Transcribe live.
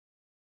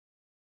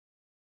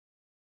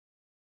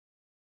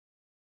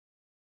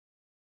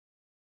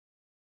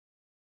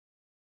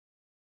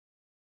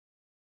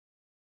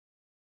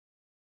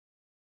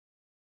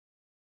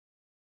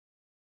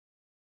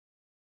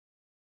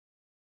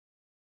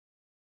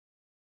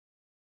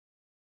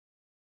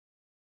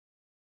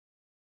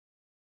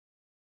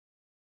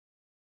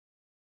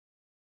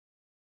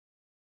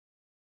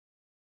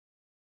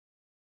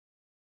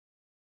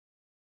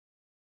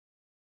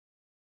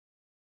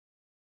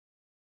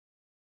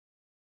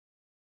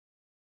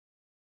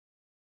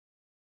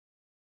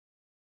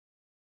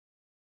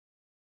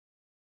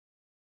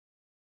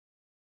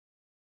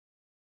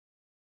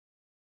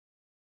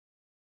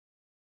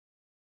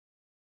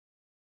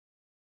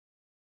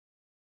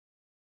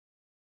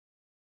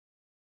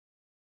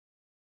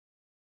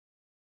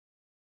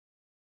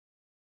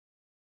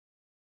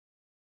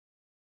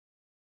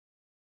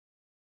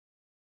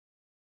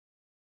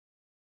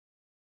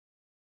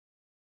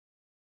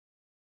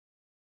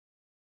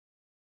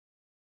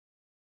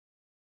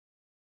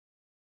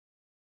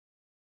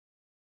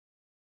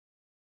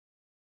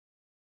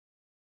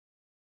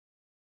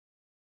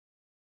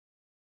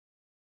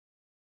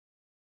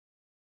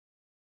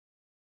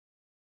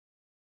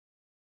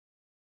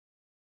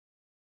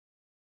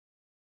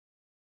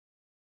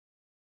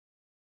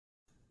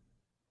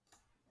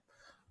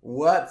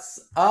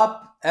What's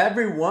up,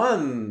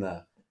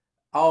 everyone?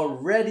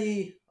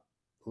 Already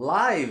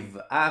live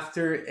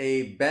after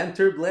a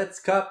Banter Blitz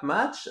Cup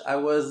match. I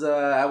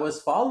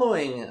was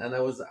following, and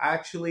I was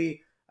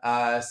actually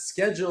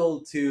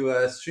scheduled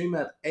to stream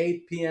at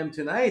 8 p.m.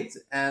 tonight.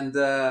 And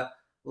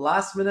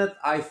last minute,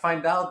 I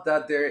find out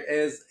that there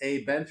is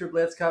a Banter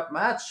Blitz Cup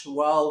match.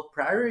 Well,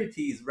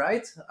 priorities,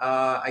 right?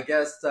 I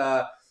guess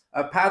a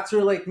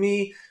patzer like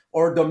me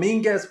or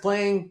Dominguez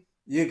playing,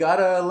 you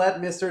gotta let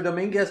Mr.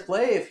 Dominguez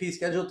play if he's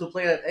scheduled to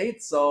play at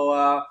 8.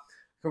 So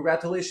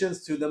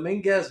congratulations to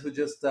Dominguez, who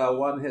just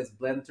won his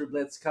Blender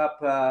Blitz Cup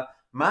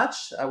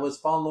match. I was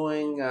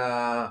following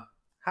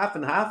half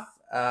and half.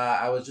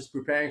 I was just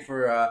preparing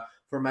for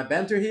my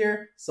banter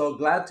here. So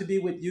glad to be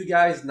with you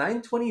guys.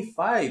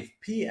 9:25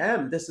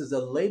 p.m. This is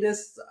the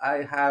latest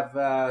I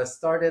have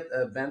started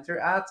a banter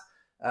at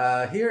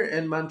here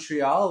in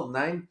Montreal.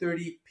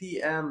 9:30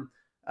 p.m.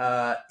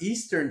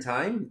 Eastern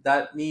time.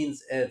 That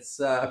means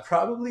it's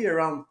probably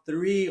around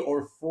 3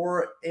 or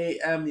 4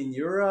 a.m. in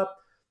Europe.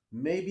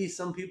 Maybe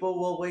some people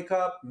will wake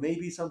up.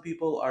 Maybe some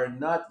people are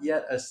not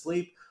yet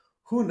asleep.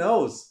 Who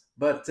knows?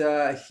 But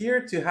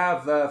here to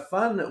have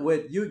fun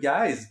with you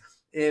guys.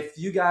 If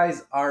you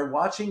guys are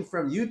watching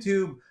from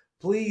YouTube,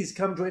 please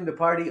come join the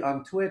party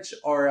on Twitch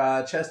or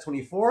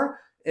Chess24.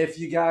 If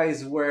you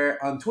guys were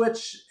on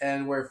Twitch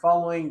and were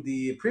following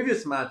the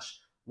previous match,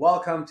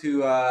 welcome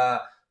to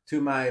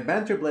my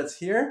Banter Blitz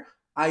here.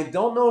 I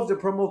don't know if the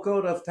promo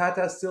code of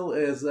Tata still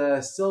is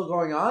still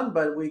going on,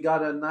 but we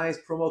got a nice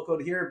promo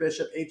code here,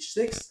 Bishop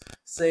H6,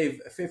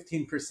 save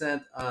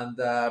 15% on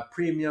the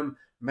premium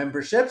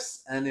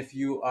memberships. And if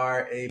you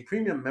are a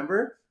premium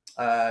member,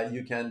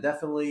 you can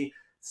definitely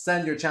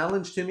send your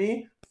challenge to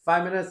me.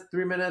 5 minutes,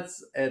 3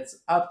 minutes, it's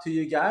up to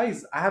you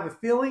guys. I have a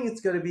feeling it's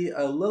going to be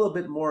a little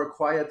bit more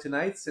quiet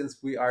tonight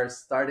since we are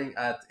starting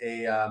at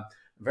a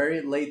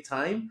very late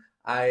time.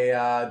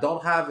 I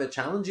don't have a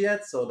challenge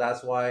yet, so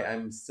that's why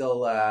I'm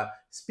still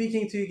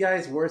speaking to you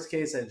guys. Worst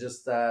case, I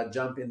just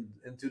jump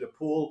into the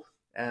pool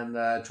and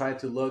try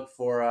to look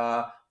for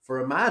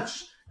a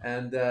match.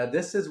 And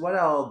this is what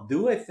I'll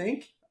do. I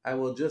think I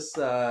will just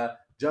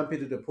jump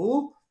into the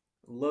pool,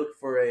 look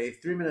for a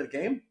 3 minute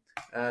game,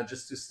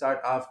 just to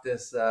start off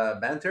this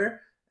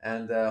banter,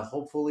 and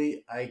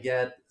hopefully I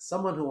get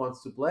someone who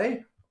wants to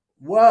play.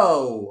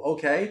 Whoa,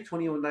 okay,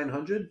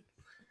 21,900.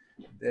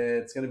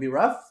 It's gonna be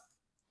rough.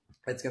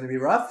 It's going to be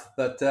rough,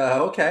 but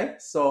okay.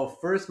 So,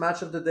 first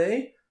match of the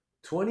day,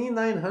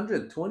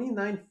 2,900,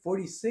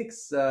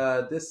 2,946.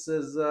 This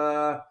is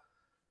no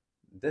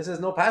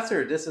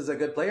passer. This is a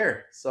good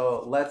player.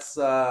 So, let's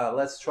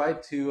try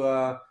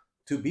to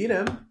beat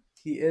him.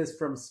 He is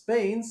from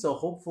Spain, so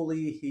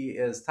hopefully he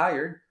is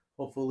tired.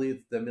 Hopefully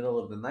it's the middle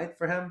of the night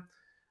for him.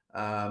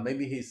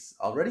 Maybe he's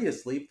already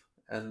asleep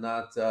and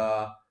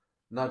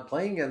not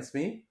playing against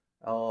me.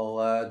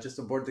 I'll just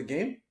abort the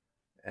game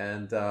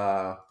and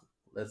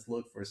let's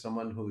look for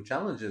someone who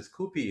challenges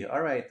Koopy.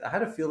 All right, I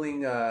had a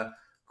feeling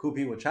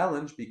Koopy would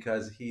challenge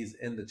because he's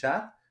in the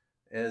chat.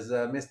 Is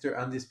Mr.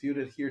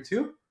 Undisputed here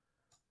too?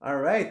 All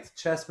right,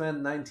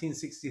 Chessman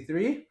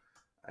 1963.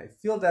 I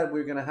feel that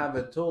we're gonna have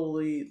a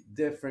totally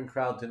different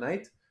crowd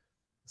tonight.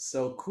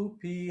 So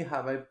Koopy,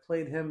 have I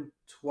played him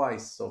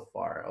twice so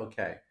far?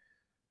 Okay,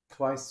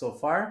 twice so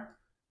far.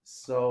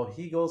 So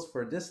he goes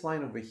for this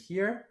line over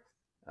here.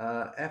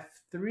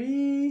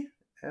 F3,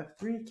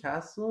 F3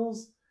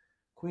 castles.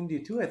 Queen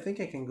d2, I think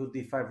I can go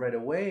d5 right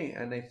away.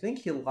 And I think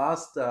he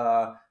lost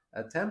a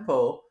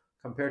tempo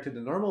compared to the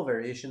normal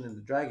variation in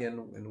the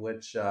dragon, in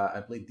which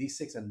I played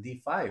d6 and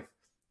d5.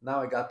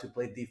 Now I got to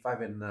play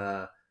d5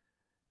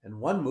 in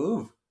one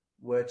move,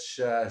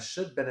 which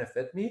should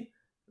benefit me.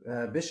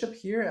 Bishop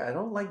here, I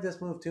don't like this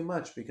move too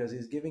much because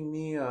he's giving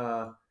me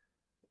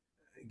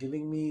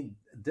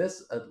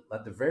this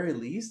at the very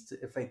least.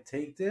 If I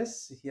take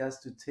this, he has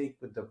to take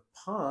with the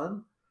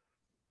pawn.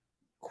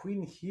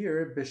 Queen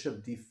here,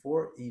 bishop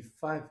d4,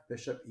 e5,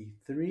 bishop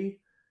e3,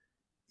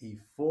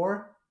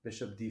 e4,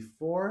 bishop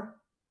d4.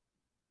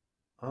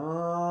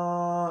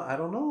 I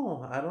don't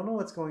know. I don't know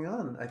what's going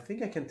on. I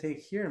think I can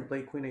take here and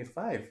play queen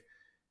a5.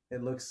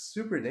 It looks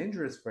super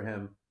dangerous for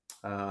him.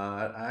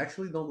 I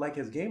actually don't like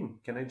his game.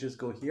 Can I just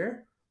go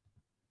here?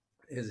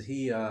 Is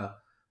he? I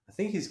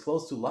think he's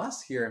close to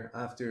loss here.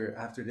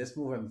 After this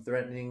move, I'm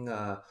threatening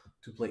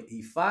to play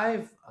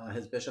e5.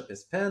 His bishop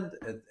is pinned.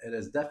 It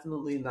is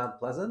definitely not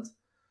pleasant.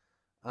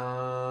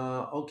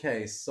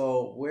 Okay,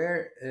 so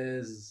where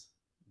is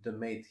the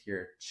mate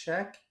here?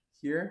 Check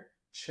here,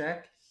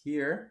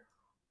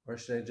 or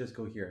should I just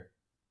go here?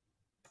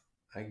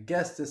 I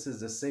guess this is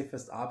the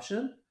safest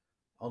option.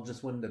 I'll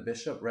just win the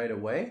bishop right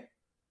away,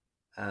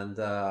 and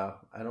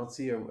I don't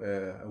see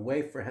a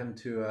way for him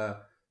to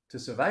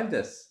survive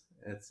this.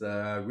 It's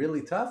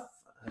really tough.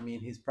 I mean,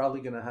 he's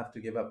probably gonna have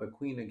to give up a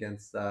queen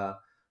against a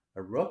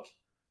rook.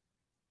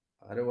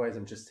 Otherwise,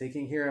 I'm just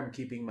taking here. I'm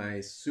keeping my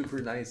super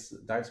nice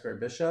dark square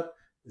bishop.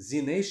 Z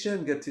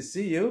Nation, good to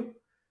see you.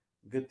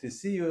 Good to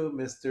see you,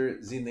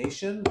 Mr. Z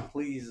Nation.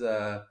 Please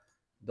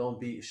don't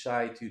be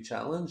shy to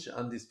challenge.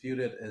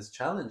 Undisputed is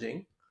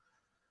challenging.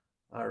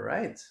 All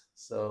right,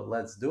 so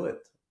let's do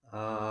it.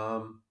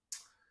 Um,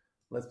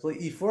 let's play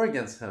e4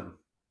 against him.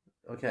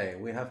 Okay,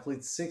 we have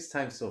played 6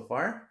 times so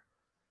far.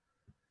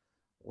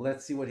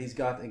 Let's see what he's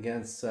got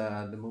against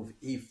the move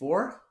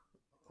e4.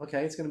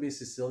 Okay, it's going to be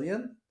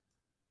Sicilian.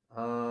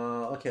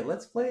 Okay,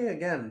 let's play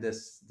again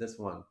this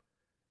one.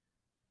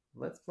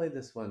 Let's play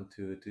this one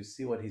to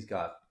see what he's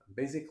got.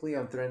 Basically,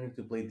 I'm threatening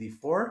to play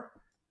d4,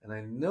 and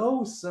I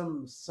know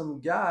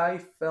some guy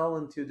fell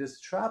into this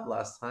trap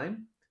last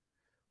time.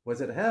 Was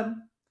it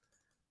him?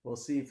 We'll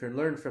see if he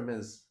learned from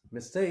his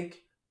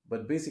mistake.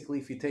 But basically,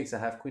 if he takes, I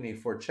have queen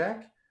a4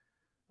 check.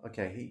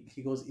 Okay,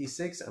 he goes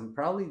e6. I'm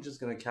probably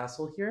just going to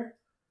castle here.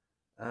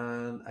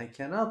 And I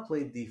cannot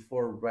play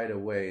d4 right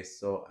away,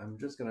 so I'm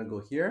just going to go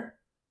here.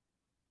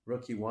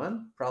 Rook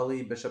e1,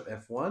 probably bishop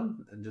f1,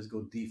 and just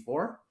go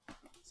d4.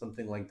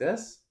 Something like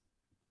this.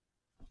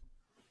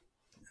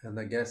 And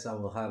I guess I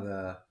will have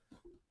a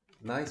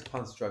nice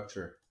pawn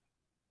structure.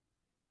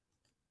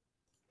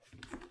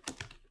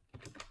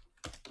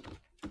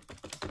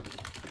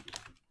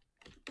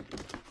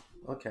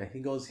 Okay, he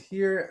goes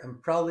here. I'm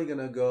probably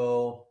gonna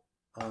go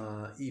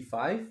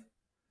e5.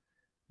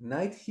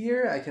 Knight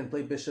here, I can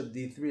play bishop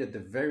d3 at the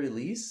very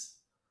least.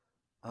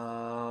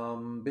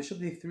 Bishop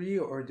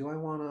d3, or do I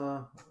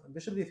wanna...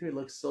 Bishop d3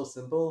 looks so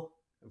simple.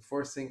 I'm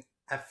forcing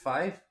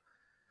f5.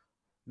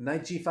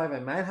 Knight g5, I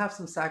might have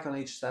some sack on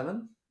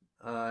h7.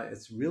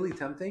 It's really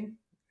tempting.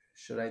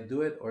 Should I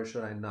do it or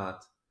should I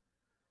not?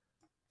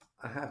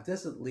 I have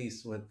this at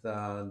least with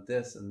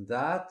this and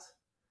that.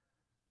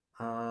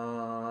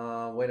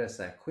 Wait a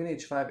sec. Queen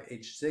h5,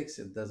 h6,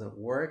 it doesn't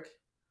work.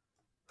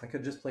 I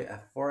could just play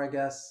f4, I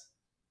guess.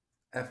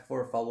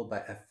 f4 followed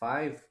by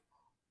f5,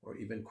 or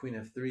even queen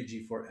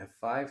f3, g4,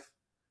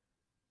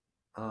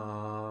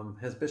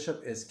 f5. His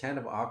bishop is kind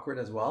of awkward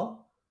as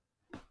well.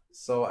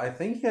 So I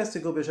think he has to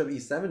go bishop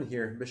e7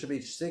 here. Bishop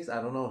h6,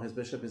 I don't know. His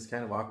bishop is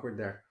kind of awkward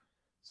there.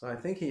 So I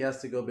think he has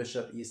to go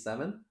bishop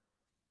e7.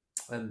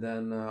 And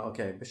then,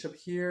 okay, bishop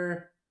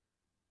here.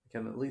 I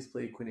can at least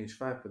play queen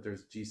h5, but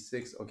there's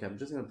g6. Okay, I'm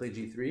just going to play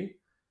g3.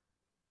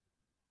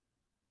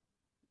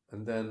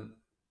 And then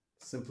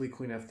simply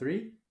queen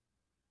f3.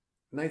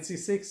 Knight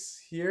c6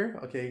 here.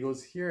 Okay, he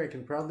goes here. I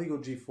can probably go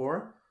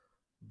g4.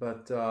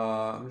 But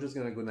I'm just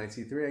going to go knight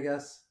c3, I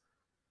guess.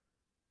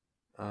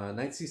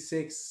 Knight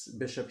c6,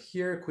 bishop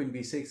here, queen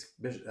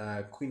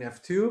b6, queen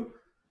f2.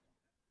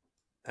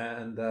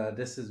 And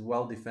this is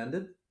well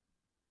defended.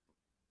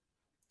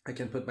 I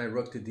can put my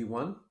rook to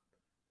d1.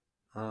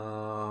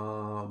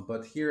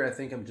 But here I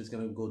think I'm just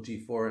going to go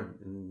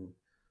g4 and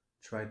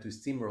try to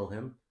steamroll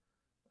him.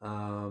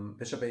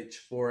 Bishop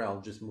h4, I'll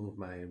just move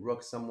my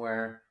rook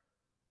somewhere.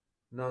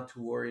 Not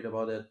too worried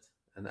about it.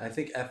 And I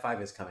think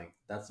f5 is coming.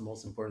 That's the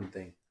most important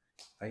thing.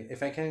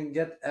 If I can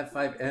get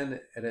f5 in,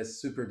 it is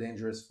super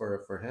dangerous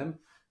for him.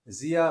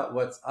 Zia,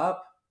 what's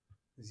up?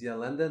 Zia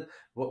London.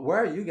 Where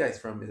are you guys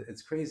from?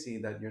 It's crazy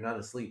that you're not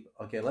asleep.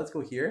 Okay, let's go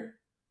here.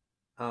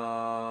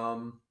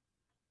 Knight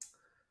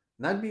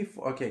b4.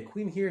 Okay,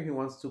 queen here. He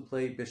wants to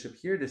play bishop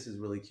here. This is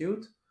really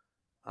cute.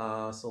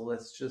 So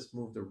let's just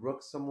move the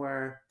rook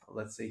somewhere.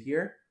 Let's say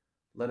here.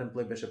 Let him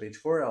play bishop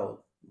h4.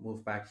 I'll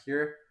move back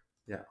here.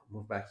 Yeah,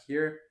 move back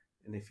here.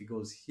 And if he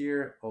goes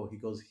here, oh, he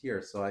goes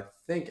here. So I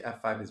think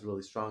f5 is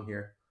really strong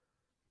here.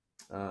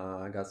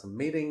 I got some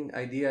mating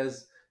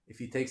ideas. If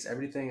he takes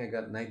everything, I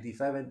got knight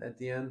d5 at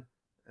the end.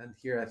 And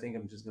here, I think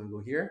I'm just going to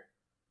go here.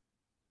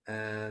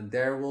 And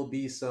there will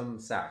be some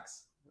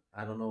sacks.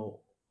 I don't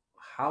know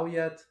how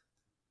yet,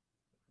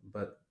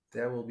 but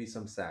there will be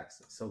some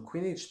sacks. So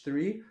queen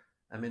h3,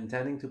 I'm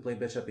intending to play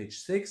bishop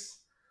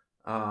h6.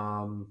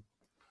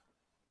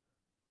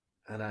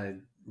 And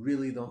I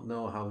really don't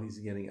know how he's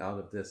getting out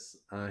of this.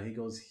 He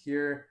goes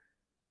here.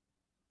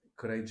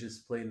 Could I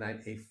just play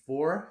knight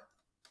a4?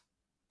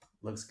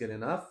 Looks good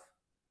enough.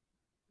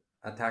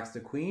 Attacks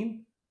the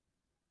queen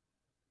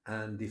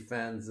and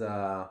defends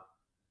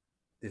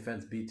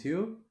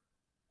b2.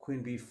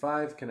 Queen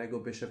b5. Can I go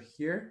bishop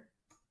here?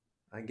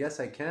 I guess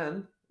I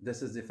can.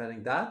 This is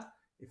defending that.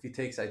 If he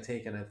takes, I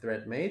take and I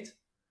threat mate.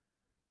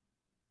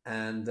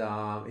 And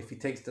if he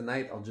takes the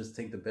knight, I'll just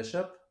take the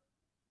bishop.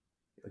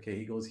 Okay,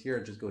 he goes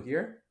here, just go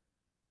here.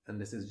 And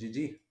this is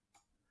GG.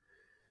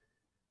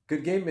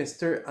 Good game,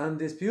 Mr.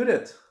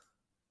 Undisputed.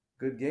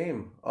 Good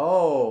game.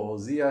 Oh,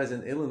 Zia is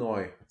in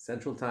Illinois,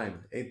 Central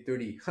Time,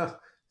 8:30.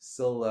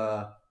 Still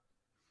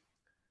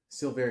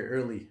very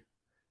early.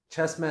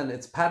 Chessman,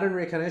 it's pattern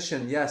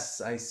recognition. Yes,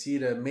 I see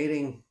the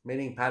mating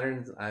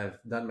patterns.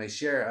 I've done my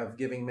share of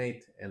giving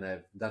mate, and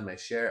I've done my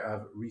share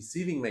of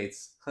receiving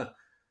mates.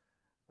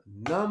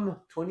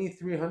 Num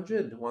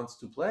 2300 wants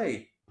to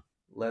play.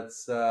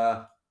 Let's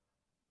do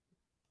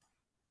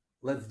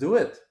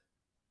it.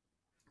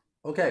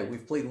 Okay,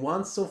 we've played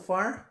once so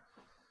far,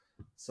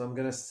 so I'm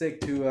gonna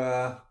stick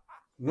to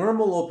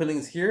normal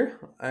openings here.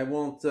 I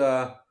won't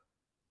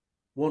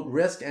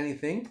risk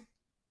anything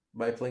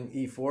by playing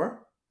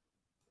e4.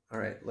 All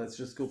right, let's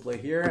just go play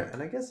here,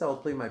 and I guess I'll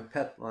play my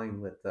pet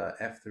line with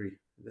f3.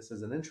 This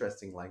is an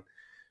interesting line.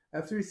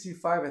 f3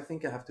 c5. I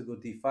think I have to go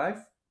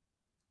d5.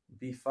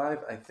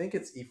 b5. I think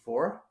it's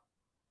e4,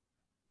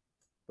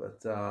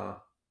 but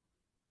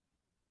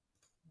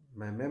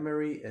my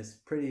memory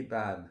is pretty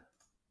bad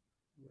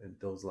in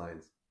those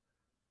lines.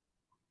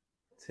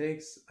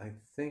 Takes, I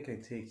think I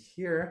take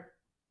here,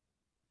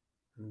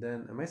 and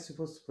then am I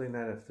supposed to play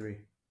knight f3?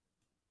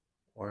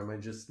 Or am I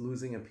just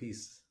losing a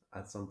piece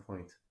at some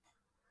point?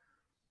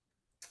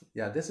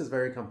 Yeah, this is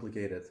very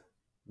complicated.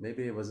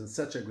 Maybe it wasn't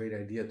such a great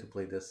idea to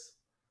play this.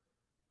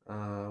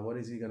 What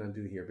is he gonna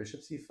do here?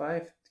 Bishop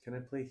c5. Can I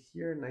play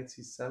here? Knight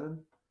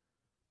c7.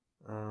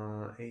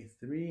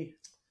 a3.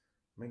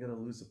 Am I gonna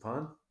lose a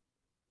pawn?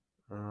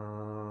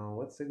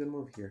 What's a good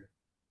move here?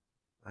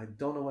 I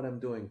don't know what I'm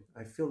doing.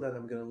 I feel that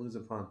I'm gonna lose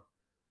a pawn.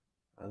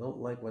 I don't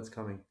like what's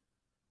coming.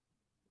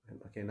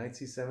 Okay, knight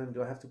c7.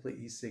 Do I have to play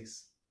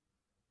e6?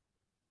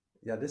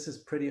 Yeah, this is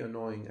pretty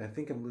annoying. I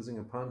think I'm losing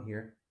a pawn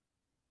here.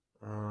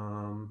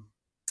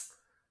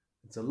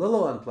 It's a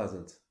little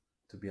unpleasant,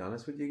 to be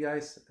honest with you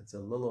guys. It's a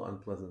little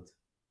unpleasant.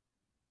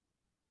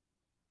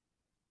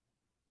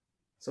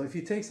 So if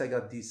he takes, I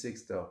got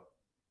d6 though.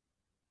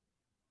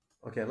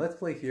 Okay, let's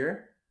play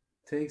here.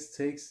 Takes,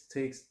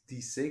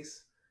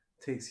 d6.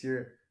 Takes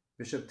here,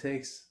 bishop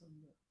takes.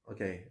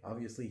 Okay,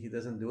 obviously he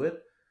doesn't do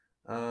it.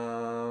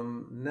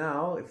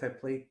 Now, if I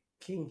play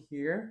king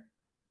here,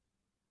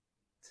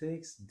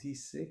 takes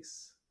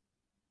d6.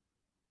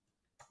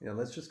 Yeah,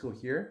 let's just go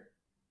here.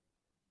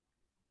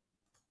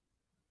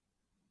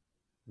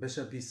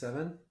 Bishop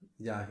b7.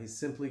 Yeah, he's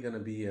simply going to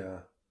be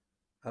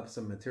up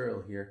some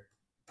material here.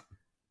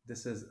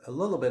 This is a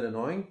little bit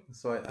annoying,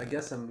 so I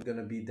guess I'm going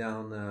to be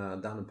down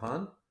a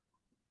pawn.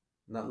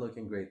 Not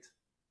looking great.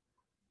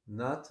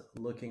 Not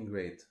looking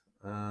great.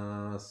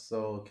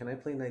 So can I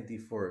play knight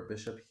d4?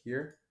 Bishop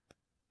here.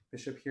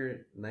 Bishop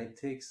here. Knight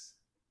takes.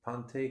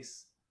 Pawn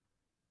takes.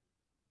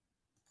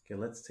 Okay,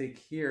 let's take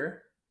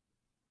here.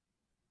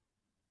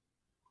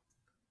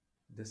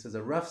 This is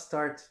a rough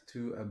start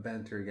to a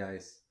banter,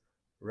 guys.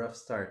 Rough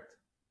start.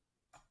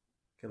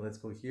 Okay, let's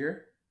go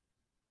here.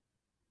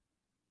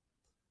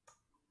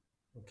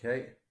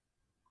 Okay.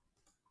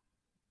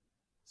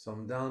 So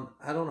I'm down.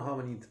 I don't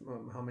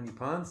know how many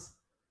pawns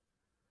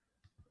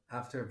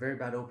after a very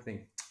bad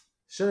opening.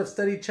 Should have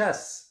studied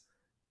chess.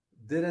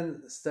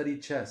 Didn't study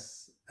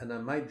chess, and I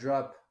might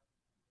drop.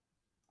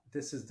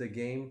 This is the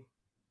game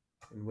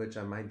in which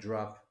I might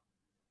drop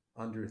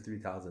under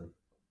 3,000.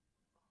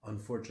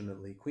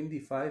 Unfortunately, queen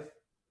d5.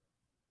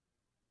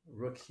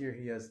 Rook here.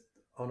 He has.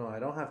 Oh no, I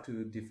don't have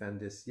to defend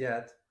this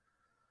yet.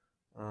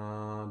 Do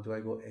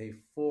I go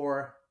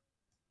a4?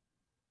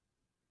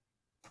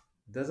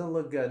 Doesn't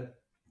look good.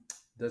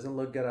 Doesn't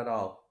look good at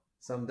all.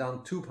 So I'm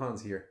down 2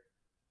 pawns here.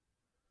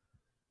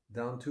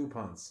 Down 2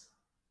 pawns.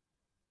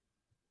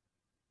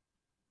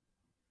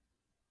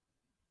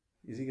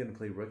 Is he going to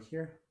play rook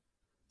here?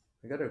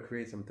 I got to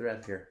create some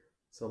threat here.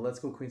 So let's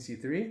go queen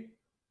c3.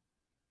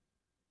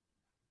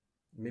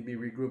 Maybe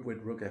regroup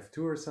with rook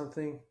f2 or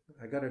something.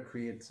 I got to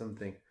create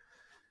something.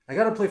 I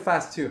got to play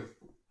fast too.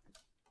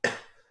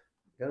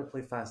 Got to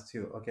play fast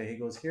too. Okay, he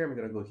goes here. I'm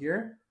going to go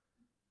here.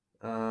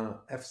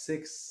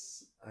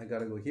 F6. I got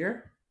to go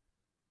here.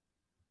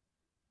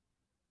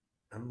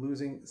 I'm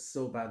losing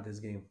so bad this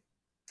game.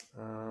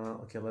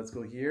 Okay, let's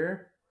go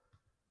here.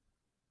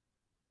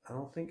 I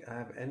don't think I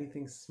have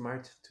anything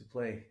smart to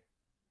play.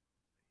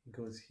 He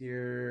goes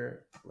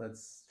here.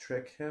 Let's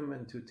trick him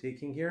into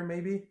taking here,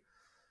 maybe.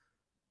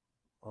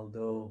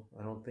 Although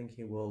I don't think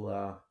he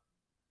will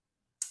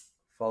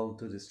fall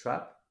into this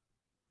trap.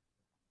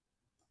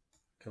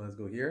 Okay, let's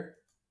go here.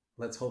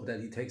 Let's hope that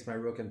he takes my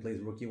rook and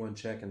plays rook e1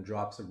 check and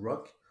drops a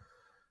rook.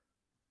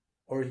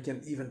 Or he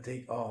can even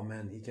take, oh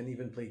man, he can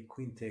even play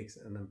queen takes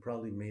and then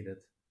probably made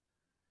it.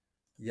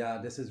 Yeah,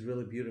 this is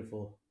really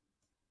beautiful.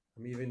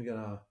 I'm even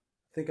gonna, I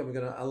think I'm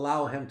gonna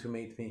allow him to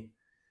mate me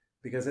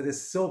because it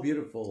is so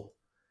beautiful.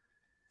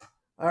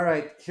 All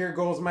right, here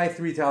goes my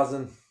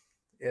 3,000.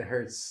 It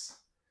hurts.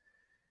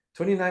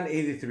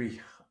 29.83.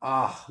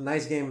 Ah,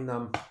 nice game,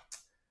 Num.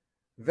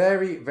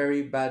 Very,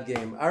 very bad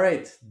game. All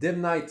right,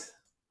 dim night.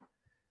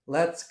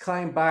 Let's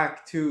climb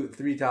back to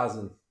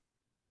 3,000.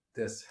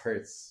 This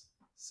hurts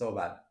so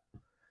bad.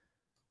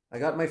 I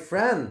got my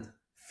friend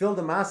Phil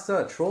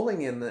DeMasta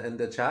trolling in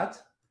the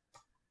chat.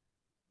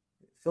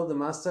 Phil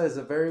DeMasta is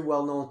a very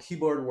well-known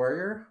keyboard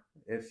warrior.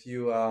 If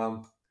you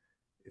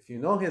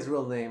know his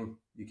real name,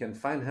 you can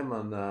find him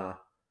on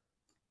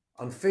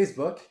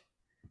Facebook.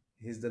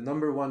 He's the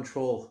 #1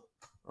 troll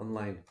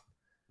online,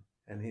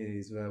 and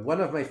he's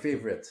one of my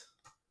favorite.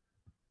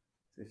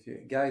 If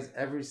you guys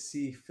ever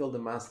see Phil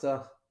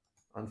DeMasta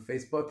on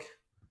Facebook,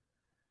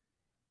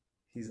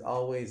 he's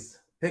always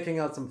picking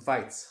out some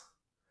fights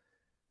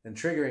and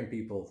triggering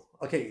people.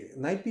 Okay,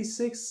 knight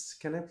b6.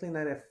 Can I play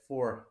knight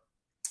f4?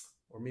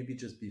 Or maybe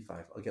just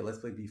b5. Okay, let's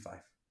play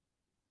b5.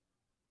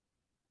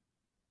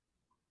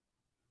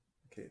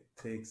 Okay,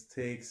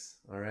 takes.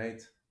 All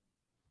right.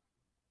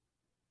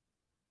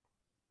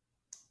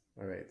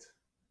 All right.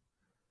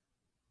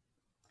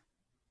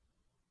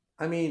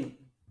 I mean,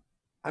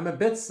 I'm a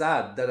bit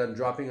sad that I'm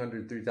dropping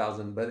under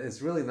 3,000, but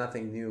it's really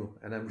nothing new,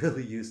 and I'm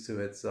really used to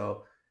it.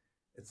 So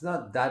It's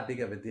not that big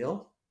of a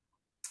deal.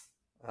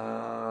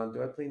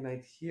 Do I play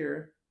knight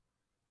here?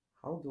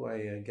 How do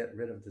I get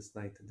rid of this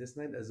knight? This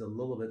knight is a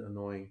little bit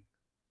annoying.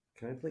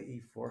 Can I play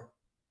e4?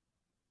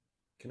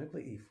 Can I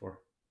play e4?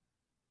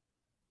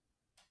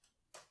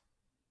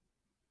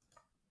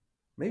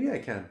 Maybe I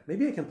can.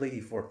 Maybe I can play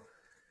e4.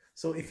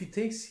 So if he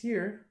takes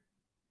here,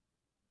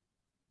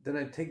 then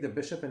I take the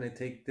bishop and I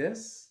take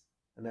this,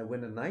 and I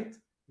win a knight.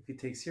 If he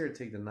takes here, I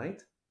take the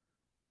knight.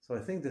 So I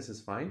think this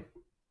is fine.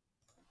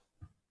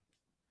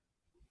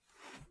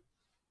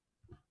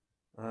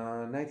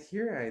 Knight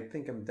here, I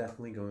think I'm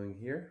definitely going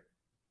here.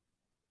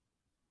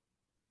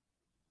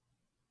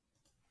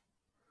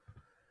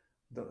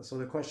 So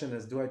the question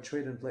is, do I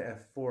trade and play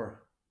f4?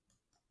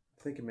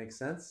 I think it makes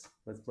sense.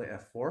 Let's play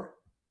f4.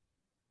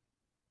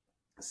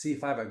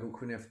 c5, I go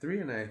queen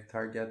f3, and I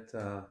target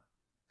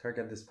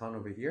this pawn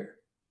over here.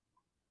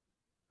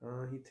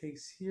 He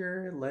takes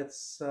here.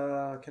 Let's.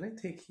 Can I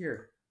take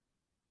here?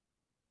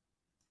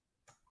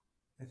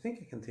 I think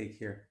I can take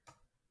here.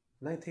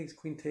 Knight takes,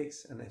 queen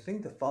takes, and I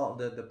think the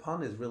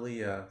pawn is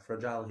really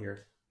fragile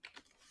here.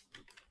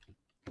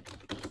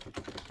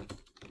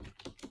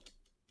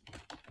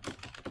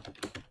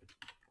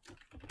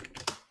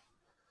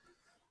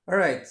 All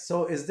right,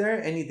 so is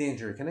there any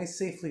danger? Can I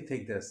safely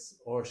take this?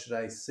 Or should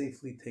I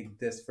safely take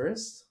this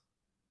first?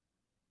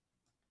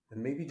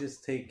 And maybe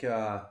just take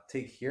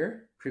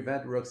here,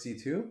 prevent rook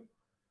c2.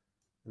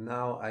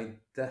 Now I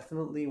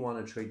definitely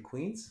want to trade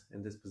queens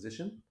in this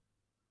position.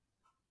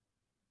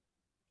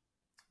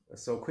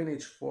 So queen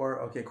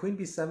h4, okay, queen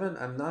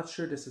b7, I'm not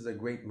sure this is a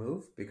great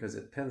move because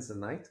it pins the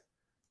knight.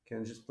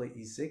 Can I just play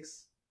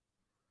e6?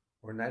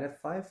 Or knight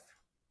f5?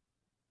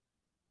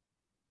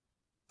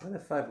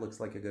 Knight f5 looks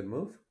like a good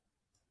move.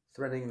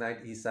 Threatening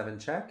knight e7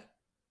 check,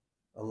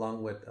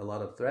 along with a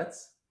lot of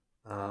threats.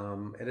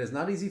 It is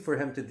not easy for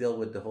him to deal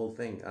with the whole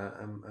thing.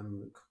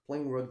 I'm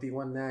playing rook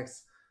d1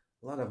 next.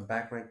 A lot of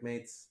back rank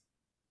mates.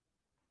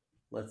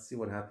 Let's see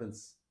what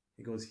happens.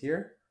 He goes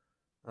here.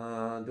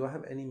 Do I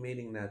have any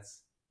mating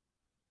nets?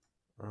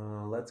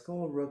 Let's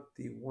go rook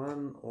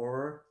d1,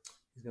 or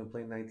he's going to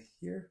play knight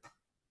here.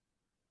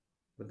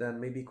 But then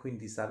maybe queen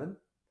d7.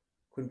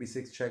 Queen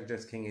b6 check,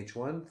 just king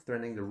h1,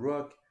 threatening the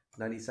rook.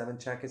 Knight e7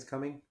 check is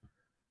coming.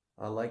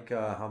 I like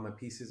how my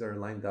pieces are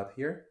lined up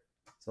here.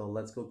 So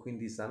let's go queen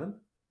d7.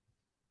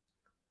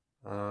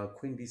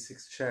 Queen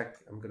b6 check,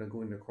 I'm going to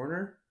go in the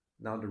corner.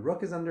 Now the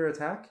rook is under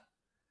attack.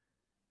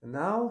 And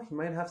now he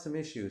might have some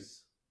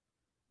issues.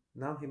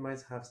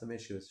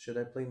 Should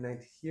I play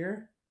knight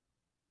here?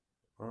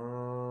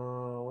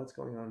 What's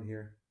going on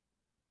here?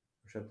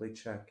 Or should I play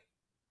check?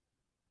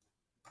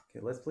 Okay,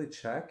 let's play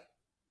check.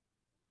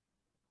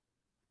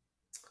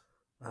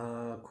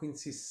 Queen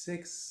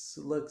c6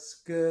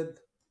 looks good.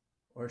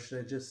 Or should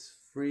I just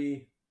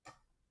free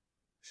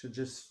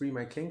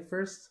my king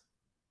first?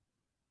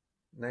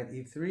 Knight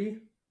e3.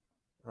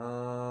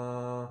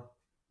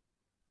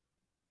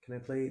 Can I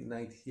play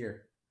knight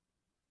here?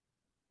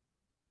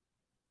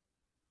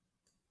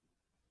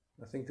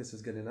 I think this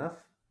is good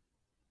enough.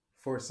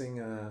 Forcing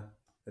a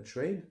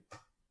trade.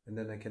 And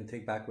then I can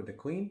take back with the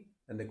queen.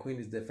 And the queen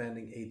is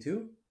defending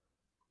a2,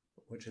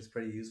 which is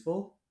pretty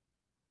useful.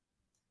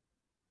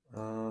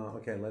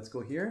 Okay, let's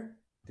go here.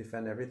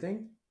 Defend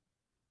everything.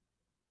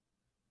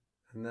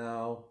 And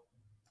now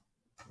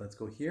let's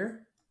go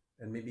here.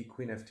 And maybe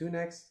queen f2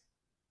 next.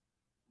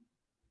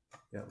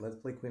 Yeah, let's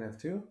play queen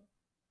f2.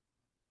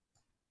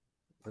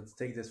 Let's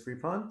take this free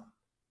pawn.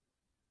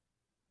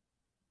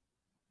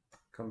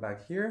 Come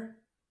back here.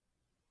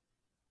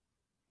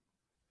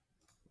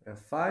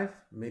 f5,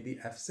 maybe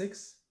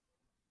f6.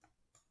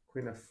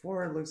 Queen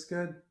f4 looks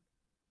good.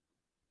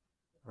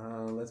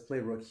 Let's play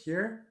rook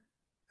here.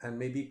 And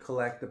maybe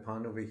collect the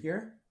pawn over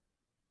here.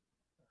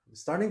 I'm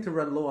starting to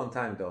run low on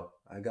time though.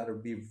 I gotta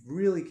be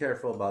really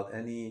careful about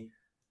any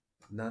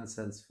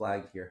nonsense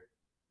flag here.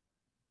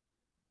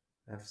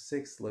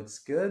 f6 looks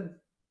good.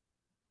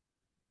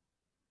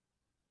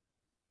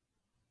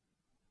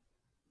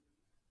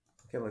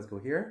 Okay, let's go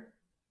here.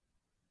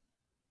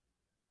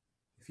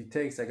 If he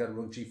takes, I got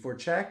rook g4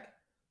 check,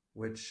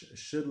 which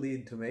should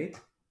lead to mate.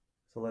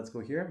 So let's go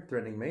here,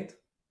 threatening mate.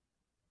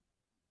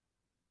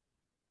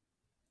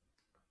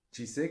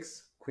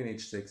 g6, queen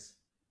h6.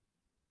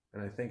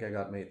 And I think I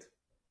got mate.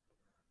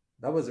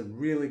 That was a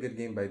really good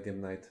game by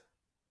Dim Knight.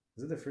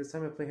 Is it the first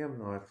time I play him?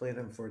 No, I've played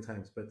him 4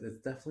 times, but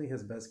it's definitely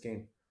his best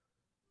game.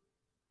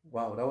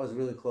 Wow, that was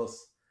really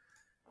close.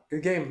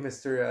 Good game,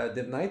 Mr.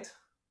 Dim Knight.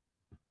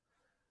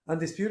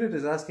 Undisputed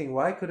is asking,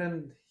 why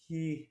couldn't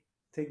he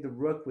take the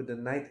rook with the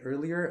knight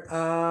earlier?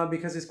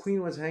 Because his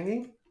queen was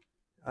hanging.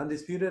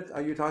 Undisputed,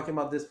 are you talking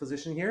about this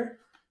position here?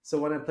 So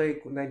when I play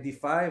knight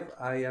d5,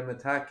 I am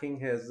attacking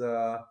his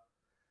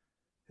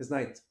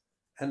knight.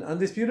 And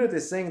Undisputed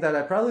is saying that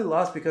I probably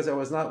lost because I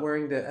was not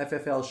wearing the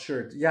FFL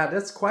shirt. Yeah,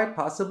 that's quite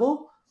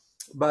possible.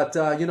 But,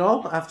 you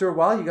know, after a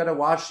while, you got to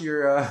wash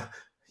your...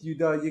 you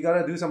got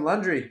to do some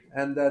laundry.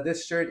 And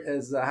this shirt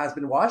has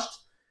been washed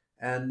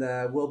and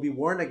will be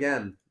worn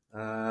again.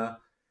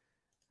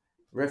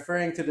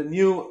 Referring to the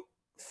new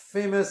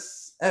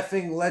famous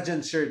effing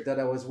legend shirt that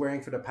I was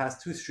wearing for the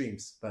past two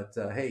streams. But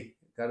hey,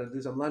 gotta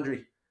do some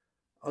laundry.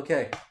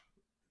 Okay,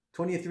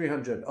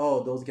 2300.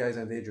 Oh, those guys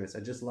are dangerous. I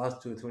just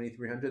lost to a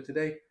 2300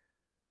 today.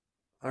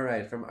 All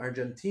right, from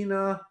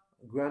Argentina,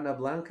 Guana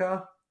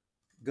Blanca.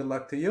 Good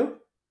luck to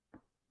you.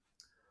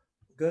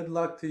 Good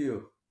luck to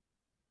you.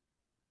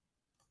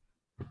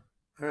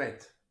 All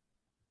right,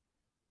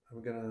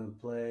 I'm gonna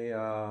play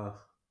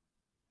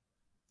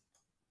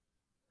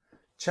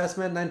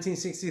Chessman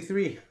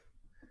 1963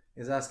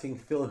 is asking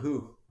Phil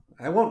who.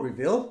 I won't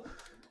reveal.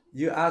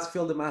 You ask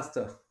Phil the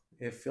Master.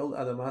 If Phil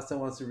the Master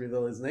wants to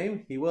reveal his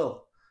name, he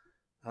will.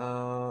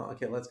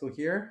 Okay, let's go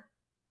here.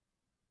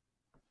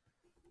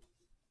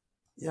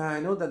 Yeah, I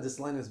know that this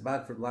line is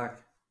bad for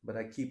black, but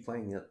I keep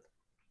playing it.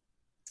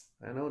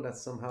 I know that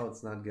somehow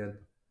it's not good.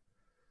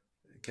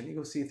 Can you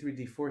go c3,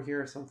 d4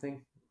 here or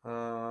something?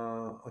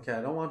 Okay,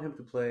 I don't want him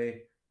to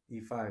play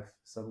e5,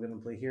 so I'm going to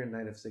play here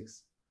knight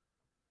f6.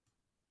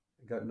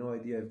 I got no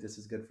idea if this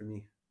is good for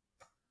me.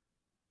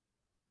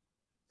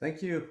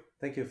 Thank you,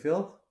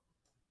 Phil.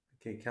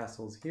 Okay,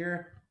 castle's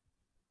here,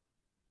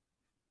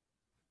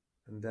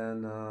 and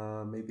then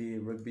maybe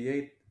rook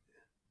b8.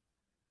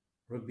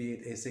 Rook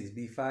b8, a6,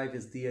 b5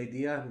 is the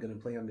idea. I'm going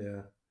to play on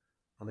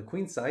the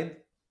queen side.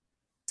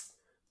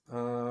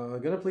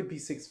 I'm gonna play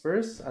b6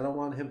 first. I don't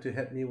want him to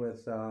hit me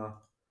with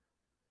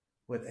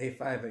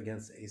a5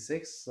 against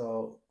a6.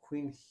 So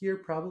queen here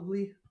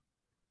probably.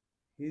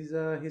 He's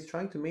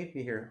trying to mate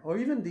me here, or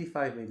even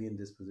d5 maybe in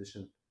this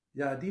position.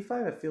 Yeah,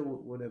 d5 I feel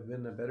would have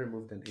been a better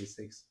move than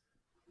a6.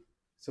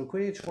 So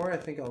queen h4, I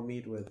think I'll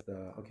meet with.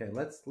 Okay,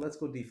 let's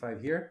go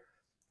d5 here.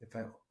 If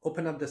I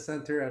open up the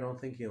center, I don't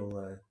think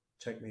he'll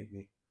checkmate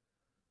me.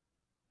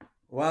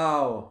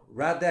 Wow,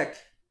 Radek,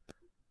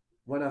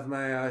 one of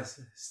my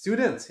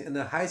students in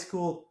the high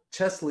school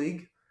chess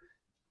league,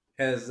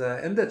 is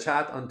in the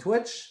chat on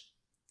Twitch.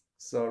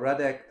 So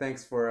Radek,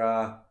 thanks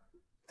for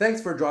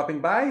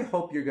dropping by.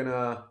 Hope you're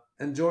gonna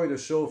enjoy the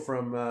show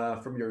from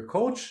your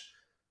coach.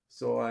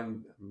 So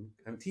I'm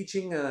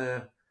teaching.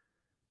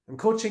 I'm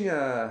coaching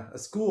a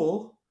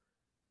school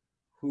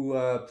who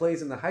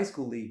plays in the high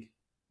school league,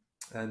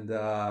 and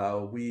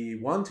we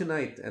won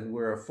tonight, and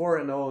we're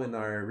 4-0 in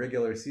our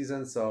regular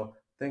season. So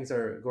things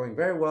are going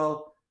very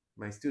well.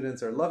 My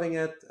students are loving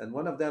it, and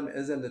one of them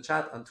is in the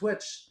chat on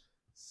Twitch.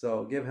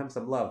 So give him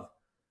some love.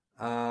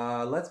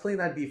 Let's play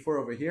knight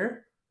b4 over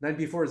here. Knight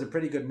b4 is a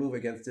pretty good move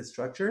against this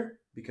structure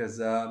because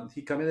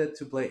he committed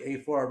to play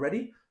a4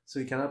 already, so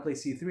he cannot play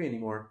c3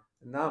 anymore.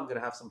 And now I'm going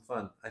to have some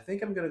fun. I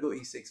think I'm going to go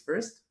e6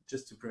 first,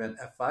 just to prevent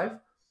f5.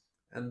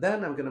 And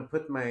then I'm going to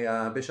put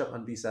my bishop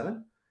on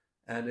b7.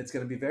 And it's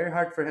going to be very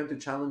hard for him to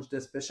challenge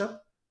this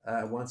bishop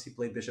once he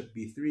played bishop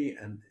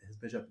b3 and his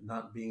bishop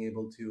not being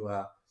able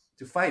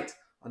to fight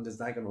on this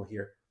diagonal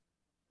here.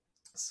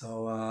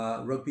 So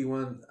rook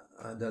b1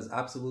 does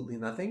absolutely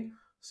nothing.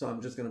 So I'm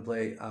just going to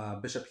play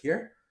bishop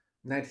here.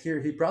 Knight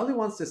here. He probably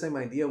wants the same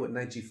idea with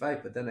knight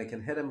g5, but then I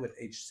can hit him with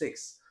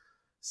h6.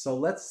 So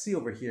let's see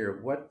over here.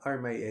 What are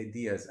my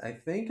ideas? I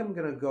think I'm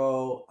going to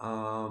go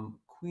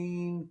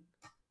queen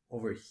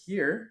over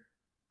here.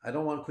 I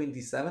don't want queen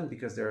d7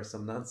 because there are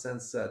some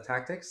nonsense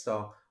tactics.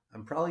 So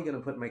I'm probably going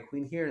to put my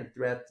queen here and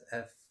threat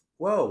f.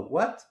 Whoa,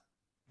 what?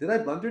 Did I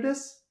blunder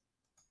this?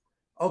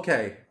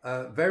 Okay,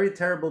 very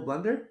terrible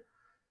blunder.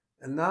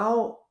 And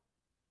now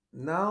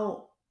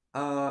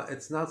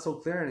it's not so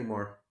clear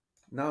anymore.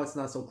 Now it's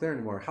not so clear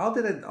anymore. How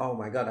did it? Oh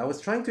my god! I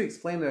was trying to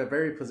explain a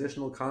very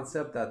positional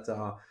concept that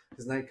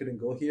his knight couldn't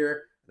go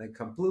here, and I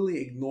completely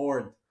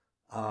ignored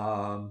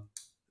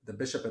the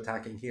bishop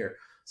attacking here.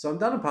 So I'm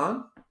down a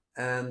pawn,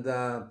 and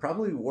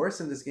probably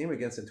worse in this game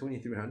against a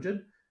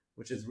 2300,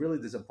 which is really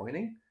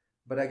disappointing.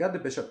 But I got the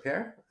bishop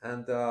pair,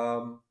 and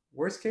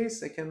worst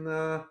case, I can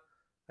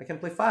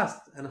play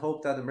fast and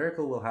hope that a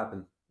miracle will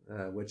happen,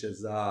 which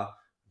is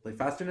play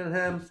faster than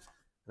him,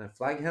 and I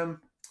flag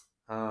him.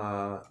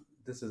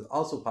 This is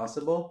also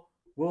possible.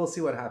 We'll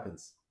see what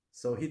happens.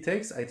 So he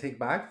takes, I take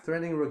back,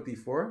 threatening rook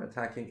d4,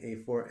 attacking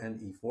a4 and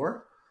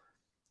e4.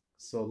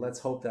 So let's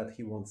hope that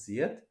he won't see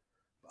it.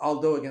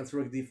 Although against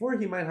rook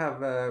d4, he might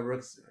have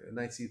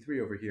knight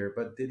c3 over here.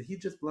 But did he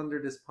just blunder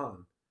this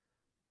pawn?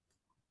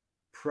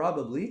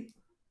 Probably.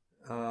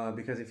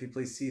 Because if he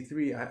plays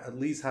c3, I at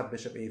least have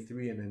bishop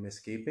a3 and I'm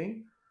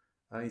escaping.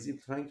 Is he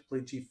trying to play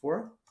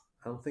g4?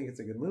 I don't think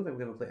it's a good move. I'm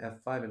going to play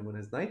f5 and win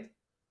his knight.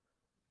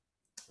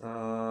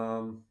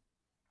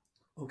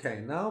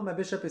 Okay, now my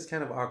bishop is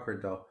kind of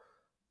awkward though.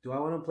 Do I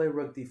want to play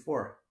rook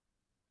d4?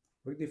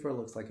 Rook d4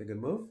 looks like a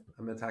good move.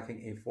 I'm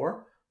attacking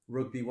a4.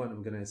 Rook b1,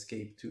 I'm going to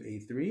escape to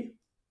a3.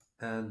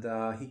 And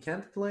he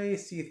can't play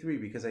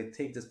c3 because I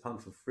take this pawn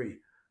for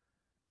free.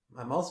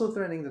 I'm also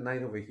threatening the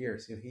knight over here,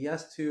 so he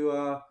has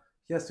to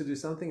do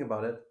something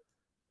about it.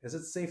 Is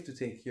it safe to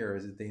take here, or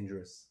is it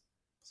dangerous?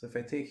 So if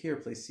I take here,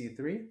 play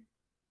c3.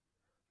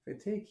 If I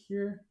take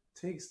here,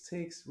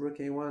 takes rook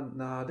a1.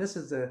 Nah, this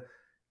is the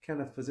kind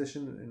of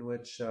position in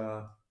which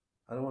I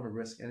don't want to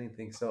risk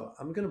anything. So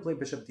I'm going to play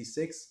bishop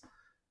d6.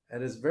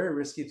 It is very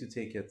risky to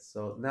take it.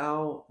 So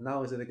now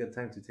is it a good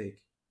time to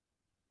take?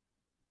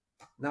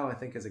 now I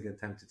think is a good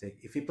time to take.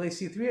 If he plays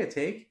c3, I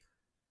take.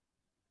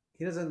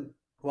 He doesn't.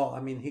 Well,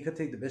 I mean, he could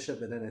take the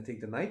bishop and then I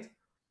take the knight.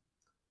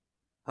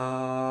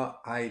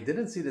 I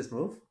didn't see this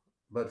move,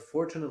 but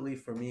fortunately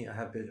for me, I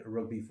have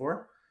rook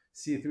b4.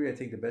 c3, I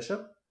take the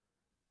bishop.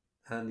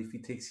 And if he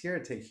takes here, I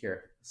take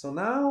here. So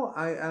now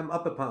I am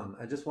up a pawn.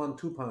 I just won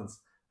 2 pawns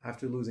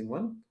after losing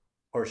one.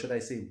 Or should I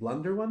say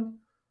blunder one?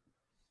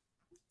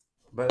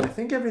 But I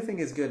think everything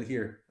is good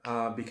here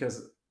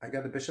because I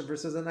got a bishop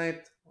versus a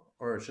knight.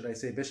 Or should I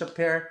say bishop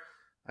pair.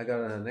 I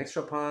got an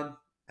extra pawn.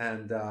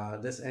 And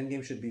this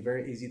endgame should be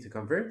very easy to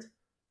convert.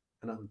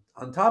 And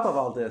on top of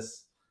all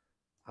this,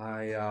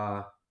 I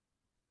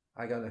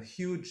got a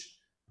huge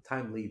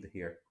time lead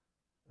here.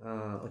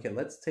 Okay,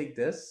 let's take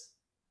this.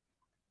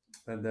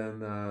 And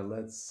then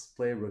let's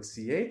play rook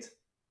c8.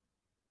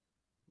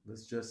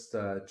 Let's just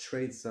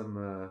trade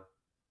some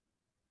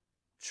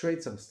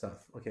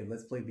stuff. Okay,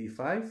 let's play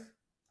b5.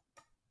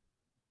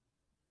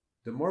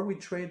 The more we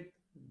trade,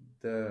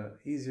 the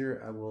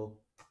easier I will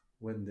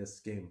win this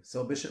game.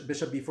 So bishop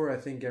b4, I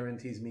think,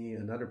 guarantees me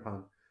another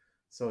pawn.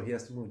 So he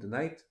has to move the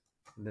knight,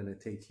 and then I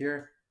take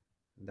here.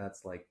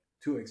 That's like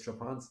 2 extra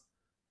pawns,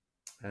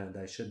 and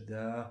I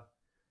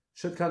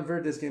should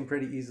convert this game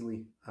pretty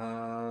easily.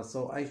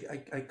 So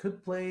I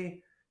could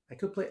play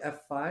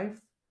f5,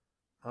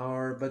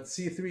 but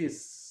c3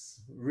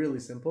 is really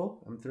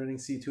simple. I'm threatening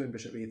c2 and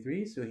bishop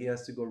a3, so he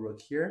has to go rook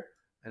here,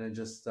 and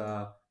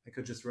I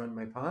could just run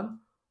my pawn,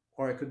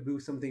 or I could do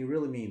something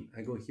really mean.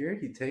 I go here,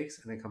 he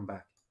takes, and I come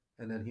back,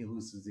 and then he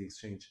loses the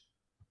exchange.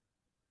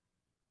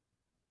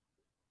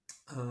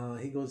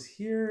 He goes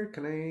here.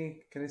 Can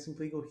I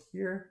simply go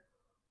here,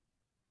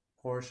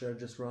 or should I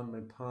just run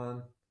my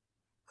pawn?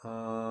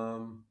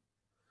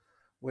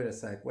 Wait a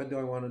sec. What do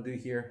I want to do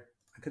here?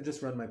 I could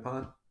just run my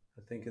pawn.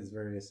 I think it's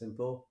very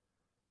simple.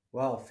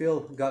 Wow, Phil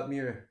got me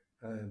a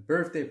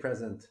birthday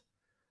present.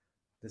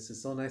 This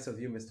is so nice of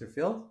you, Mr.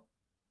 Phil.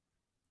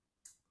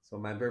 So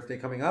my birthday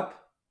coming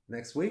up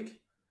next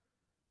week.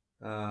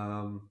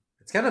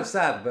 It's kind of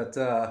sad, but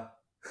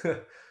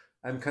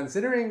I'm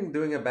considering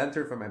doing a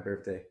banter for my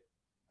birthday.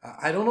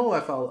 I don't know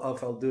if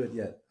I'll do it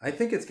yet. I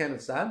think it's kind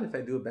of sad if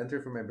I do a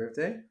banter for my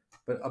birthday,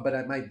 but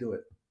I might do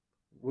it.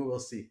 We will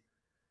see.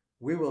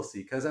 We will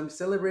see, because I'm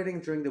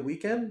celebrating during the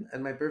weekend,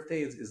 and my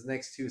birthday is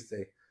next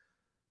Tuesday.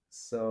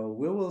 So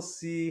we will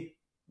see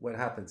what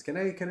happens. Can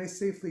I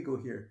safely go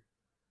here?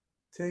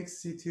 Take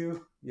c2.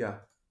 Yeah,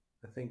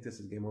 I think this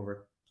is game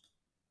over.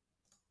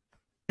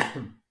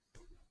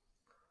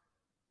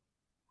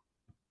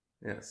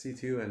 Yeah,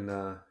 c2 and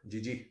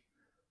GG.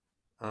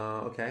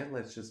 Okay,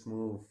 let's just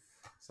move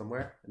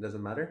somewhere. It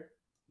doesn't matter.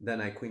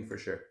 Then I queen for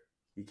sure.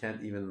 He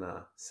can't even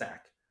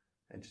sack.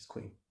 I just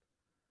queen.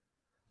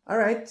 All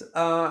right.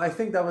 I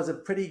think that was a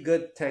pretty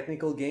good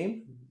technical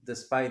game,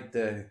 despite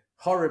the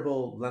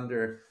horrible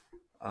blunder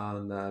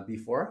on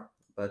b4.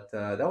 But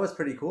that was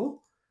pretty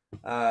cool.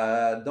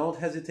 Don't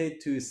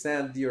hesitate to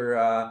send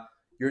your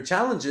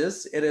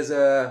challenges. It is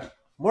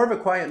more of a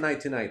quiet night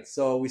tonight.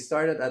 So we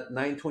started at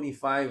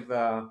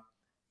 9:25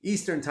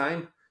 Eastern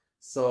time.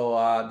 So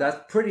that's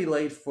pretty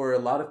late for a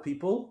lot of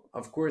people.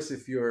 Of course,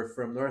 if you're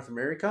from North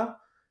America,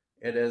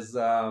 it is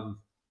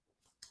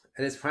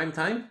prime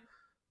time.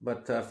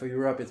 But for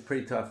Europe, it's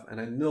pretty tough. And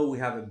I know we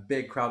have a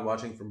big crowd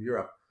watching from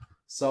Europe.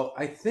 So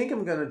I think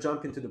I'm going to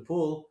jump into the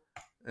pool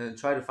and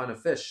try to find a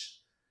fish.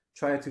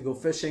 Try to go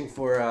fishing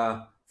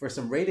for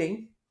some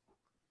rating.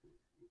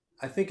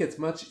 I think it's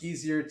much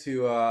easier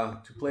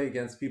to play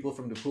against people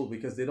from the pool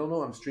because they don't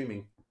know I'm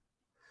streaming.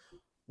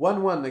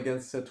 1-1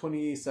 against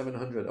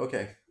 2,700.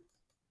 Okay.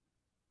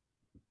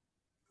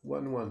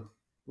 1-1.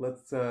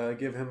 Let's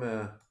give him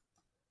a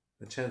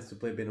chance to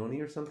play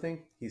Benoni or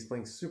something. He's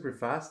playing super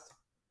fast.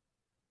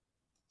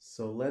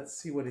 So let's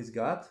see what he's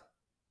got.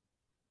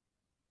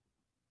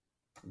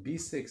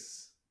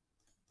 b6,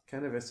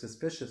 kind of a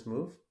suspicious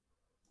move.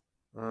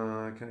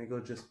 Can I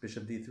go just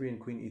bishop d3 and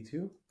queen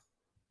e2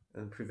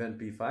 and prevent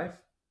b5?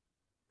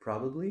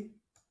 Probably.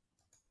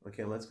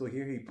 Okay, let's go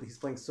here. He's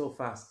playing so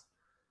fast.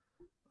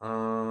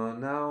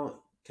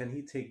 Now, can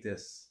he take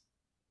this?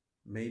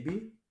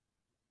 Maybe.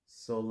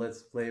 So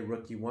let's play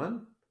rook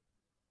e1.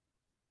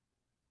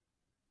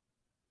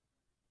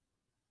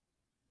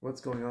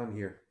 What's going on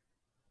here?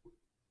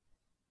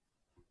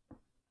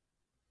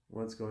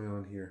 What's going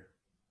on here?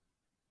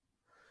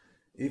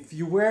 If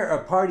you wear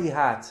a party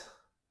hat,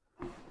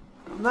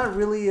 I'm not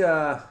really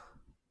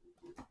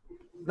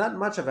not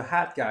much of a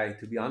hat guy,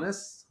 to be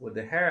honest. With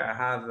the hair I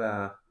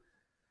have,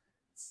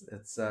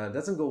 it's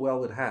doesn't go well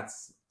with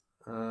hats.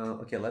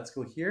 Okay, let's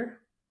go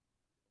here.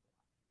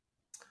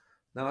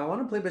 Now I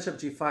want to play bishop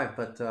g5,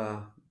 but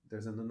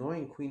there's an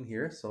annoying queen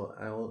here, so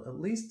I will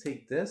at least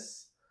take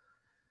this.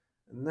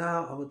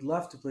 Now I would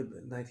love to play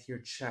knight here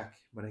check,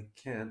 but I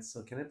can't.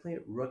 So can I play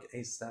rook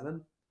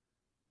a7?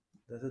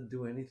 Does it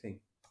do anything?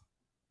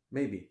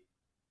 Maybe.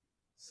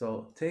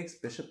 So takes,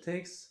 bishop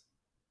takes,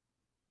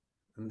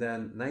 and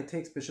then knight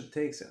takes, bishop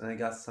takes, and I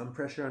got some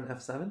pressure on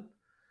f7.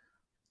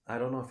 I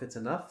don't know if it's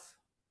enough,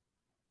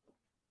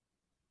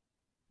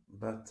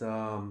 but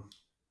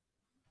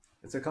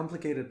It's a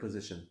complicated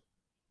position.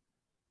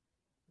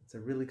 It's a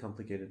really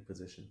complicated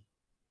position.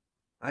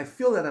 I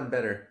feel that I'm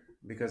better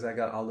because I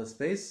got all the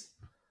space,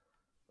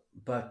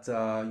 but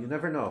you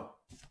never know.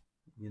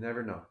 You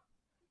never know.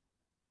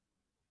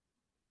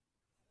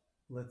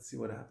 Let's see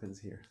what happens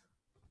here.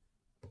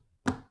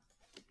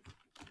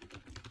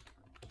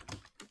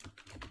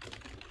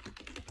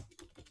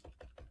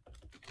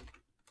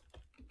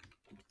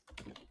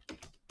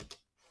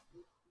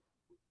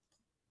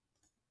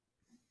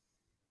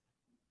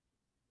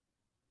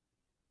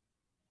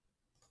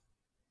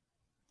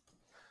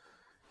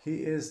 He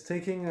is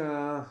taking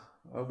a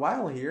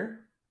while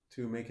here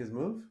to make his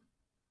move.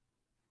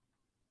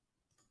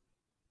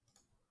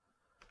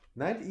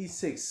 Knight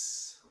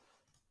e6.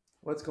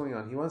 What's going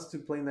on? He wants to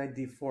play knight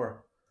d4.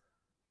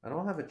 I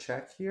don't have a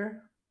check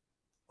here.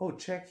 Oh,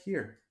 check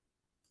here.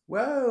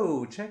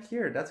 Whoa, check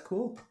here. That's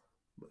cool.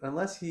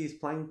 Unless he's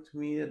playing to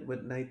me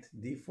with knight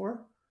d4.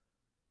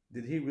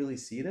 Did he really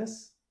see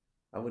this?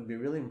 I would be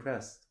really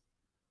impressed.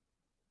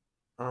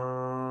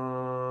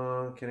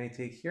 Can I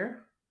take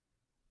here?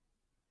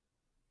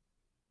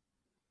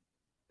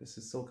 This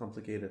is so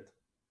complicated.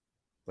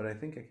 But I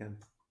think I can.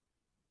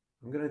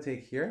 I'm going to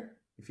take here.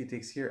 If he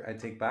takes here, I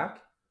take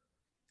back.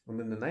 And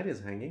then the knight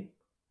is hanging.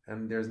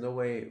 And there's no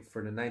way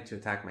for the knight to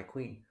attack my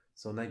queen.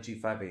 So knight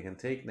g5 I can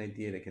take, knight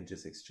d8 I can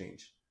just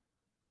exchange.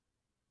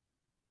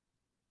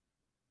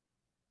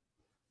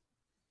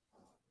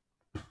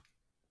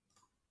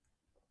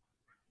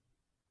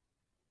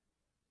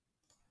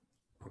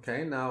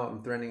 Okay, now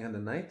I'm threatening on the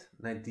knight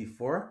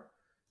d4.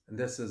 And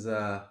this is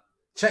a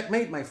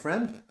checkmate, my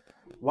friend.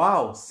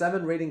 Wow,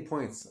 7 rating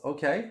points.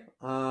 Okay,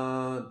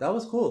 that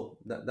was cool.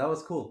 That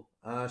was cool.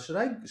 Should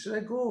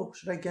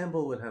I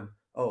gamble with him?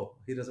 Oh,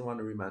 he doesn't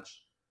want a rematch.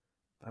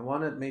 I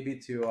wanted maybe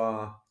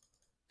to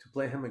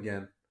play him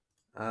again.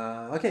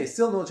 Okay,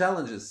 still no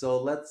challenges.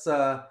 So let's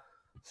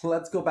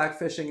go back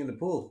fishing in the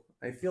pool.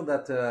 I feel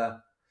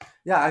that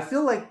yeah, I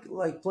feel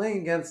like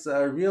playing against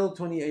real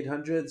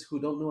 2800s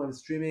who don't know I'm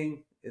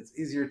streaming. It's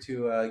easier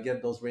to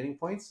get those rating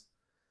points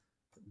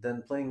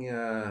than playing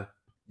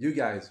you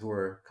guys who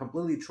are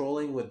completely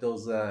trolling with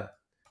those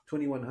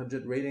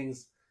 2100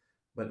 ratings,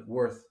 but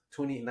worth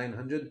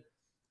 2900.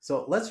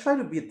 So let's try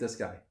to beat this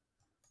guy.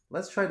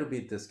 Let's try to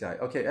beat this guy.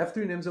 Okay,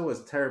 F3 Nimzo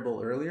was terrible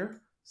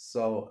earlier.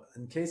 So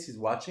in case he's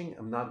watching,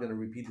 I'm not going to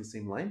repeat the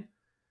same line.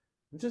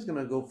 I'm just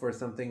going to go for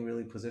something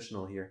really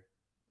positional here.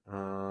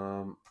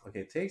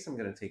 Okay, takes. I'm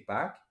going to take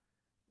back.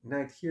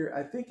 Knight here.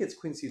 I think it's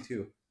queen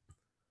c2.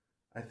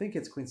 I think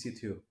it's queen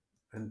c2.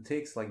 And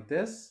takes like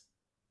this.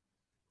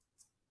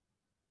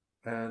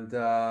 And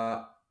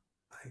I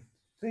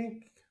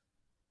think,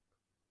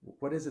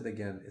 what is it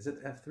again? Is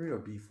it f3 or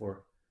b4?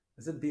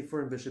 Is it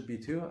b4 and bishop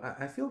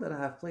b2? I feel that I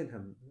have played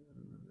him.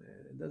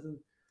 It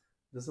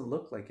doesn't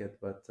look like it,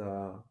 but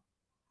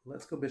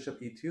let's go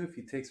bishop e2. If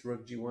he takes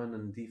rook g1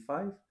 and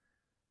d5.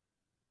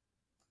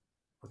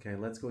 Okay,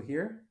 let's go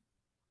here.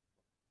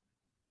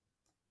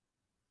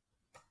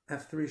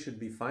 f3 should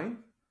be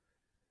fine.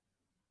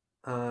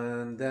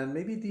 And then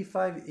maybe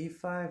d5,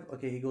 e5.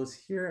 Okay, he goes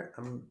here.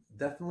 I'm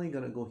definitely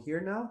going to go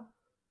here now.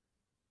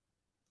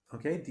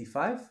 Okay,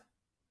 d5.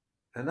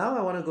 And now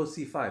I want to go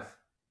c5.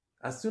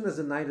 As soon as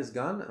the knight is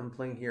gone, I'm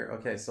playing here.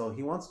 Okay, so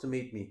he wants to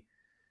mate me.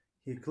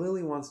 He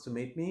clearly wants to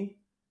mate me.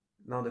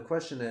 Now the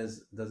question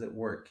is, does it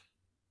work?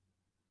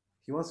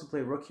 He wants to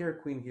play rook here,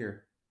 queen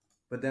here.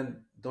 But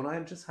then, don't I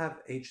just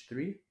have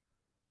h3?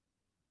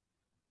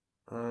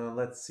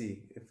 Let's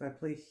see. If I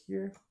play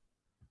here,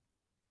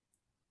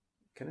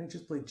 can I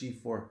just play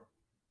g4?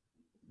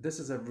 This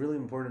is a really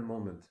important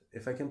moment.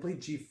 If I can play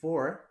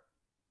g4,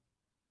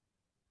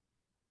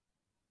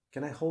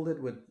 can I hold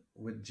it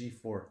with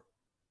g4?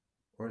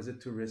 Or is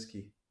it too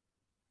risky?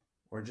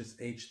 Or just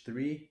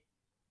h3?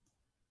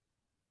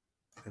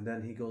 And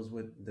then he goes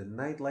with the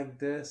knight like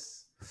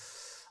this.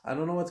 I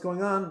don't know what's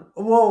going on.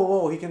 Whoa,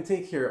 whoa, he can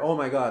take here. Oh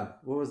my god,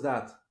 what was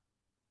that?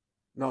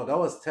 No, that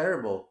was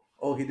terrible.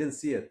 Oh, he didn't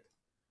see it.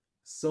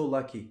 So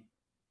lucky.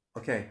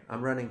 Okay,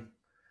 I'm running.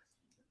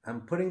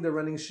 I'm putting the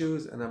running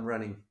shoes and I'm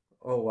running.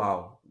 Oh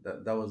wow,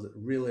 that was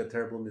really a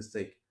terrible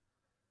mistake.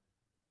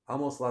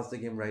 Almost lost the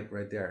game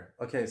right there.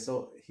 Okay,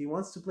 so he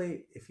wants to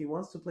play. If he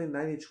wants to play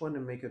knight h1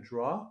 and make a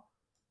draw,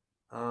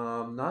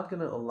 I'm not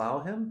gonna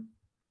allow him.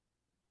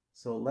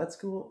 So let's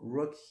go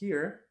rook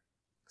here.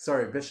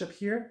 Sorry, bishop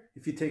here.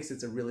 If he takes,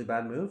 it's a really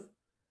bad move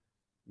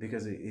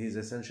because he's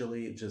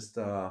essentially just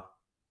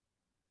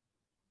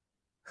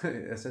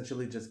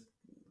essentially just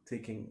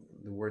taking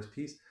the worst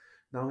piece.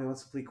 Now he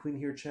wants to play queen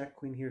here, check,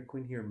 queen here,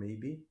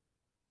 maybe.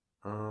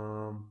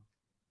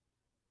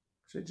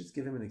 Should I just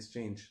give him an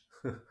exchange?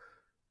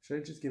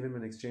 Should I just give him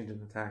an exchange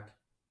and attack?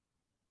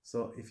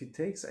 So if he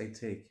takes, I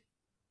take.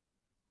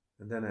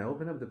 And then I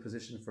open up the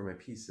position for my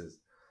pieces.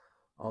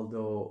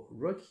 Although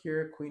rook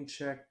here, queen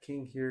check,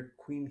 king here,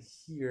 queen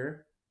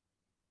here.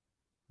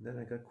 Then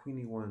I got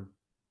queen e1.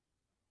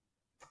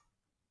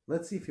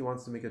 Let's see if he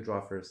wants to make a draw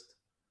first.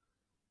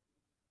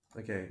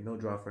 Okay, no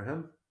draw for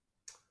him.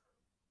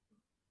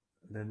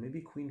 Then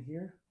maybe queen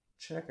here,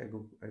 check. I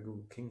go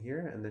king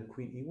here and then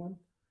queen e1.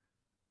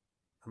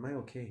 Am I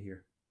okay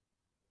here?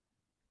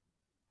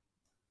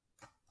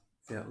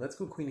 Yeah, let's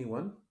go queen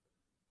e1.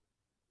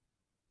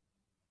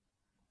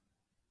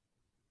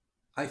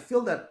 I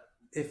feel that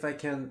if I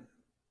can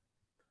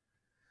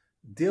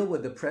deal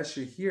with the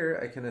pressure here,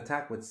 I can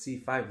attack with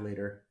c5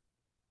 later.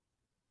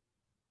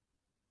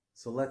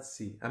 So let's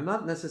see. I'm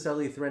not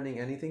necessarily threatening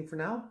anything for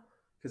now,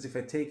 because if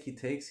I take, he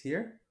takes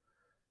here.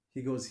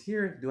 He goes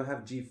here. Do I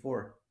have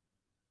g4?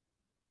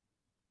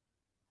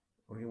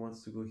 Oh, he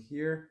wants to go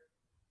here.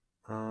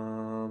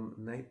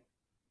 Knight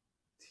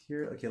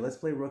here. Okay, let's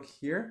play rook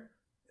here.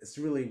 It's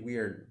really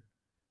weird.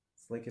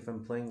 It's like if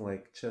I'm playing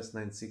like chess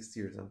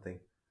 960 or something.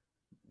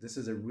 This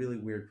is a really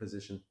weird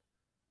position,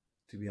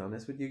 to be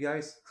honest with you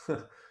guys.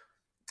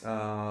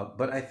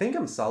 But I think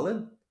I'm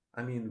solid.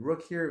 I mean,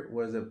 rook here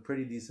was a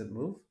pretty decent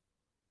move.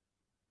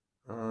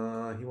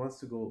 He wants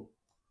to go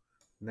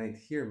knight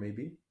here,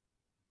 maybe.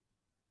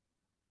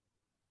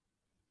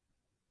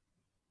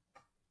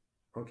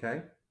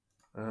 Okay.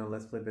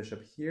 Let's play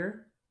bishop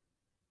here.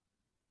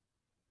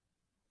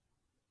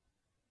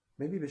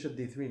 Maybe bishop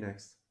d3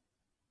 next.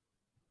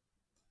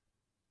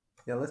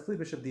 Yeah, let's play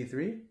bishop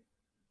d3.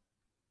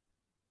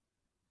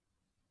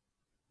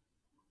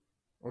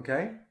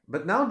 Okay,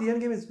 but now the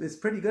endgame is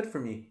pretty good for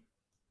me.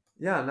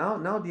 Yeah,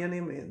 now the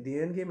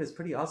endgame is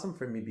pretty awesome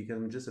for me because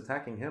I'm just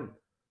attacking him.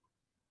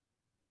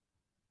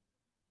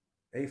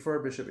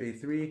 a4, bishop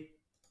a3.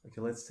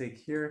 Okay, let's take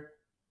here.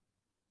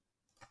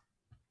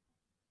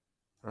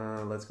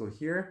 Let's go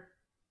here.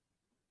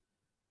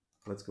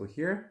 Let's go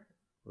here.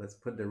 Let's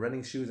put the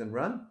running shoes and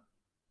run.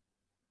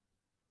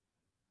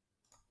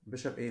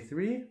 Bishop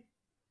a3,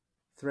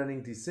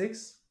 threatening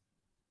d6.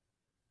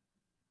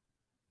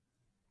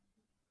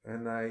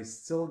 And I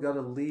still got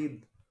a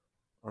lead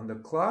on the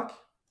clock,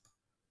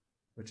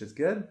 which is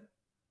good.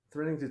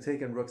 Threatening to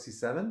take in rook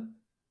c7.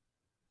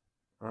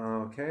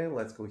 Okay,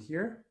 let's go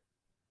here.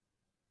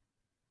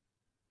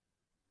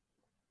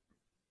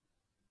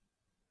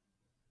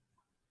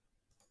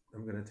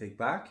 I'm going to take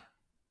back.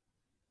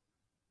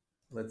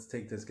 Let's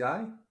take this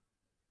guy.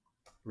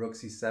 Rook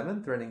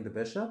c7, threatening the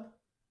bishop.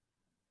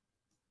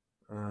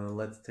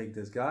 Let's take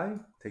this guy,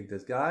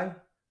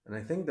 and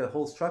I think the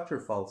whole structure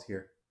falls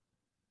here.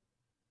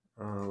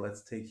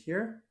 Let's take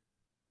here.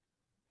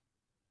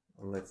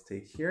 Let's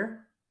take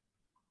here.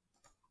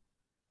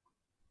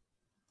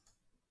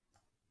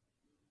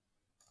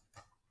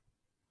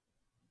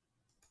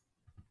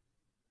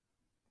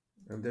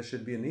 And this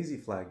should be an easy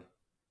flag.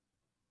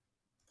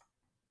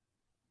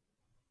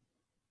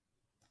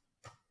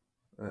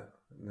 And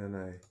then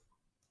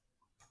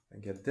I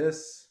get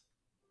this.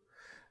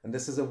 And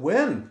this is a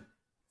win.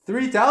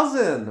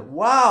 3,000.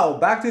 Wow,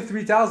 back to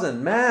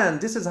 3,000. Man,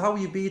 this is how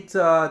you beat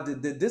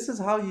this is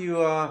how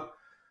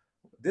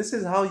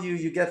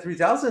you get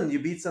 3,000. You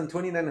beat some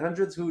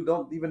 2,900s who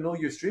don't even know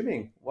you're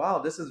streaming. Wow,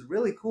 this is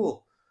really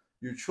cool.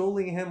 You're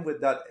trolling him with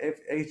that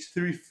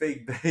h3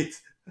 fake bait.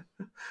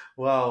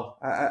 Wow,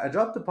 I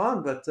dropped the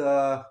pawn, but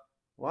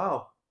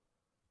wow.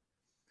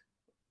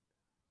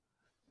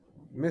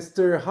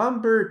 Mr.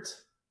 Humbert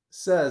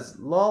says,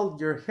 lol,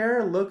 your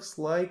hair looks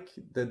like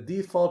the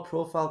default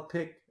profile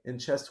pic in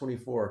chess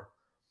 24.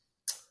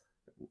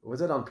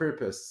 Was it on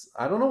purpose?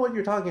 I don't know what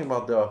you're talking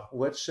about though.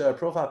 Which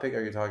profile pic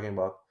are you talking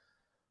about?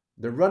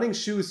 The running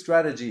shoes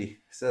strategy,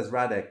 says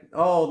Radek.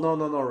 Oh, no,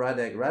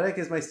 Radek. Radek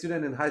is my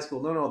student in high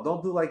school. No,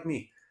 don't do like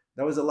me.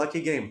 That was a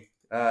lucky game.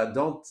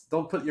 Don't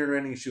put your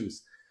running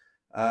shoes.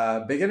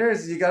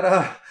 Beginners, you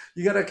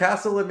gotta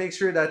castle and make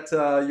sure that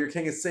your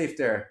king is safe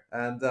there.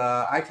 And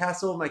I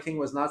castled, my king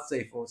was not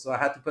safe, so I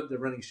had to put the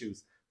running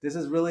shoes. This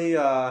is really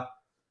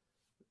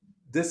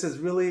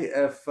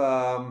if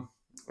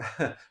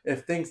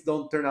if things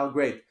don't turn out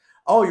great.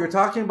 Oh, you're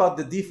talking about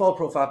the default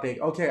profile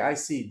pic. Okay, I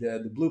see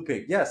the blue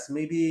pic. Yes,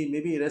 maybe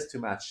it is too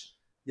much.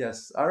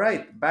 Yes. All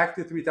right, back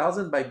to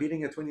 3,000 by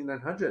beating a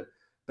 2,900.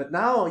 But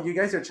now you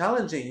guys are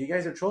challenging. You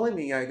guys are trolling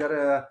me. I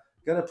gotta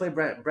play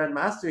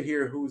Grandmaster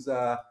here, who's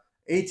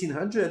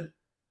 1,800,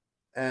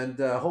 and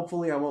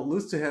hopefully I won't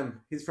lose to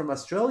him. He's from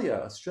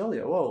Australia.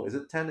 Whoa, is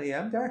it 10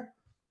 a.m. there?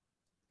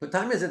 What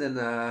time is it in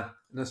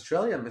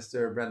Australia,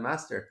 Mr.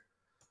 Grandmaster?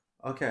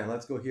 Okay,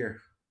 let's go here.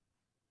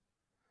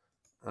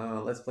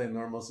 Let's play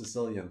normal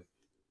Sicilian.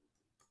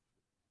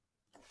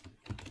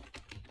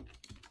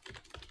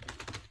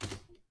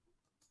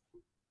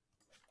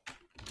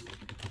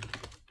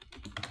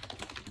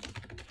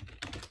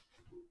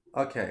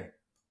 Okay,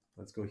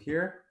 let's go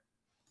here.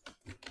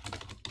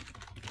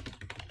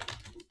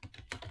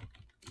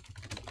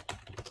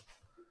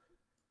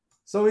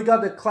 So we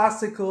got the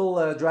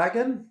classical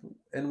dragon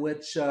in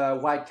which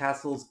white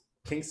castles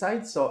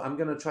kingside. So I'm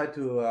gonna try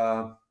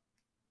to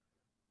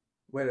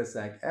wait a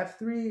sec.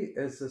 F3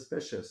 is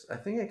suspicious. I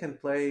think I can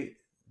play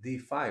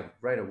D5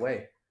 right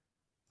away.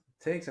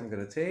 Takes, I'm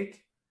gonna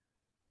take.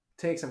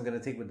 Takes, I'm gonna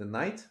take with the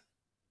knight.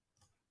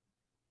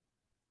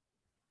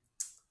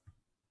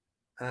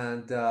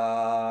 And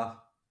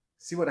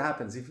see what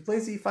happens. If he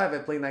plays E5, I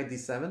play knight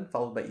D7,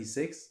 followed by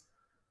E6.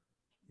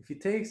 If he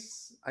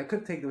takes, I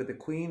could take it with the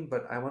queen,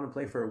 but I want to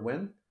play for a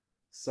win.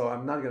 So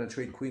I'm not going to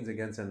trade queens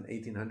against an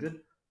 1800.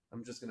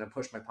 I'm just going to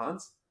push my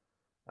pawns.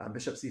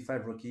 Bishop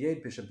c5, rook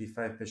e8, bishop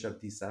b5,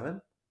 bishop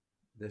d7.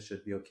 This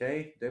should be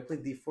okay. Do I play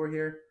d4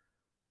 here?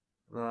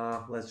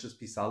 Let's just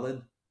be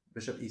solid.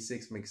 Bishop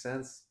e6 makes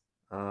sense.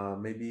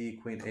 Maybe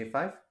queen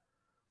a5,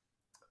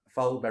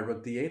 followed by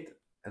rook d8,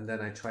 and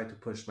then I try to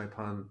push my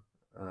pawn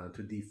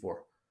to d4.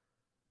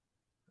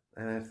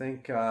 And I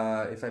think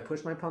if I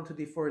push my pawn to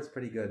d4, it's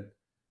pretty good.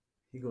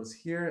 He goes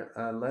here.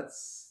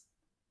 Let's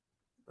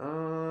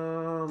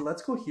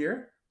go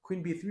here.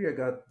 Queen b3. I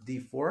got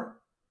d4.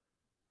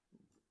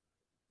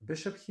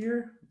 Bishop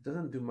here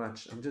doesn't do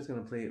much. I'm just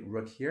gonna play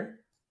rook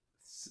here.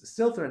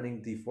 Still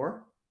threatening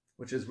d4,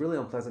 which is really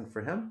unpleasant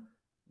for him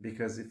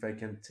because if I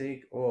can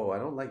take, oh, I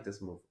don't like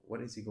this move.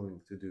 What is he going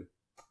to do?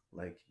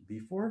 Like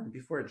b4?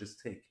 B4 I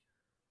just take.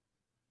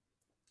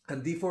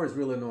 And d4 is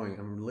really annoying.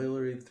 I'm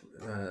literally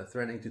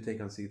threatening to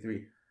take on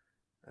c3,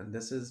 and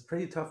this is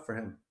pretty tough for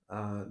him.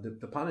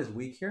 The pawn is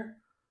weak here,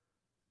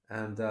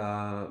 and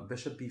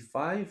bishop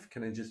b5.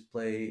 Can I just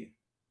play?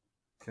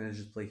 Can I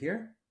just play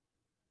here?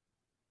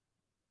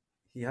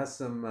 He has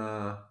some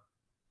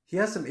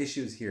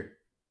issues here.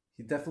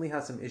 He definitely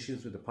has some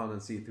issues with the pawn on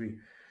c3.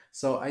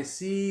 So I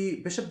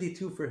see bishop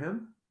d2 for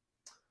him,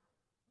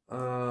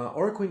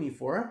 or queen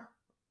e4.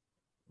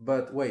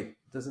 But wait,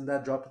 doesn't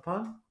that drop the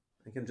pawn?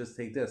 I can just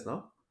take this,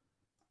 no?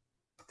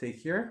 Take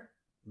here,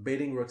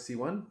 baiting rook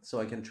c1, so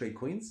I can trade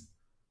queens.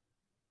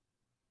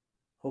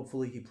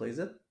 Hopefully he plays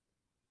it.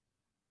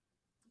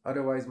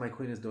 Otherwise, my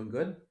queen is doing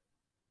good.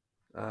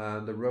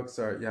 The rooks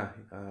are, yeah,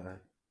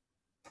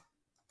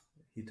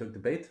 he took the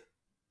bait.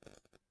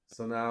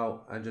 So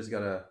now I just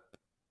gotta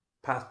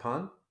pass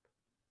pawn.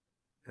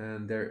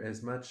 And there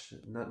is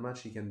not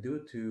much he can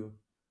do to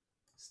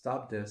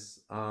stop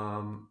this.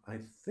 I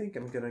think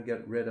I'm gonna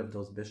get rid of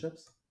those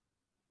bishops.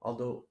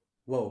 Although,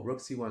 whoa, rook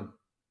c1.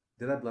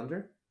 Did I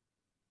blunder?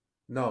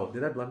 No,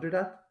 did I blunder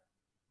that?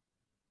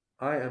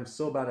 I am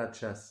so bad at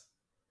chess.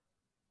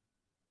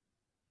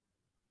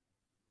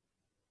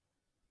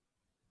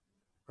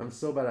 I'm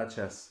so bad at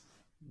chess.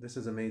 This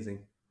is amazing.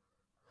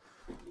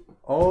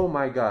 Oh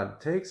my god.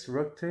 Takes,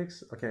 rook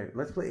takes. Okay,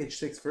 let's play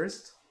h6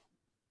 first.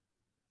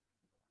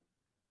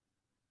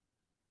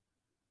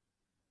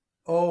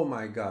 Oh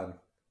my god.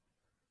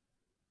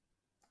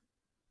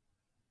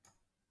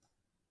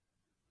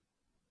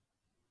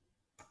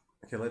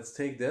 Okay, let's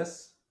take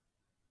this.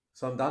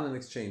 So I'm down in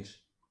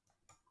exchange.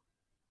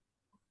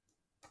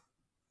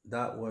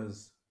 That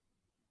was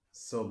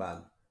so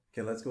bad.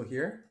 Okay, let's go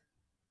here.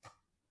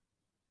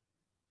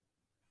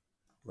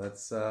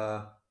 Let's,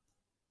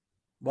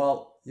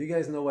 well, you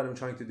guys know what I'm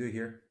trying to do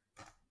here.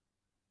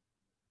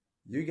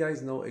 You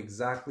guys know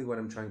exactly what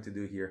I'm trying to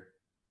do here.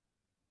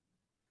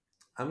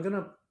 I'm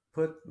gonna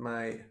put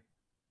my,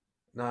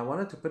 now I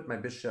wanted to put my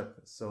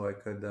bishop so I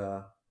could,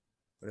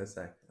 wait a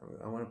sec.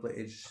 I want to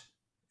play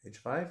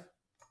h5.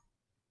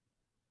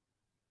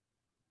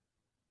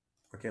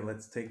 Okay,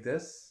 let's take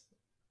this.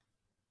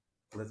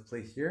 Let's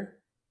play here.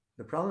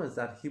 The problem is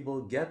that he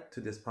will get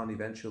to this pawn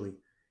eventually.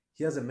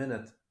 He has a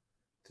minute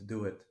to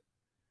do it.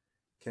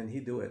 Can he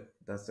do it?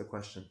 That's the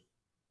question.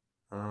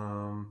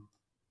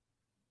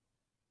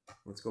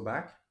 Let's go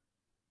back.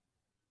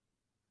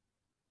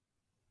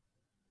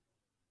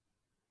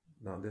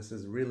 No, this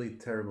is really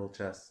terrible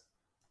chess.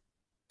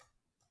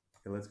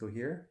 Okay, let's go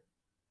here.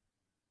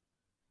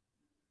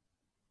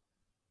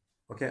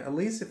 Okay, at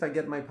least if I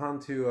get my pawn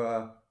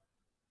to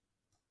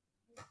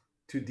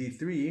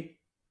d3,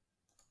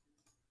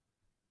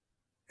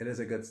 it is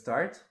a good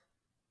start.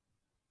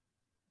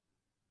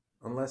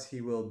 Unless he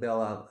will bail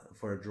out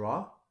for a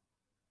draw.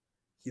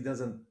 He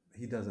doesn't.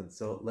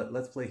 So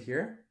let's play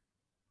here.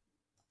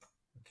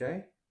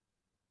 Okay.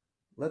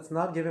 Let's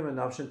not give him an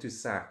option to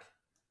sack.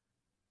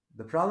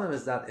 The problem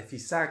is that if he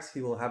sacks,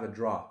 he will have a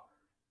draw.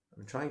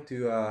 I'm trying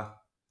to,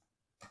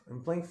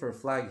 I'm playing for a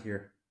flag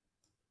here.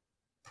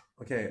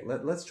 Okay,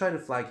 let's try to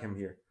flag him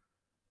here.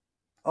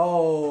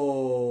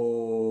 Oh,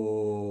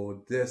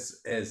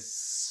 this is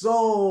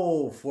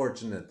so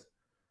fortunate.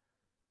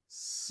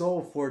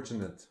 So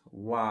fortunate.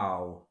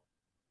 Wow.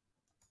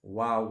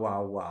 Wow,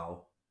 wow,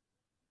 wow.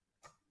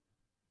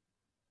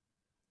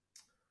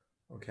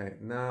 Okay,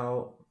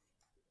 now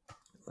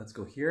let's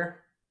go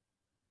here.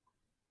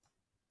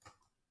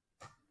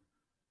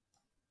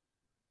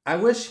 I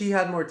wish he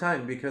had more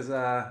time because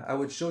I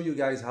would show you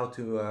guys how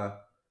to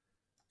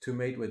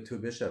mate with two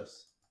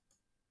bishops.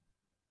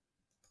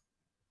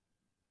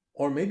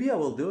 Or maybe I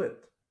will do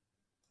it.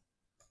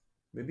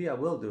 Maybe I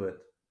will do it.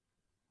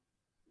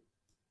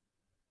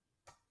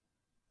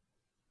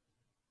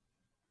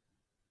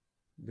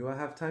 Do I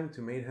have time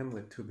to mate him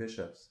with two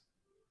bishops?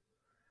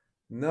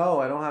 No,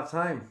 I don't have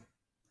time.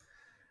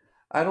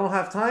 I don't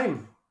have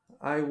time.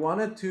 I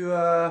wanted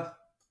to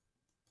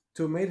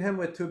mate him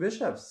with two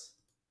bishops.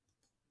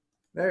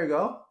 There you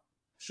go.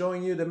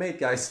 Showing you the mate,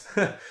 guys.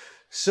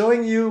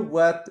 Showing you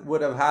what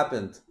would have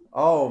happened.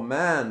 Oh,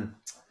 man.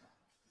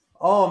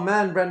 Oh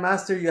man,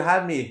 Grandmaster, you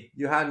had me.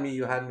 You had me.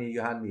 You had me.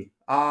 You had me.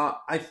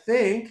 I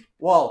think.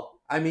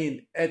 Well, I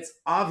mean, it's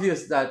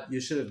obvious that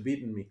you should have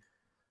beaten me,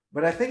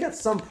 but I think at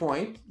some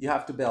point you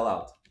have to bail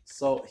out.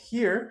 So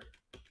here,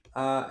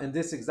 in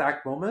this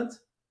exact moment,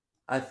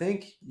 I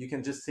think you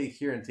can just take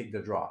here and take the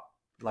draw.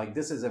 Like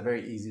this is a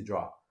very easy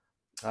draw.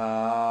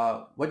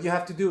 What you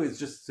have to do is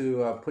just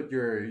to put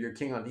your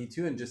king on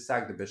e2 and just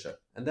sack the bishop.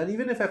 And then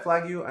even if I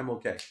flag you, I'm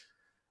okay.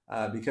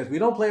 Because we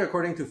don't play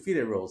according to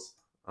FIDE rules.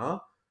 Huh?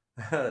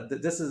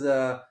 This is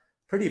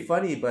pretty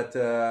funny, but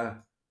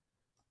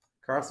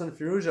Carlson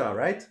Firuja,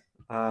 right?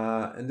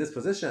 In this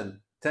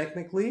position,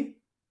 technically,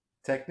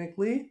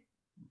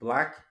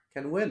 black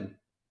can win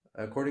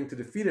according to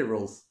the FIDE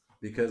rules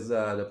because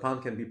the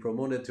pawn can be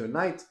promoted to a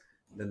knight,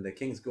 then the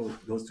king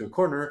goes to a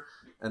corner,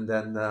 and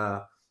then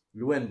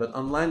we win. But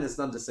online, it's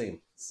not the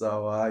same.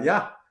 So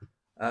yeah,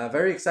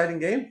 very exciting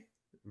game.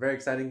 Very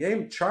exciting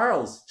game.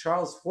 Charles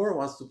 4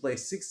 wants to play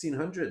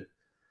 1600.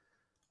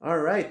 All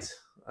right,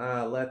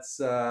 let's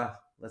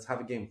have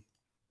a game.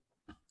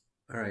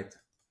 All right.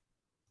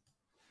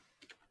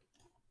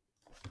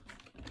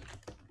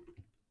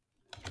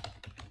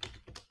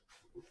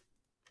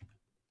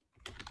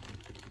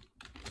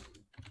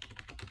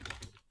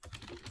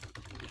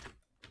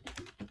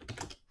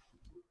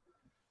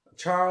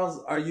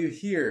 Charles, are you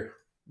here,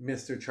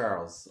 Mr.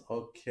 Charles?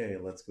 Okay,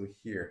 let's go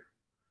here.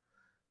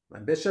 My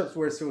bishops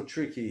were so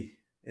tricky.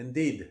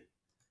 Indeed.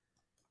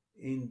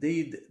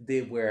 Indeed,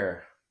 they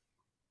were.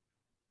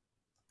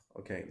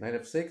 Okay, knight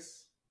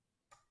f6.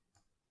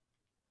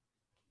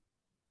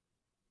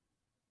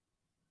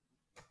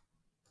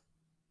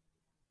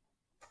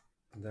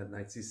 And then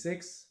knight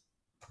c6.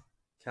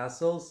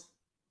 Castles.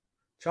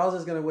 Charles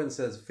is going to win,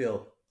 says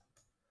Phil.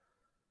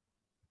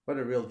 What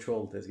a real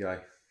troll, this guy.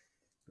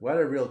 What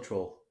a real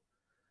troll.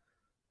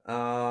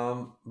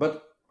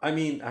 But, I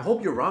mean, I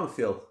hope you're wrong,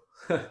 Phil.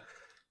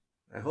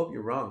 I hope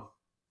you're wrong.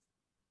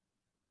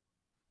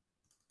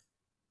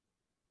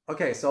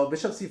 Okay, so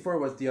bishop c4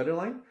 was the other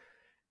line.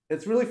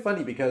 It's really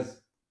funny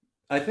because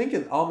I think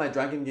in all my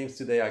dragon games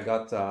today, I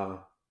got to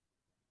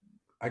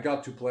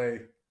play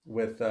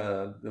with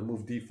the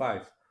move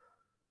d5.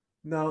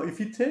 Now, if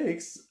he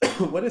takes,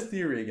 what is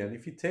theory again?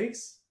 If he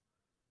takes,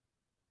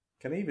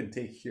 can I even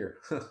take here?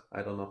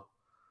 I don't know.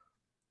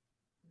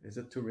 Is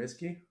it too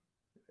risky?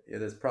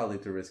 It is probably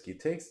too risky.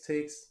 Takes,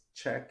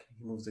 check.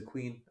 He moves the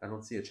queen. I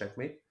don't see a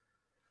checkmate.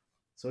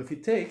 So if he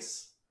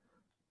takes,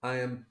 I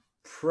am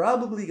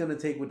probably going to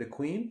take with the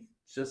queen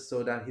just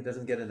so that he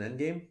doesn't get an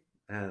endgame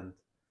and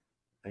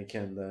I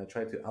can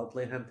try to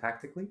outplay him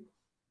tactically.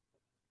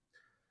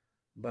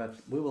 But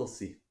we will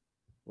see.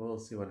 We will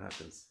see what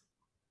happens.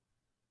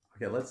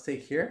 Okay, let's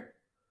take here.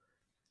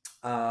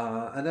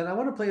 And then I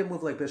want to play a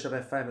move like bishop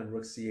f5 and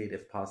rook c8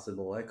 if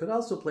possible. I could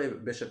also play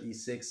bishop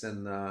e6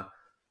 and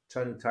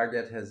try to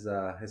target his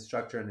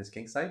structure and his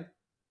king side.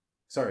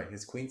 Sorry,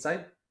 his queen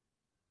side.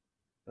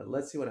 But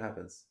let's see what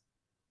happens.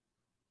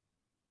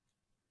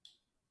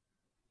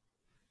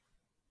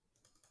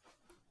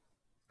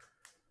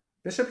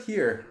 Bishop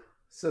here,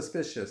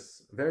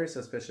 suspicious, very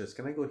suspicious.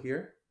 Can I go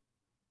here?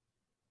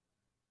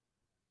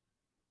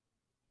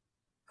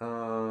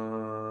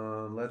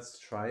 Let's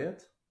try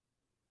it.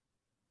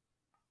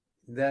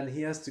 Then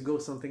he has to go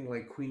something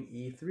like queen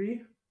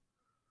e3.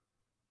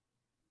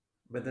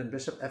 But then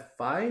bishop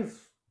f5,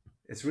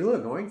 it's really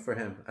annoying for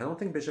him. I don't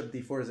think bishop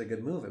d4 is a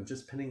good move. I'm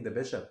just pinning the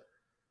bishop.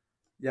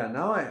 Yeah,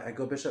 now I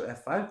go bishop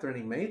f5,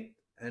 threatening mate.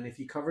 And if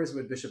he covers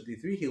with bishop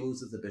d3, he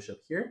loses the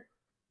bishop here.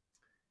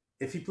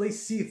 If he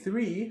plays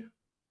c3,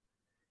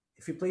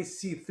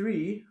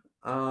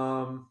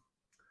 I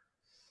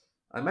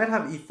might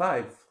have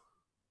e5.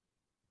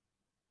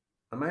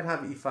 I might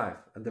have e5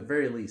 at the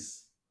very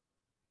least.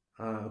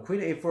 Queen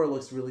a4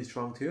 looks really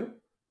strong too.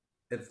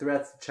 It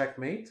threats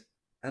checkmate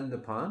and the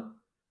pawn.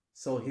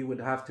 So he would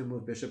have to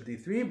move bishop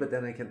d3, but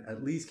then I can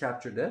at least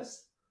capture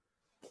this.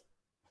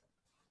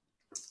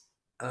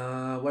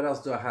 What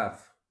else do I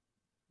have?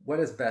 What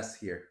is best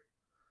here?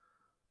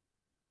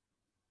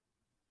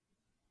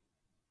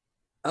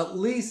 At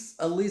least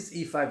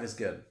e5 is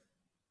good.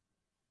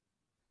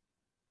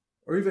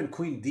 Or even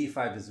queen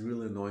d5 is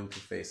really annoying to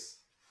face.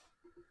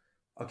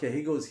 Okay,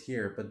 he goes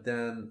here, but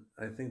then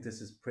I think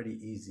this is pretty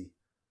easy.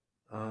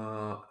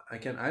 I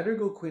can either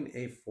go queen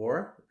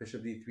a4,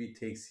 bishop d3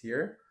 takes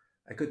here.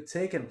 I could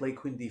take and play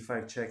queen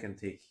d5 check and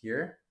take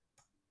here.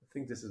 I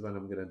think this is what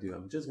I'm going to do.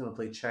 I'm just going to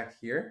play check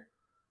here.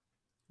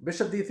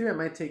 Bishop d3, I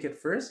might take it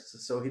first,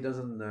 so he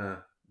doesn't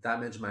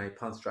damage my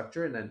pawn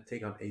structure, and then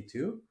take on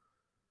a2.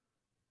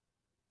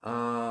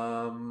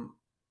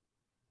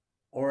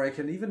 Or I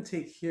can even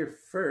take here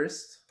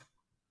first,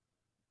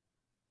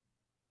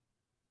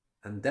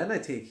 and then I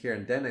take here,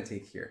 and then I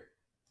take here.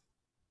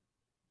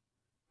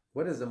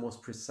 What is the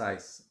most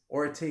precise?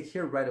 Or I take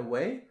here right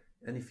away,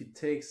 and if he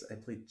takes, I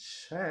play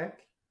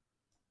check.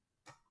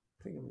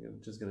 I think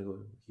I'm just going to go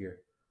here.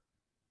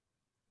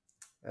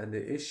 And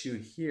the issue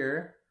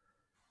here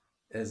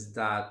is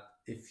that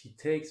if he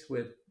takes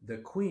with the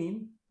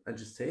queen, I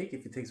just take.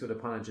 If he takes with a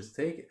pawn, I just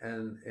take.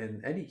 And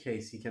in any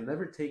case, he can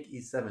never take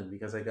e7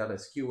 because I got a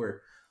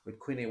skewer with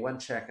queen a1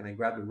 check and I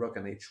grabbed the rook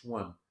on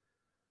h1.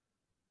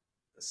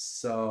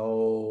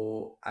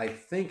 So I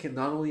think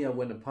not only I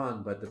win a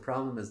pawn, but the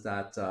problem is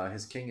that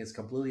his king is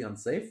completely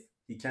unsafe.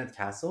 He can't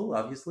castle,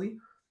 obviously.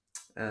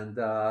 And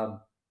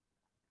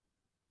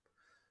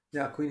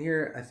yeah, queen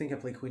here. I think I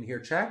play queen here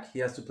check. He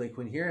has to play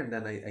queen here, and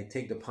then I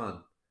take the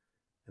pawn.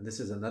 And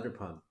this is another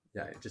pawn.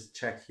 Yeah, I just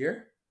check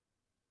here.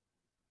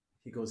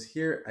 He goes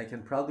here. I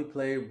can probably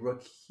play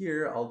rook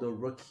here, although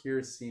rook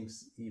here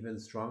seems even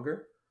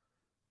stronger.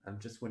 I'm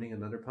just winning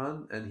another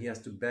pawn, and he has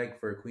to beg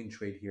for a queen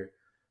trade here.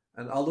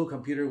 And although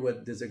computer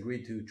would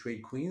disagree to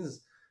trade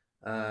queens,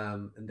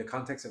 in the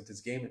context of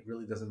this game, it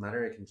really doesn't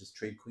matter. I can just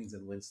trade queens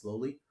and win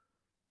slowly.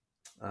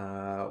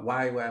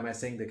 Why am I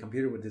saying the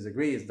computer would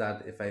disagree is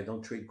that if I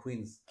don't trade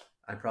queens,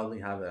 I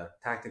probably have a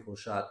tactical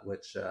shot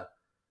which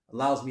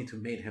allows me to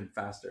mate him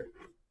faster.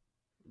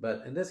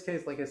 But in this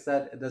case, like I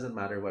said, it doesn't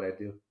matter what I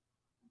do.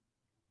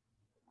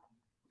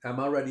 I'm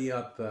already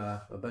up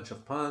a bunch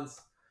of pawns,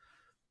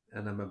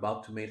 and I'm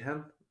about to mate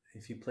him.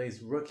 If he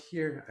plays rook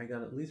here, I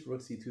got at least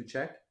rook c2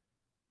 check,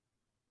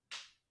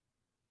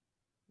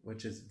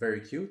 which is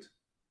very cute.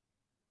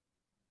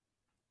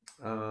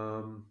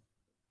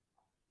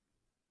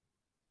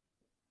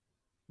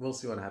 We'll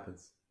see what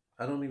happens.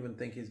 I don't even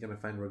think he's going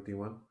to find rook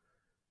d1.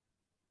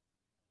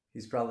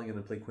 He's probably going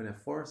to play queen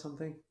f4 or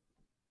something.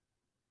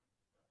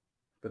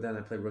 But then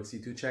I play rook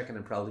c2 check, and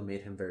I probably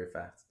made him very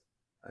fast.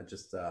 I'll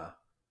just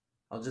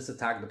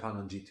attack the pawn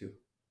on g2.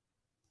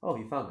 Oh,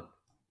 he found it.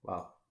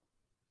 Wow.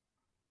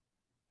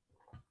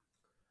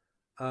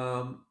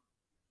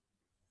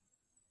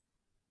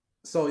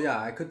 So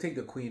yeah, I could take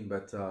the queen,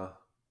 but I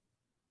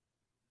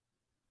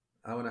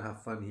want to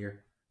have fun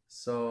here.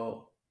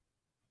 So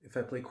if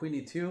I play queen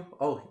e2,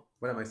 oh,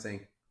 what am I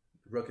saying?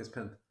 Rook is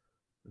pinned.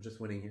 I'm just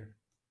winning here.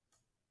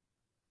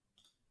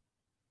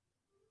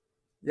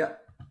 Yeah,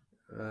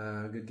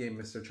 good game,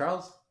 Mr.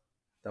 Charles.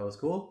 That was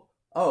cool.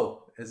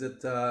 Oh, is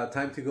it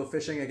time to go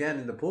fishing again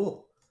in the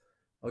pool?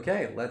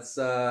 Okay, let's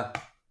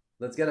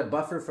get a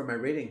buffer for my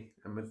rating.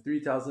 I'm at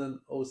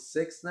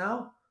 3006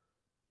 now.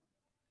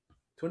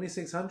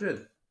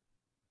 2600.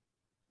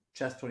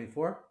 Chess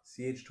 24,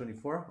 CH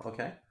 24.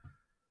 Okay.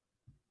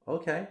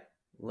 Okay.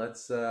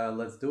 Let's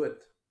do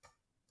it.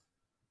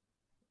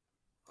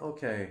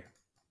 Okay.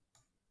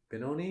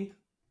 Benoni,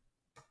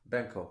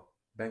 Benko.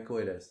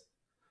 Benko it is.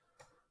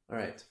 All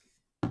right.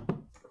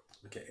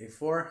 Okay,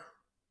 a4,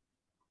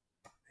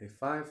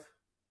 a5,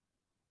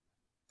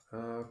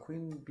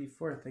 queen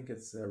b4. I think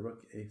it's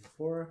rook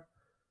a4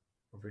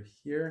 over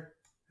here,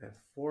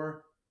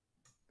 f4,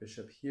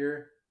 bishop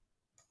here,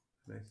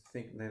 and I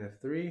think knight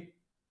f3.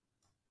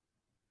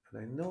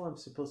 And I know I'm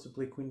supposed to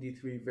play queen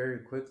d3 very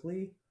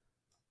quickly.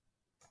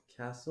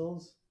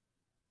 Castles.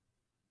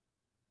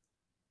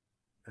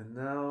 And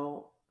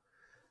now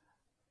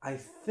I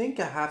think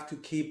I have to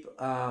keep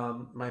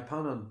my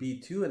pawn on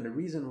b2, and the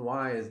reason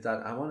why is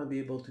that I want to be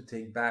able to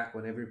take back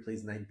whenever he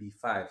plays knight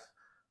b5.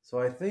 So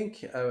I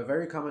think a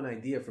very common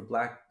idea for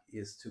black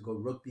is to go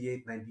rook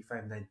b8, knight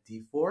b5, knight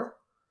d4.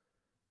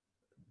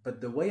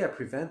 But the way I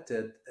prevent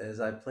it is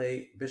I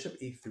play bishop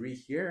e3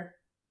 here,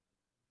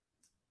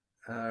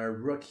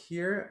 rook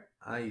here.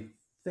 I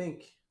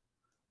think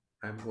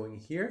I'm going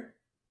here,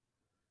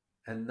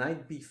 and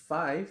knight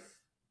b5.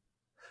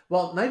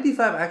 Well, knight b5,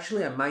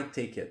 actually, I might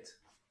take it.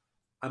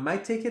 I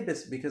might take it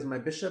because my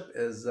bishop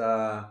is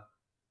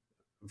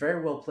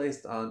very well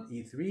placed on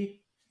e3.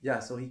 Yeah,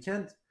 so he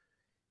can't.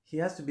 He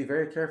has to be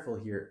very careful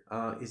here.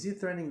 Is he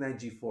threatening knight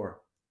g4?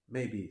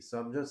 Maybe. So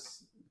I'm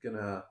just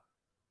gonna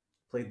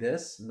play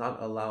this,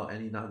 not allow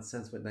any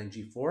nonsense with knight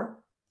g4.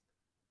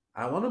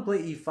 I want to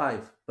play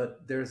e5,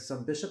 but there's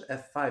some bishop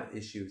f5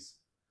 issues.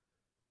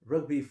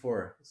 Rook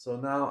b4. So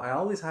now I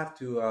always have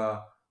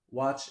to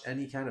watch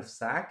any kind of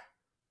sack.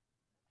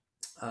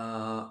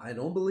 I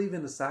don't believe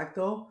in the sack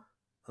though,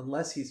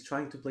 unless he's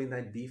trying to play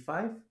knight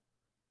b5.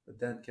 But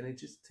then can I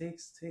just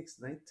takes,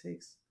 knight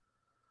takes?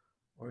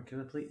 Or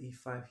can I play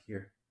e5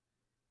 here?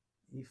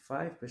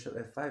 e5, bishop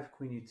f5,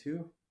 queen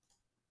e2.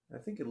 I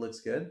think it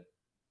looks good.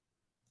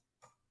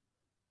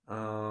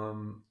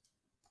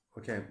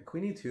 Okay,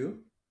 queen e2.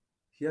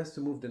 He has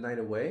to move the knight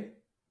away.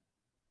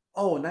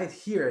 Oh, knight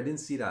here. I didn't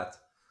see that.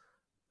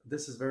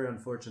 This is very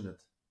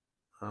unfortunate.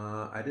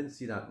 I didn't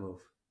see that move.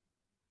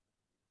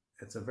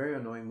 It's a very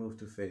annoying move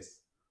to face.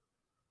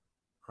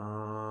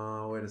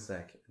 Wait a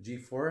sec.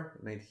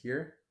 g4, knight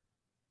here.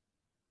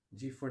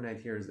 g4,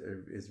 knight here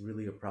is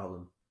really a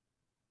problem.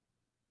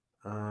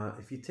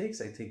 If he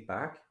takes, I take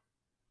back.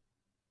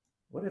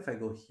 What if I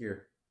go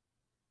here?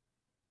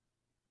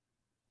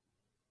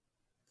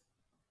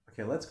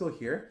 Okay, let's go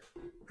here,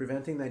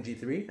 preventing knight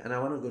g3, and I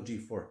want to go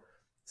g4.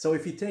 So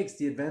if he takes,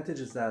 the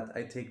advantage is that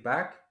I take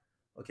back.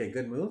 Okay,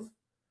 good move.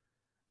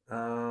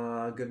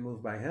 Good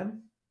move by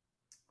him.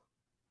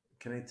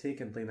 Can I take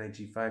and play knight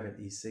g5 at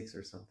e6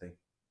 or something?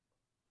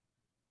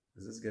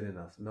 Is this good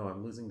enough? No,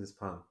 I'm losing this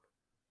pawn.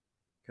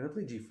 Can I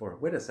play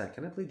g4? Wait a sec,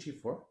 can I play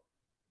g4?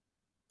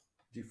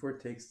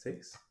 G4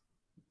 takes.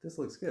 This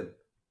looks good.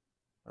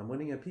 I'm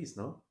winning a piece,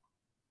 no?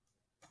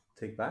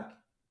 Take back.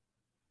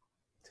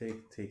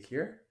 Take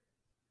here.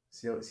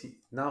 See,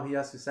 now he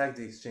has to sack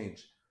the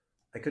exchange.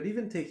 I could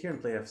even take here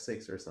and play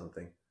f6 or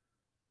something.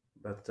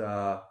 But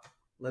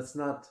let's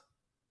not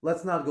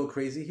go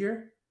crazy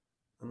here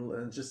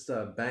and just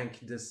bank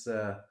this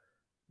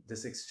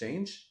this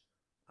exchange.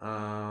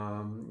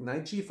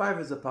 Knight g5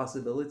 is a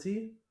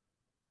possibility.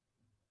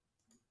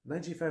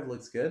 Knight g5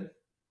 looks good.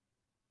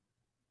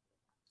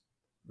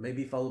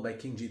 Maybe followed by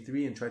king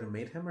g3 and try to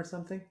mate him or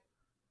something.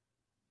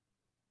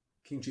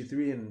 King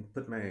g3 and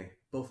put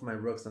both my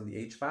rooks on the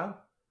h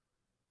file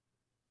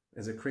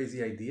is a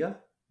crazy idea,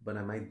 but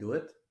I might do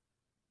it.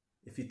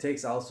 If he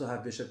takes, I also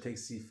have bishop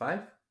takes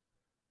c5.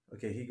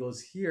 Okay, he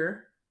goes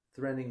here,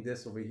 threatening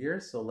this over here.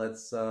 So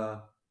let's play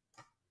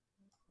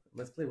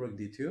rook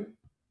d2.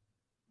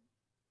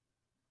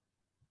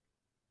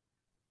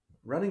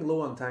 Running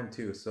low on time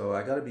too, so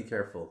I gotta be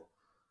careful.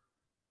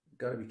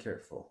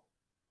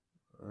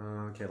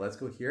 Okay, let's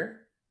go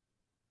here.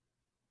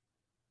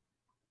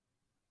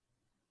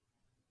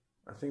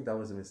 I think that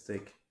was a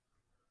mistake.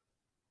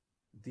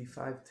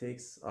 d5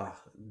 takes.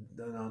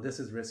 No,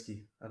 this is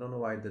risky. I don't know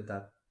why I did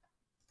that.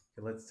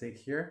 Okay, let's take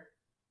here.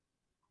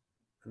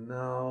 And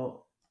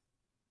now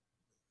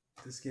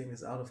this game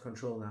is out of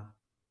control now.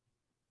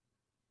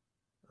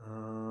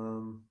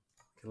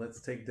 Okay,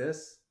 let's take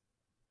this.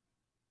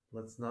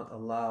 Let's not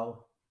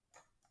allow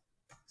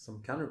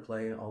some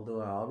counterplay,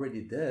 although I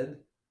already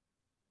did.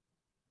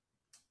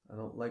 I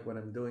don't like what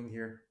I'm doing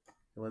here.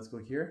 Okay, let's go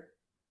here.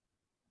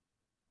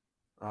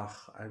 I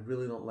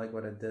really don't like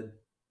what I did.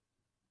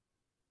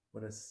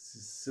 What a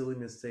silly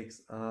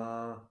mistakes.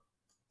 Okay,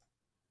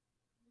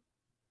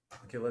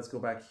 let's go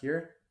back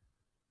here.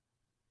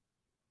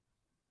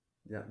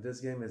 Yeah, this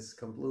game is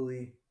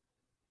completely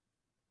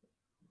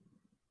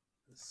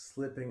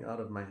slipping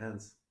out of my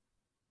hands.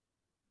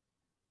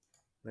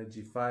 Knight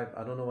g5.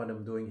 I don't know what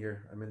I'm doing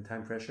here. I'm in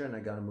time pressure and I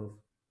gotta move.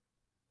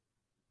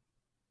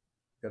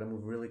 Gotta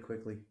move really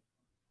quickly.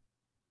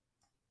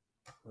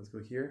 Let's go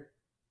here.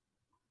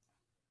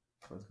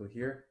 Let's go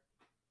here.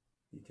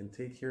 You can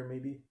take here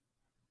maybe.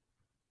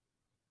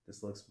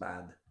 This looks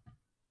bad.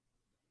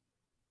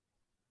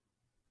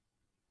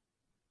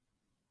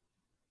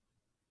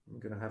 I'm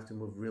gonna have to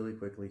move really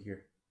quickly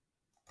here.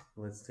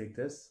 Let's take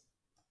this.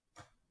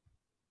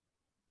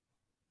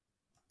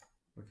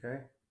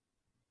 Okay.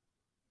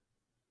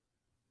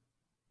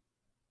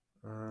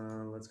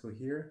 Let's go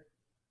here.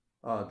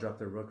 Oh, drop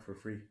the rook for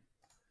free.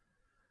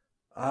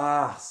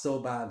 So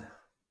bad.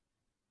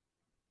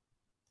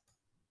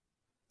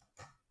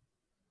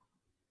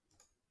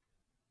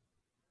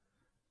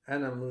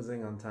 And I'm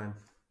losing on time.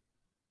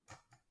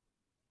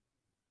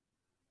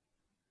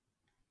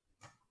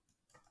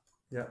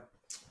 Yeah.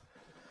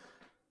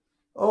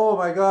 Oh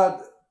my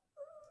God.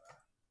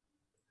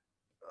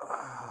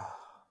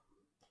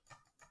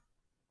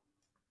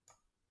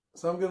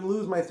 So I'm going to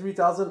lose my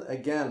 3,000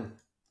 again.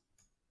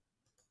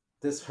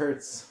 This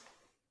hurts.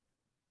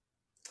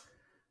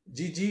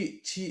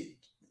 GG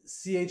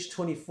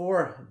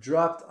CH24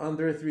 dropped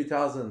under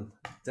 3,000.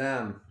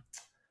 Damn.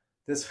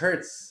 This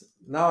hurts.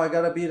 Now I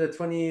gotta beat at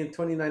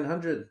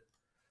 2,900.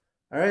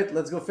 All right,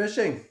 let's go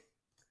fishing.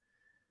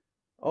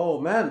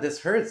 Oh man,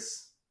 this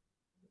hurts.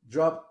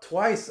 Dropped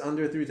twice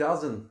under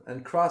 3,000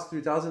 and crossed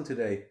 3,000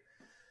 today.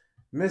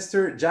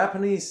 Mr.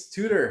 Japanese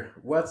Tutor,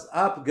 what's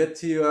up? Good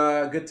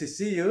to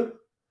see you.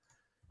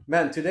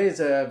 Man, today is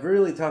a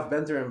really tough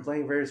Banter. I'm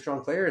playing very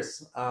strong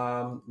players.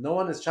 No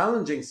one is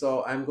challenging,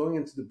 so I'm going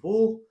into the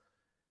pool,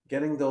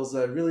 getting those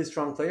really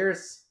strong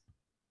players.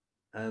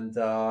 And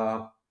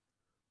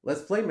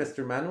let's play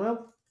Mr.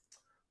 Manuel.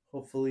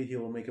 Hopefully he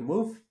will make a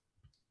move.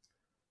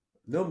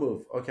 No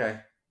move. Okay.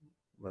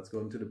 Let's go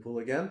into the pool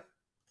again.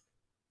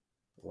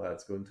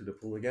 Let's go into the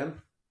pool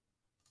again.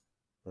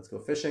 Let's go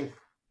fishing.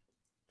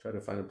 Try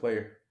to find a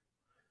player.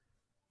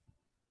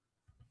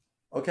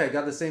 Okay,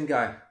 got the same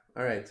guy.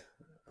 All right.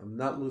 I'm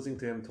not losing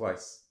to him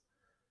twice.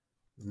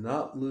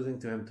 Not losing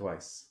to him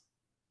twice.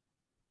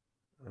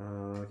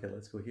 Okay,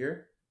 let's go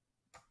here.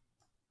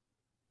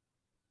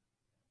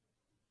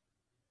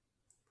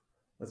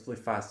 Let's play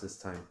fast this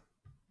time.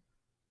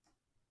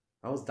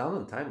 I was down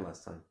on time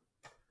last time.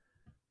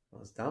 I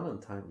was down on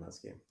time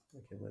last game.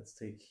 Okay, let's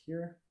take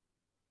here.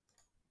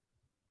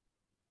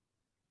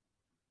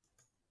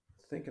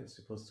 I think I'm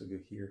supposed to go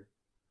here.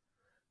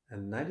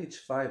 And knight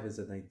h5 is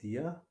an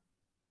idea.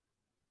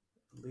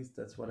 At least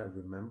that's what I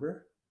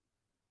remember.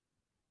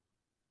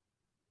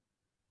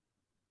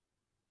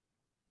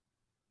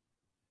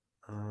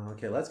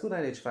 Okay, let's go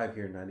knight h5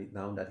 here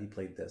now that he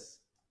played this.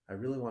 I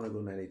really want to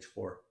go knight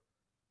h4.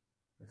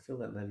 I feel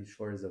that knight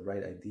h4 is the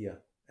right idea.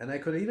 And I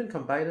could even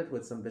combine it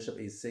with some bishop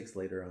a6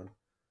 later on.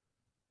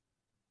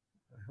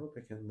 I hope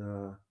I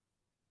can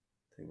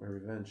take my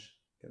revenge.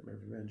 Get my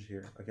revenge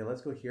here. Okay,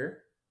 let's go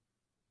here.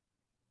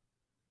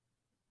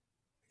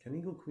 Can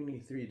he go queen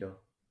e3 though?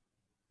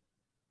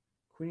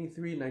 Queen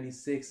e3, knight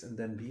e6, and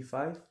then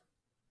b5?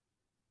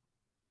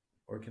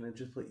 Or can I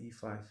just play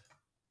e5?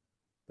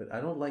 but I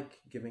don't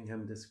like giving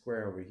him this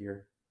square over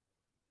here.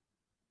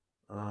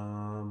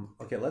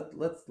 Okay,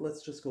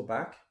 let's just go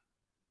back.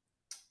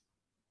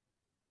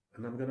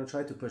 And I'm gonna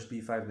try to push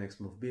b5 next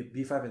move.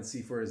 b5 and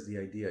c4 is the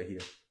idea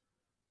here.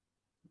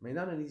 Knight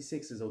on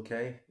e6 is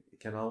okay. It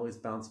can always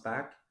bounce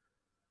back.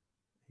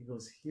 He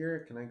goes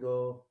here. Can I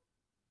go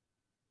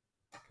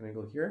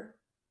here?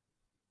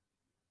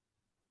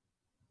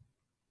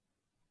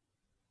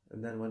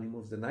 And then when he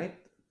moves the knight,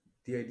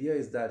 the idea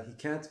is that he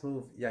can't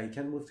move. Yeah, he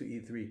can move to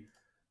e3.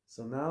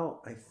 So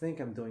now I think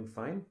I'm doing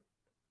fine.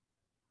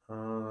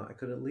 I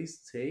could at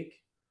least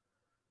take.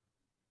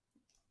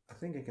 I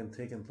think I can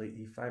take and play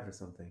e5 or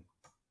something.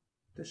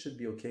 This should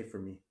be okay for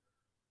me.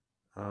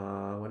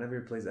 Whenever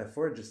he plays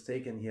f4, just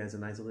take, and he has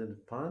an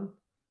isolated pawn.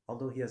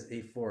 Although he has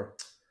a4.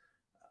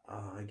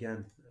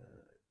 Again,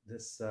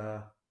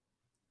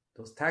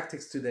 those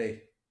tactics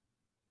today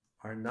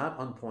are not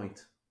on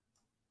point.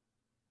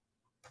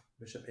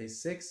 Bishop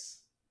a6.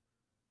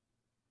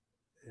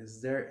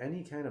 Is there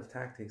any kind of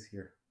tactics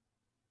here?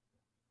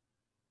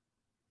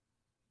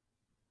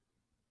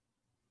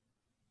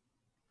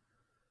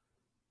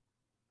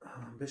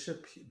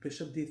 Bishop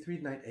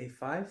d3, knight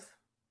a5.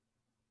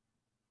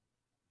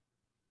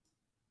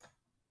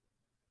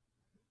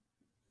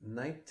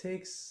 Knight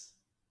takes,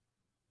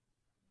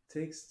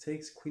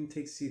 queen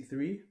takes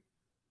c3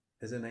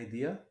 as an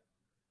idea.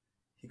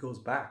 He goes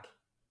back.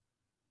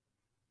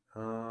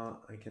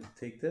 I can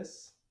take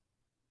this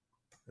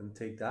and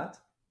take that.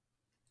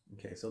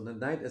 Okay, so the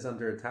knight is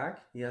under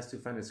attack. He has to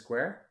find a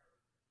square.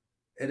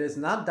 It is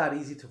not that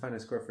easy to find a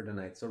square for the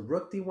knight. So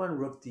rook d1,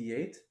 rook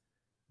d8,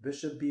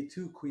 bishop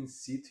b2, queen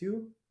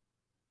c2.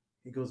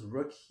 He goes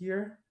rook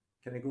here.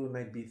 Can I go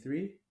knight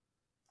b3?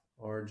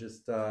 Or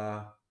just...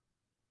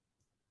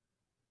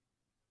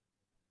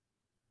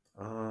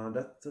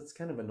 that's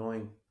kind of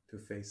annoying to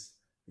face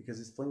because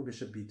he's playing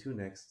bishop b2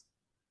 next.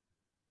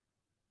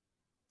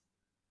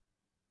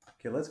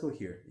 Okay, let's go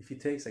here. If he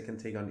takes, I can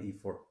take on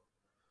e4.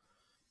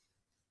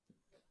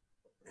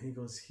 He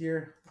goes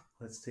here.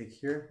 Let's take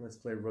here. Let's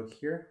play rook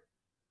here.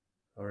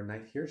 Or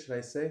knight here, should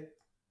I say.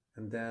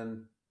 And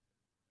then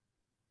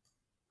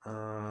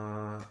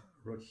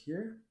rook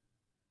here.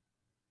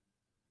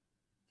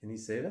 Can he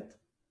save it?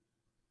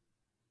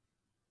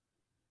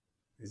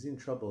 Is he in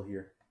trouble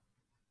here?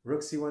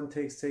 Rook c1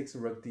 takes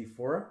rook d4.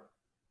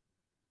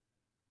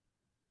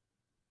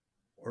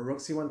 Or rook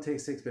c1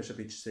 takes bishop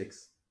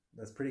h6.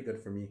 That's pretty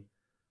good for me.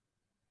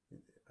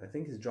 I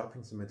think he's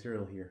dropping some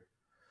material here.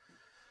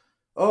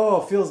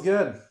 Oh, feels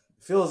good.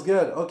 Feels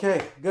good.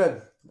 Okay,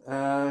 good.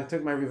 I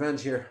took my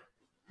revenge here.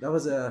 That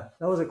was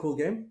a cool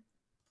game.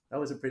 That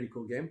was a pretty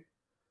cool game.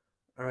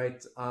 All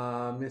right,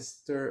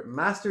 Mr.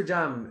 Master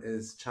Jam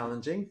is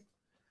challenging.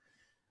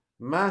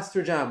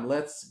 Master Jam,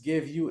 let's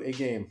give you a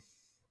game.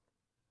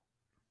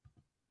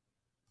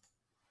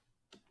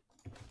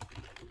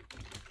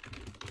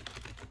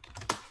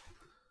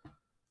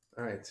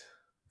 All right,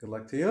 good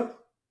luck to you.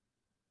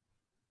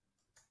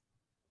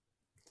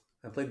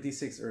 I played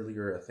d6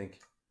 earlier, I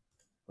think.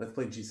 Let's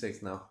play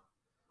g6 now.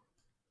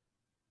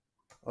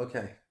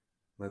 Okay,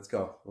 let's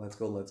go. Let's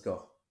go. Let's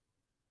go.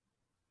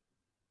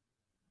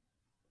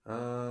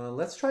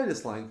 Let's try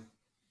this line.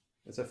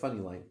 It's a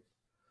funny line.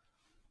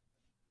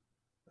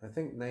 I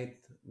think knight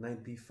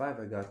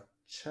b5. I got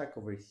check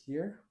over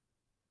here,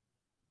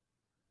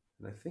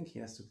 and I think he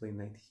has to play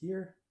knight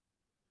here,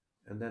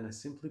 and then I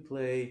simply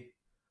play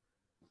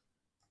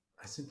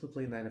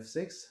knight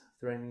f6,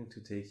 threatening to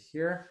take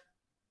here.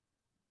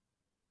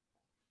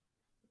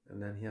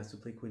 And then he has to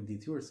play queen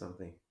d2 or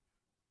something.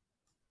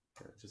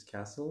 Okay, just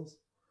castles.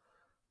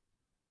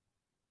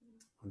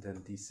 And then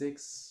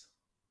d6.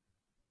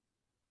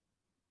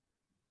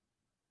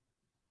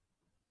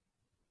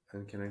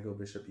 And can I go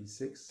bishop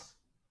e6?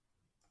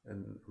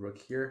 And rook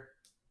here.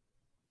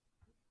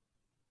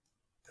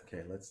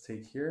 Okay, let's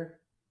take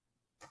here.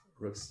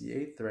 Rook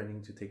c8,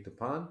 threatening to take the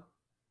pawn.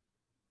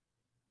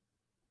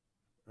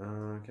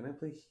 Can I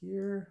play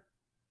here?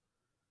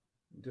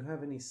 Do I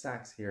have any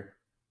sacks here?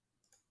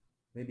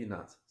 Maybe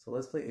not. So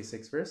let's play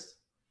a6 first.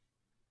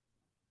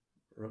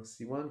 Rook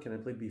c1. Can I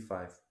play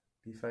b5?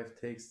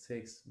 b5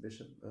 takes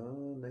bishop.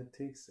 Oh, knight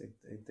takes.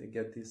 I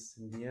get this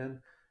in the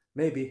end.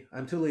 Maybe.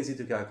 I'm too lazy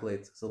to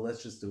calculate. So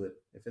let's just do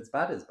it. If it's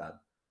bad, it's bad.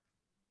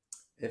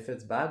 If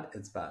it's bad,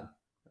 it's bad.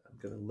 I'm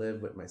going to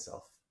live with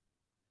myself.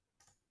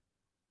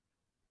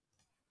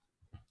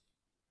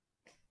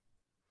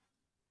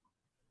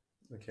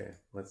 Okay,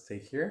 let's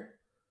take here.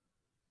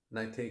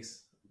 Knight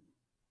takes.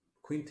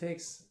 Queen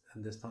takes.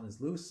 And this pawn is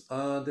loose.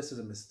 This is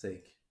a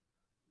mistake.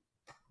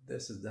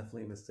 This is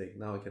definitely a mistake.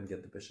 Now I can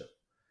get the bishop.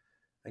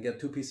 I get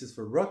 2 pieces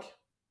for rook,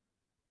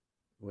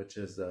 which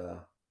is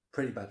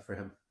pretty bad for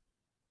him.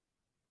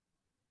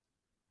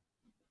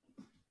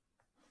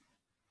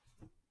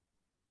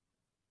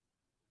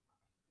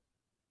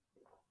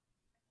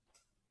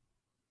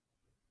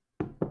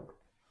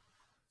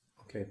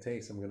 Okay,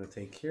 takes. I'm going to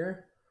take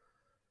here.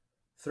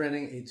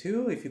 Threatening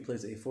a2. If he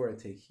plays a4, I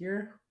take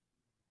here.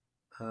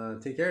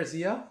 Take care,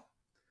 Zia.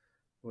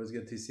 Always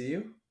good to see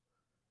you.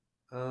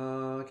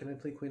 Can I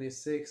play queen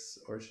a6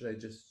 or should I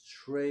just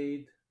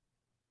trade?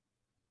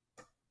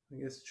 I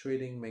guess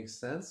trading makes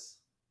sense.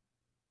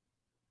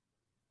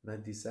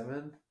 Knight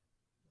d7.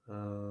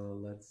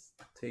 Let's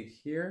take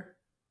here.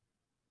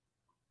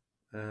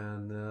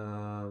 And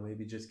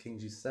maybe just king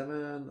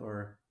g7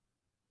 or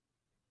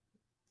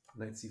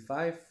knight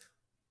c5.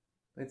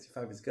 Knight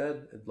c5 is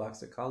good. It blocks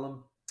the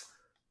column.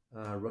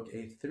 Rook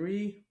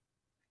a3.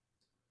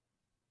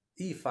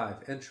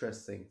 e5.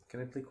 Interesting.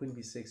 Can I play queen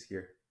b6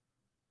 here?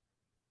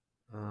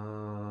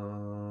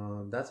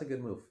 That's a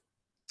good move.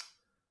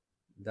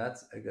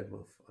 That's a good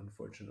move,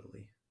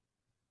 unfortunately.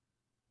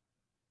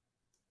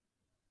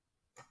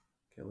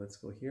 Okay, let's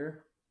go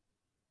here.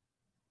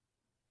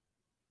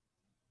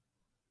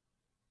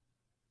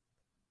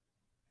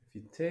 If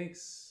he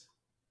takes,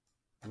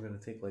 I'm going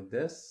to take like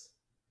this.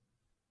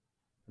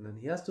 And then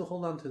he has to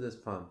hold on to this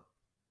pawn.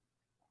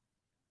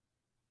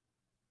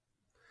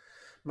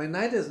 My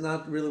knight is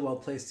not really well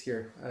placed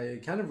here.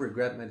 I kind of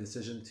regret my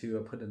decision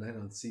to put a knight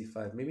on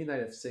c5. Maybe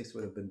knight f6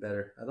 would have been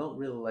better. I don't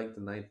really like the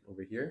knight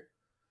over here.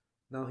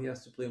 Now he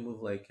has to play a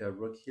move like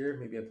rook here.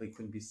 Maybe I play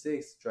queen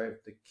b6,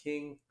 drive the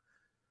king.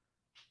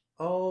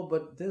 Oh,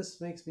 but this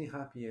makes me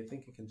happy. I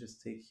think I can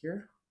just take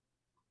here.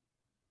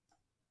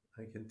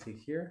 I can take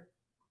here.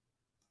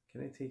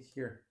 Can I take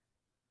here?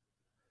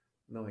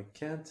 No, I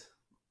can't.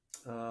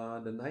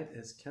 The knight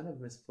is kind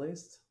of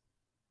misplaced.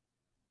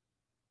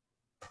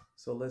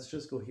 So let's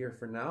just go here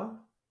for now.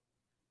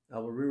 I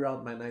will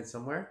reroute my knight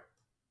somewhere.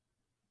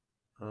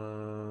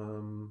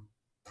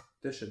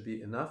 This should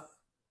be enough.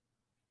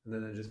 And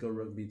then I just go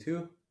rook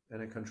b2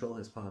 and I control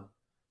his pawn.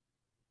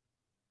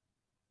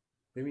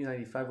 Maybe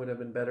 95 would have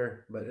been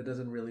better, but it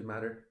doesn't really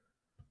matter.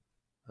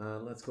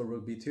 Let's go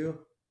rook b2.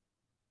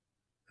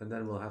 And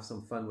then we'll have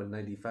some fun with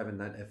knight d5 and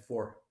knight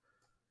f4.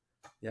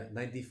 Yeah,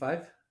 knight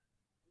d5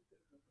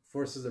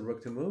 forces the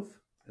rook to move,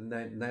 and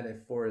knight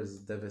f4 is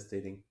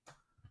devastating.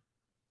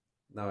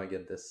 Now I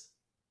get this.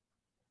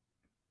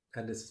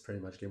 And this is pretty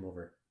much game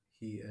over.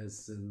 He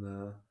is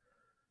in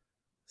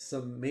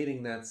some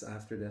mating nets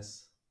after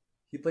this.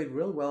 He played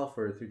real well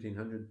for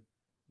 1300.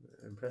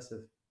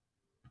 Impressive.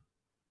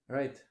 All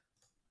right.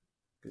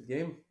 Good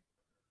game.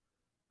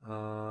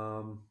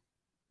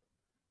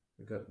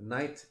 We got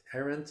Knight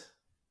Errant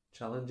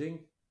challenging.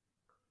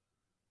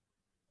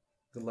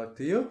 Good luck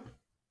to you.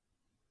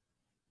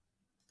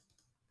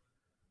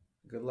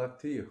 Good luck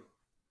to you.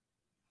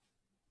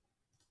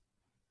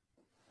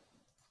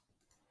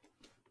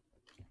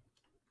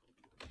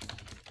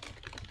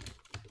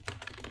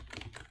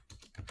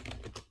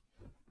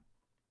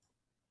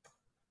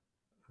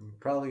 I'm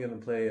probably going to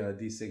play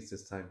d6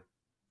 this time.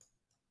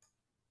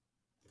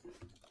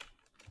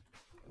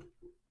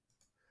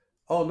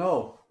 Oh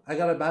no, I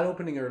got a bad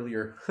opening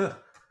earlier.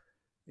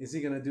 Is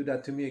he going to do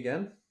that to me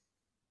again?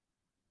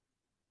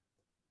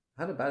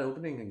 I had a bad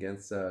opening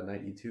against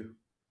knight e2.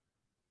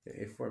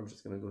 Okay, a4, I'm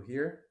just going to go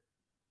here.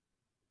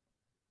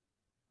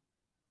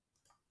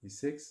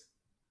 e6. If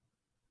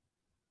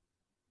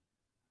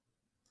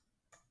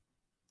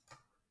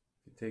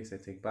he takes, I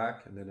take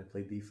back, and then I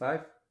play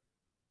d5.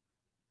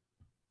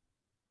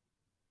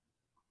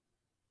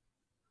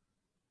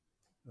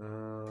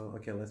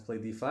 Okay, let's play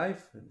d5.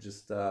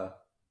 Just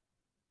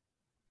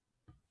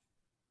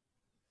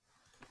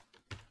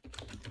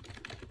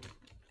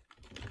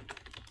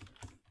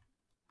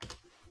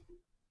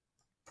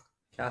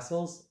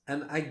castles,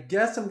 and I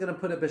guess I'm gonna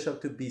put a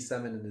bishop to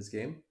b7 in this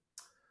game,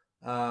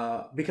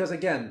 because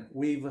again,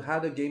 we've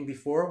had a game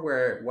before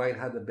where white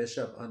had the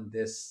bishop on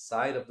this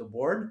side of the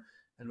board,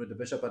 and with the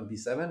bishop on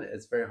b7,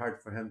 it's very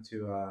hard for him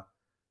to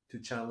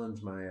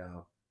challenge my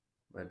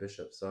my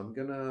bishop. So I'm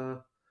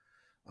gonna.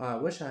 I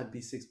wish I had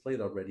b6 played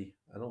already.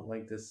 I don't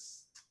like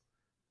this.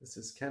 This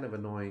is kind of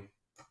annoying.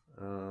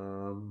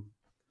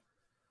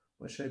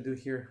 What should I do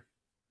here?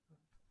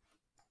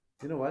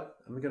 You know what?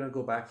 I'm gonna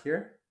go back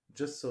here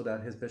just so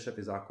that his bishop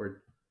is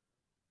awkward.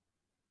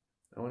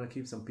 I want to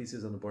keep some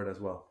pieces on the board as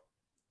well.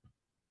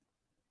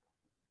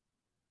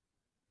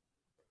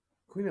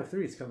 Queen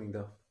f3 is coming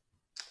though.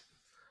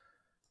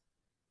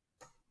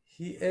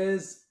 He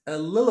is a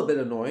little bit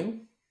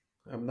annoying.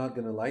 I'm not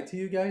gonna lie to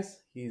you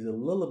guys. He's a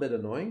little bit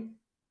annoying.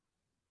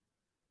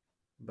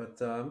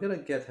 But I'm gonna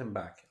get him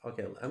back.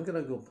 Okay, I'm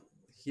gonna go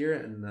here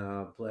and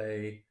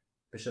play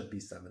bishop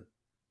b7.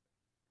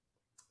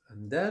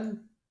 And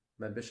then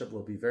my bishop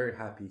will be very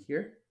happy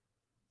here.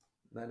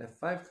 Knight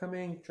f5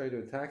 coming, try to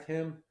attack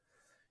him.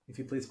 If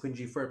he plays queen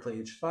g4, I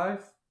play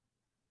h5.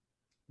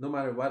 No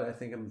matter what, I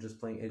think I'm just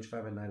playing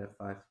h5 and knight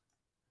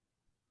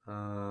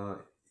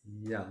f5.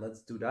 Yeah,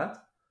 let's do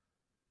that.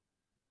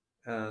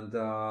 And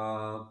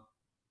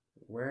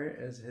where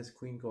is his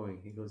queen going?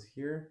 He goes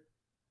here.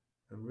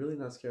 I'm really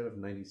not scared of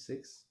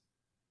 96.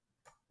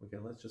 Okay,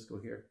 let's just go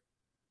here.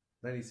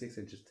 96,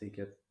 I just take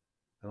it.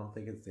 I don't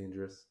think it's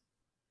dangerous.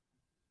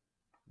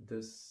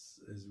 This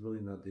is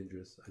really not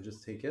dangerous. I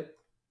just take it,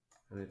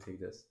 and I take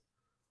this.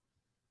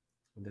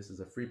 And this is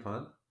a free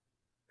pawn,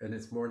 and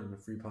it's more than a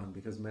free pawn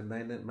because my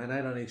knight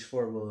on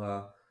h4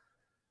 will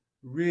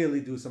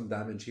really do some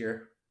damage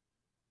here.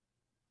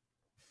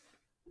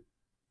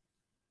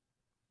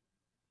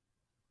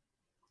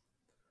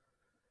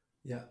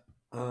 Yeah.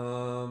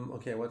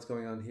 Okay, what's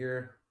going on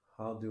here?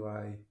 How do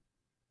I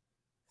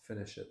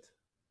finish it?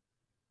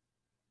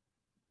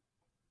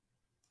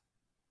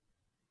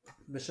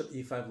 Bishop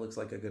e5 looks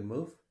like a good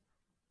move.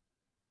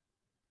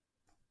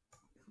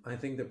 I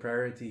think the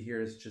priority here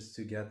is just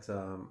to get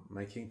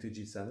my king to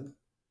g7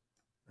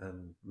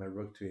 and my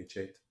rook to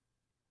h8.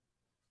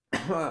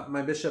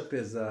 My bishop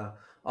is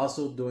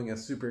also doing a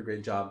super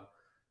great job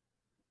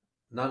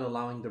not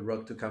allowing the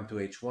rook to come to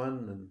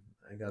h1, and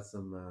I got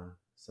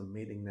some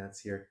mating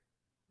nets here.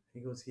 He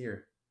goes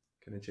here.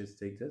 Can I just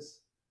take this?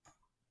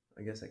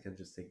 I guess I can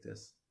just take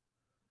this.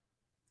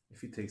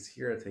 If he takes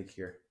here, I take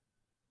here.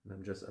 And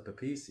I'm just up a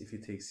piece. If he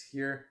takes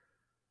here,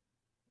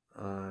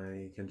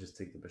 I can just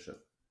take the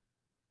bishop.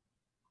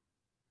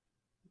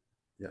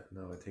 Yeah,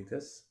 now I take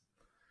this.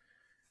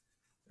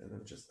 And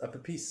I'm just up a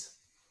piece.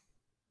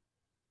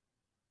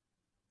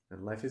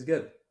 And life is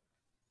good.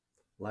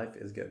 Life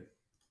is good.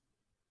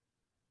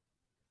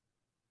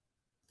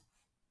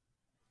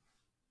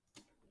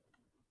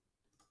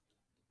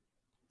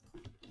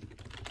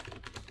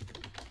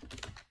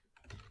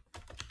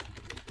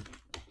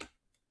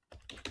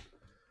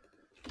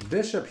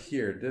 Bishop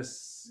here.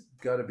 This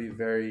gotta be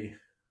very...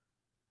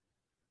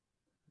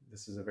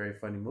 This is a very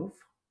funny move.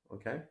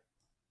 Okay.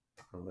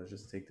 Well, let's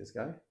just take this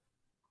guy.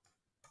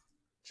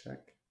 Check.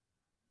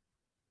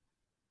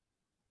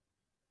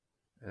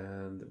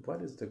 And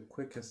what is the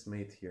quickest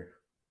mate here?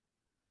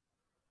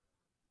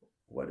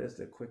 What is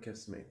the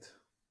quickest mate?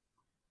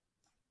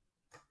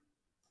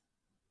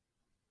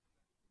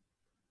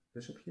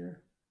 Bishop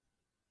here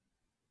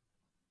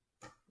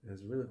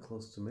is really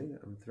close to me.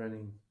 I'm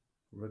threatening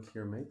rook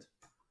here mate.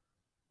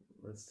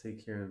 Let's take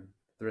here and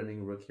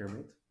threatening rook here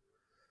mate.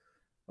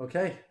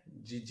 Okay,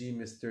 GG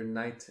Mr.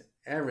 Knight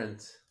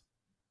Errant.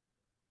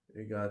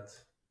 We got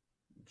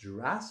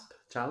Drasp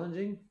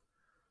challenging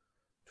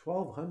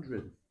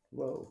 1200.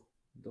 Whoa,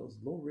 those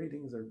low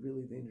ratings are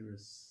really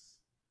dangerous.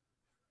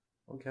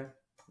 Okay,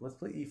 let's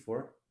play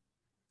e4.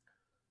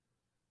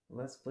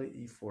 Let's play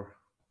e4.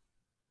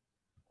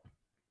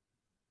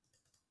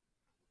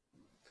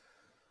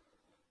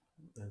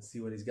 And see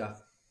what he's got.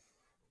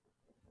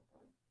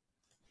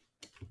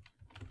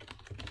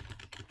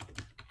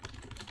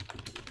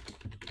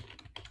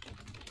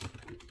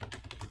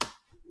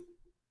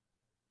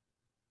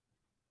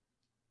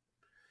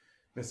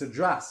 Mr.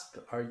 Drasp,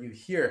 are you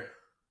here?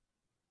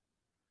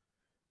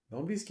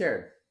 Don't be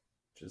scared.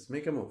 Just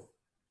make a move.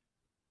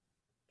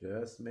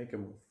 Just make a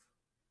move.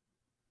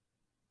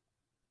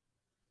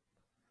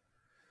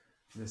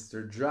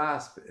 Mr.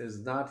 Drasp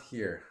is not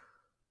here.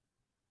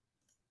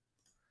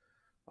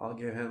 I'll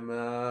give him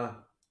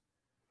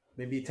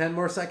maybe 10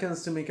 more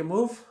seconds to make a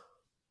move.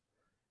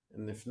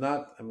 And if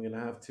not, I'm going to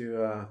have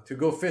to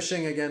go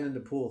fishing again in the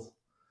pool.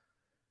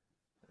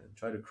 And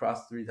try to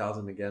cross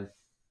 3,000 again.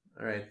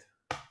 All right.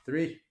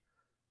 3,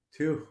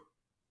 2,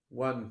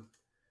 1.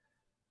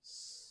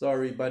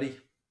 Sorry, buddy.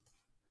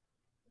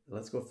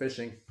 Let's go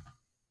fishing.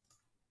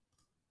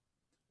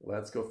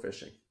 Let's go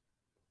fishing.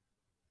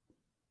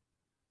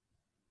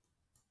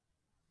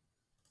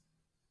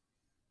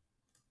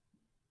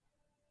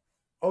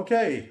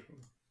 Okay,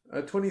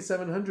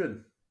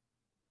 2,700.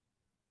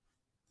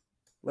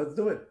 Let's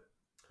do it.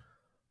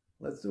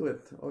 Let's do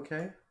it.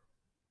 Okay.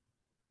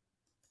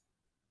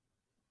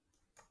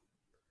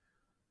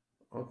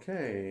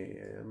 Okay,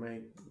 am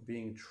I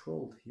being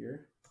trolled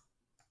here?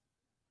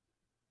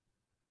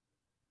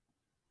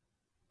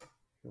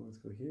 Okay, let's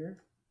go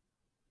here.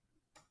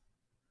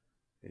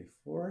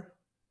 A4.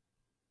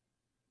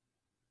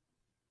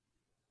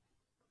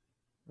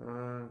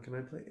 Can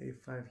I play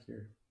A5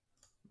 here?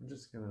 I'm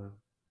just gonna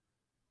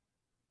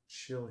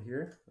chill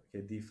here.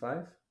 Okay, D5.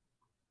 I'm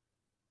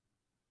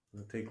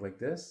gonna take like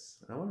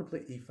this. I want to play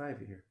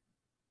E5 here.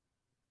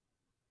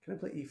 Can I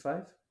play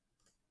E5?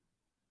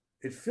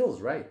 It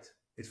feels right.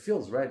 It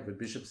feels right with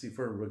bishop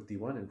c4 and rook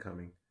d1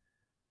 incoming.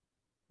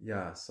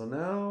 Yeah, so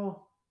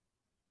now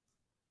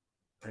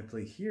I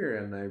play here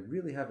and I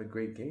really have a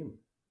great game.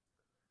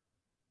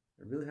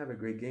 I really have a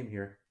great game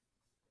here.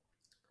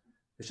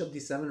 Bishop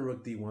d7,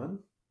 rook d1.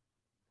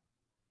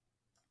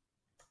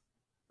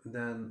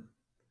 Then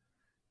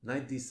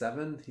knight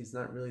d7, he's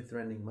not really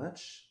threatening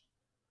much.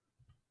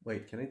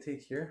 Wait, can I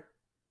take here?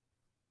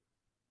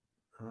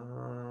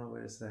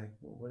 Wait a sec.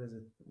 What is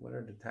it? What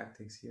are the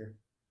tactics here?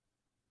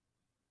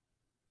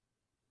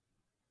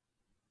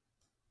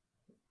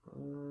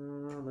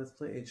 Let's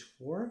play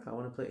h4. I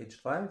want to play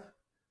h5.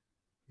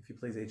 If he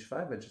plays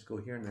h5, I just go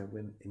here and I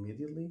win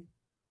immediately.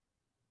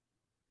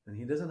 And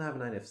he doesn't have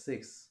knight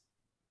f6,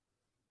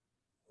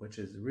 which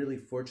is really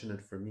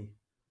fortunate for me.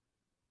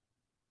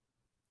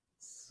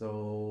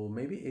 So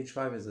maybe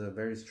h5 is a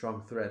very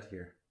strong threat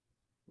here.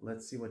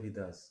 Let's see what he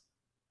does.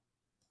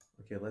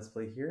 Okay, let's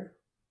play here.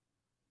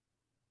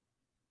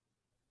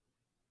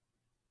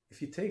 If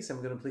he takes,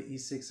 I'm going to play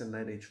e6 and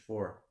knight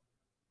h4.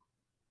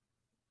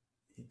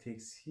 He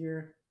takes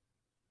here.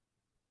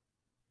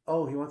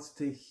 Oh, he wants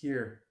to take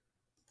here.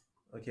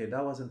 Okay,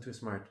 that wasn't too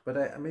smart.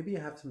 But maybe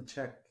I have some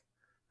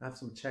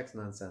checks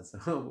nonsense.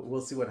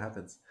 We'll see what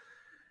happens.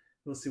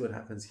 We'll see what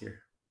happens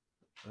here.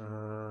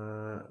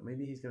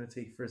 Maybe he's gonna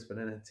take first, but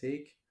then I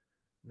take.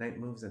 Knight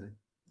moves and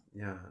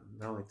yeah.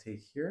 Now I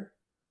take here.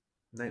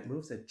 Knight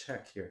moves. I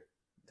check here.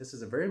 This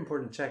is a very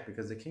important check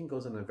because the king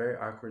goes in a very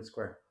awkward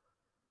square.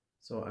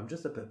 So I'm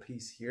just up a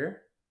piece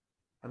here.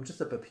 I'm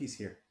just up a piece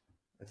here.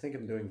 I think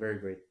I'm doing very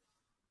great.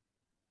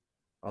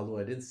 Although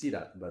I didn't see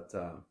that, but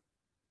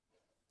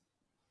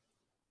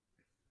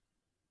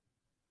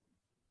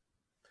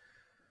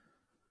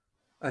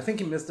I think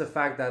he missed the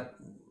fact that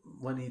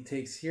when he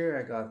takes here,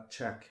 I got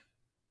check.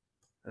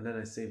 And then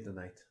I saved the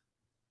knight.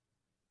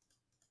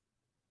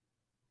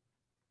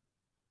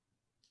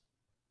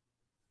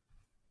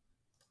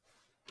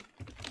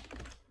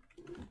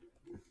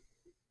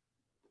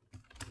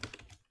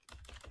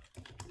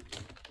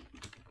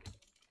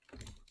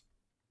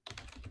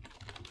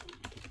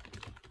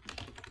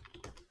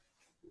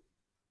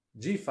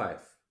 G5.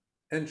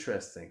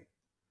 Interesting.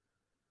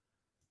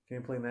 Can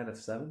you play knight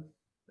f7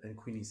 and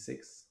queen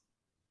e6?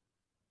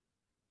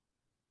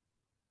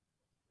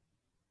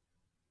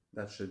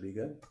 That should be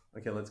good.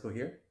 Okay, let's go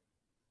here.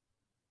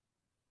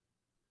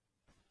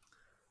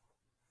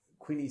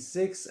 Queen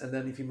e6, and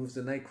then if he moves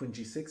the knight, queen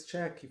g6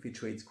 check. If he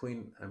trades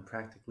queen, I'm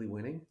practically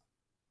winning.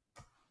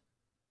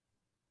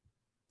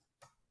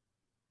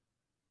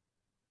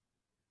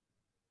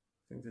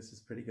 I think this is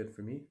pretty good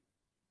for me.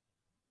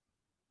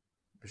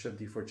 Bishop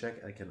d4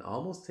 check. I can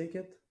almost take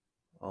it,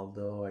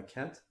 although I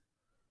can't.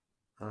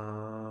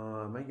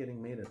 Am I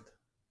getting mated?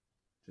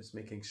 Just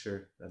making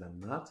sure that I'm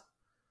not.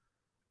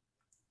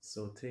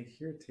 So take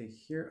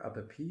here, up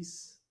a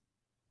piece.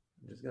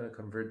 I'm just gonna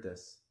convert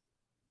this.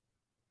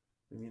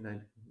 Maybe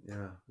nine.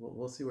 Yeah,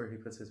 we'll see where he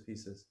puts his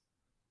pieces.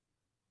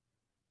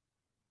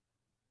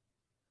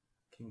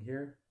 King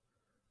here.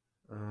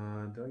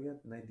 Do I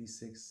get knight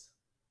d6?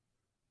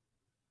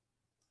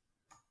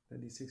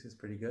 Knight d6 is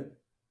pretty good.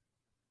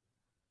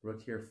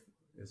 Rook here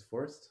is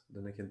forced.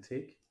 Then I can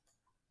take.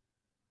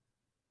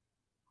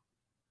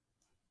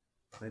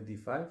 Knight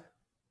d5.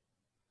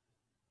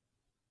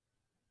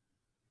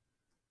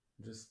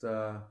 Just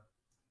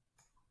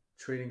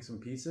trading some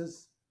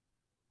pieces.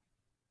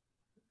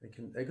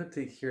 I could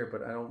take here,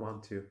 but I don't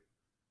want to.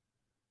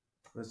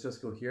 Let's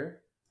just go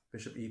here.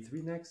 Bishop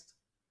e3 next.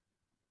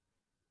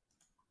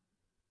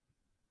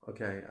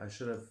 Okay, I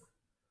should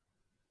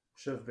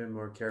have been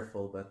more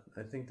careful, but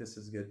I think this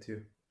is good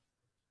too.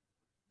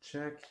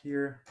 Check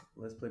here.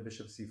 Let's play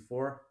bishop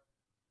c4.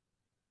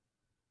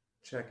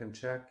 Check and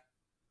check.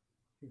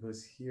 He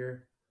goes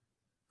here.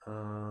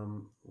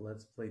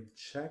 Let's play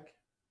check.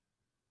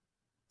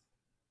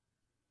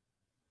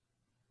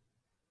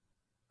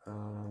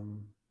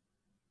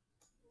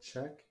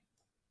 Check.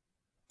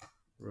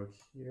 Rook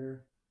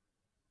here.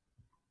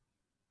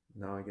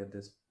 Now I get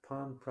this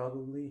pawn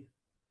probably.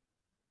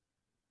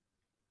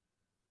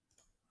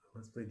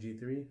 Let's play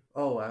g3.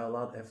 Oh, I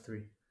allowed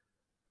f3.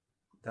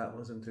 That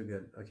wasn't too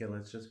good. Okay,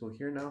 let's just go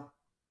here now.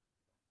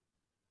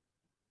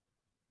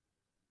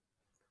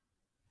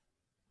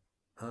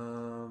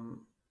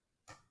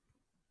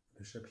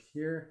 Bishop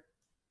here.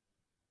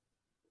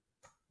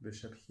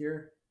 Bishop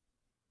here.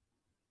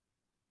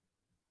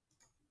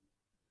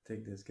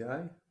 Take this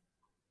guy.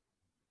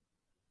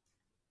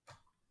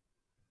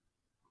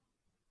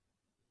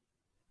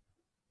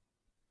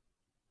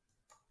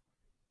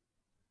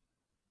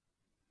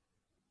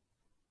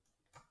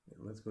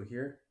 Let's go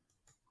here.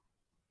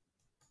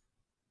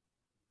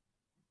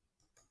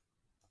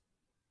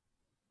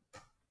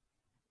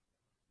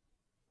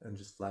 And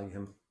just flag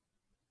him.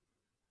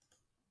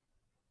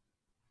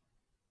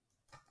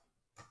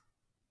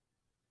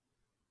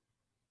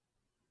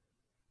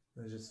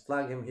 Let's just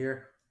flag him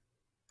here.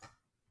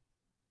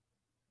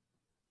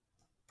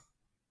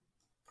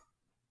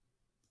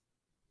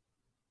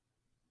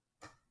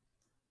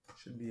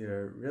 Should be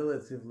a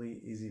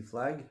relatively easy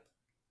flag.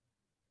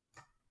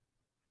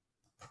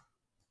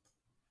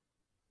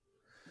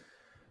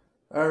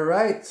 All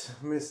right,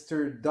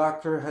 Mr.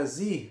 Dr.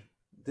 Hazi.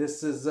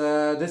 This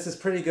is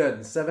pretty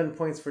good. 7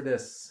 points for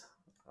this.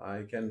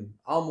 I can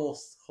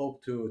almost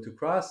hope to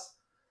cross,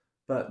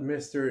 but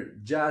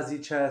Mr.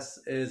 Jazzy Chess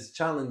is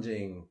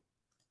challenging.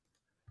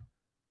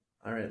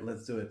 All right,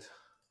 let's do it.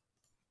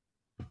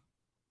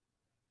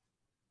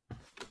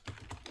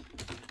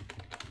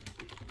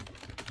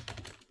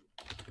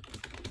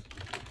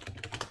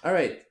 All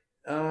right,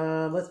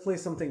 let's play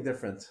something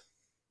different.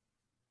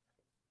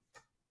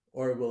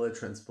 Or will it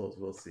transpose?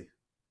 We'll see.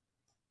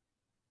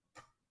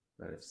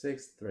 Knight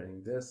f6,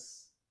 threatening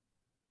this.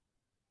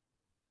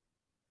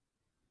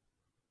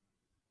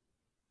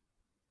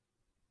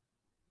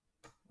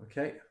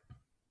 Okay.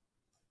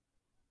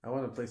 I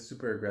want to play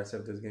super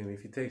aggressive this game.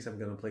 If he takes, I'm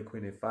going to play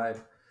queen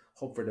a5.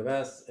 Hope for the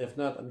best. If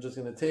not, I'm just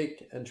going to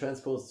take and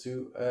transpose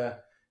to a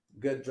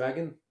good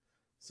dragon.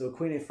 So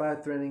queen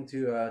a5 threatening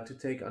to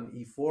take on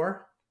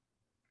e4.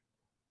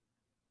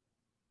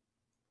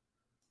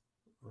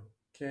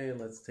 Okay,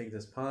 let's take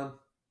this pawn.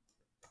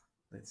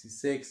 Knight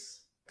c6.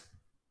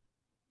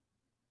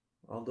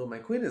 Although my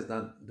queen is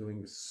not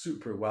doing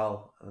super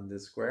well on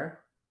this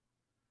square.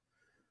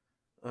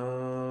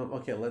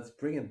 Okay, let's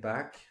bring it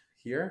back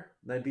here.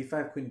 Knight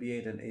b5, queen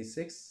b8, and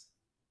a6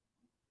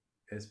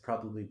 is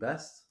probably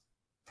best.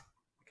 I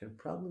can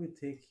probably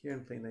take here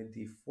and play knight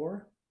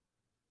d4.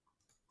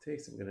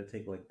 Takes, I'm going to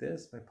take like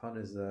this. My pawn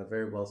is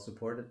very well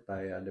supported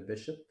by the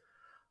bishop,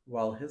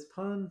 while his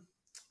pawn,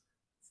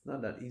 it's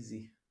not that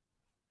easy.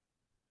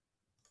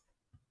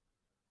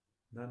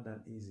 Not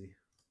that easy.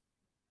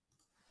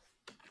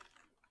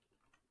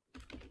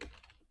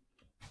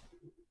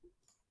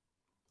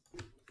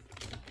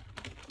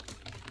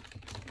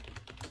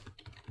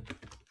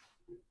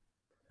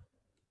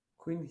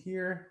 Queen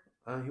here.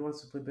 He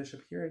wants to play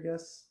bishop here, I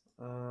guess.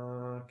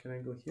 Can I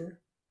go here?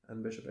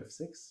 And bishop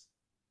f6.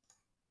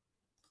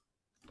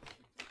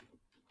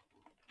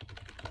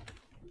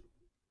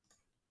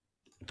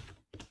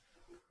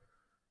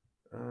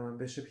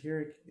 Bishop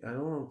here. I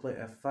don't want to play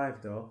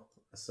f5 though.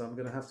 So I'm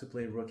going to have to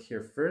play rook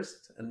here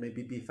first. And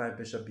maybe b5,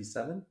 bishop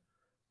b7.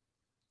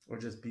 Or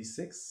just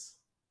b6.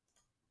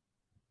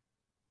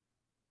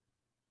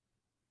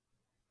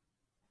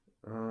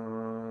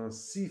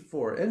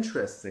 C4.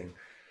 Interesting.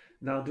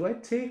 Now, do I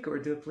take or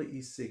do I play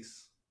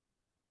e6?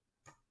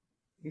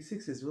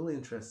 E6 is really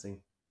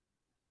interesting.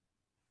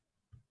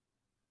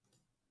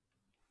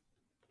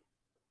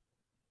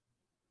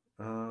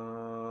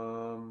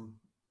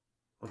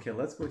 Okay,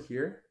 let's go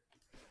here.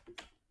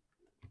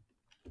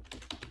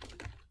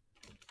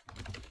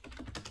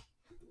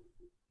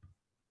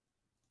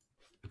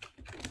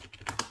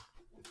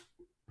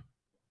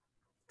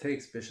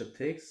 Takes, bishop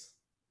takes.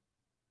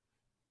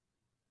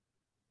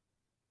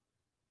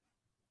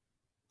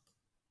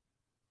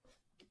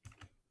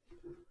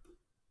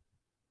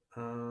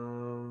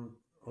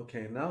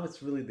 Okay, now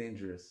it's really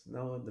dangerous.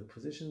 Now the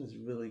position is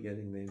really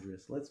getting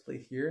dangerous. Let's play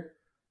here.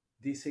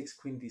 D6,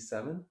 queen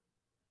d7.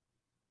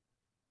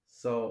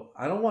 So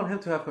I don't want him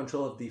to have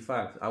control of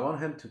d5. I want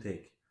him to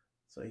take.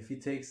 So if he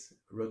takes,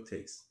 rook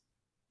takes.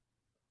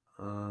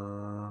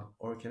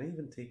 Or can I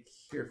even take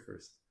here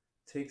first?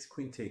 Takes,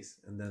 queen takes,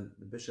 and then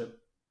the bishop.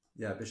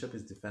 Yeah, bishop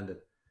is defended.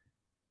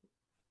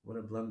 What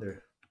a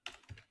blunder.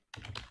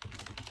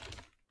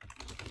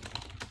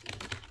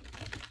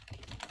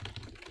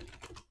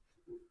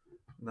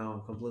 Now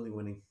I'm completely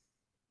winning.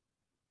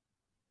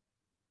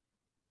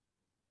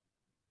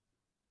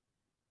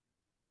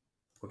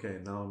 Okay,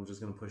 now I'm just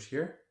going to push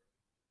here.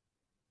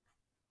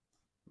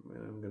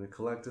 I'm going to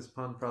collect this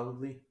pawn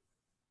probably.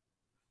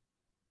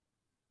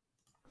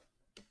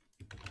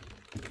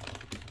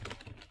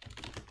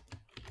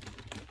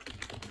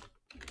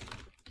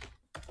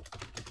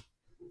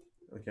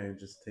 Okay,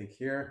 just take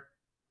here.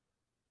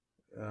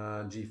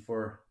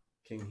 G4,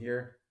 king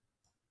here.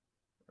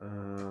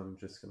 I'm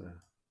just going to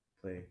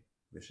play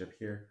bishop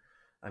here.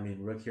 I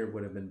mean, rook here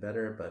would have been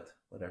better, but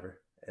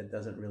whatever. It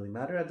doesn't really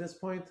matter at this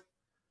point.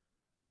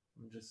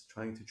 I'm just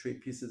trying to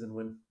trade pieces and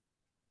win.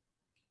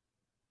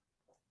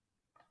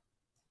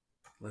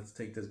 Let's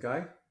take this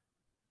guy.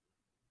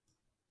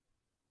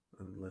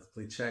 And let's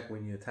play check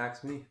when he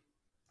attacks me.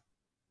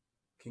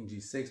 King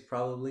g6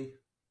 probably.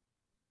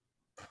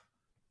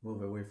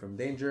 Move away from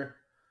danger.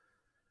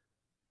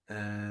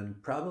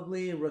 And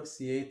probably rook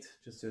c8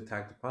 just to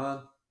attack the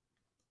pawn.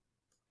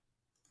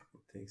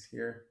 It takes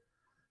here.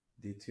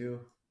 d2.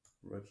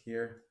 Rook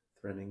here.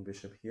 Threatening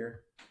bishop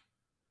here.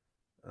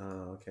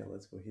 Okay,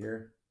 let's go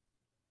here.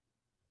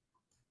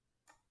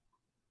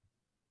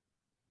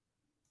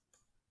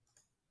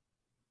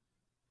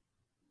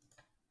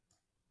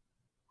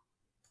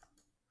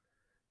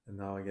 And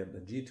now I get the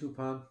g2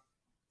 pawn.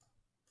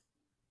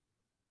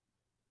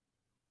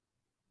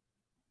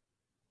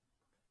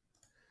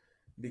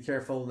 Be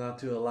careful not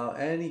to allow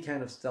any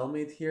kind of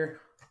stalemate here.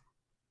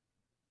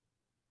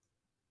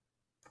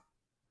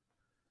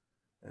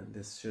 And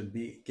this should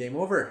be game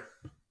over.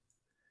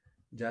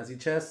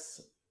 Jazzy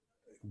Chess,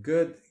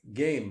 good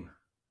game.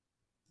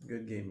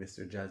 Good game,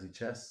 Mr. Jazzy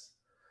Chess.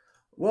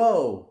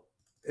 Whoa,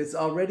 it's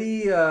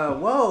already,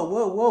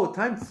 whoa,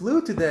 time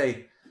flew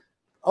today.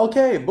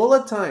 Okay,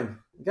 bullet time.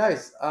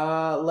 Guys,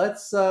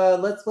 let's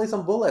play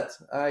some bullet.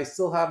 I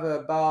still have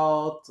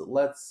about,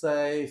 let's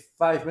say,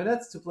 5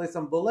 minutes to play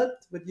some bullet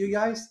with you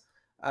guys.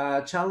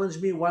 Challenge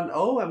me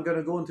 1-0. I'm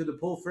gonna go into the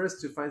pool first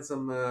to find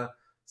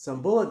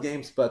some bullet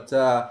games. But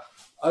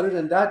other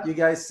than that, you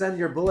guys send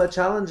your bullet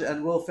challenge,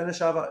 and we'll finish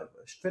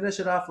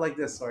it off like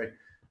this. Sorry.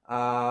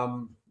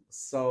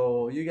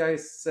 So you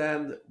guys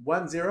send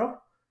 1-0.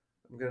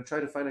 I'm gonna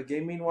try to find a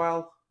game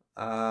meanwhile.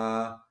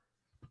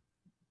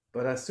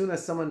 But as soon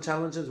as someone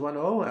challenges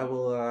 1-0,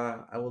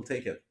 I will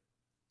take it.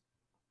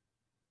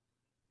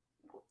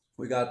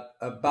 We got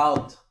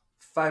about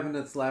 5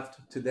 minutes left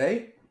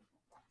today.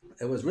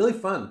 It was really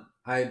fun.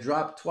 I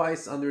dropped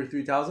twice under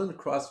 3,000,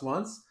 crossed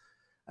once.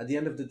 At the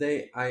end of the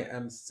day, I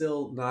am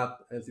still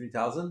not at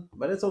 3,000,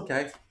 but it's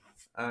okay.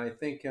 I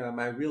think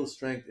my real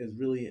strength is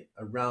really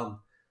around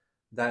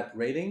that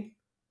rating.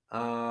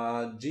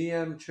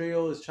 GM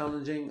Trio is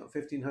challenging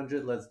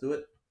 1,500. Let's do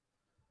it.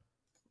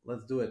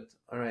 Let's do it.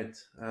 All right.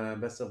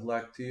 Best of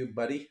luck to you,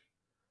 buddy.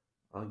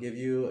 I'll give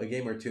you a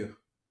game or two,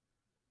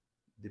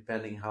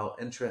 depending how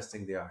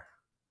interesting they are.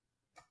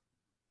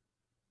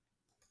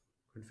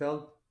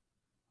 Confirmed.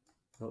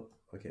 Oh,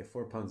 okay,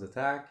 4 pounds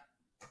attack.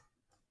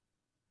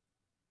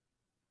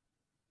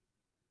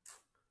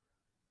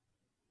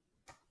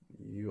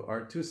 You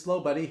are too slow,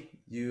 buddy.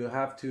 You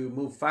have to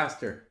move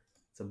faster.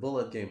 It's a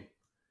bullet game.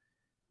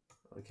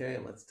 Okay,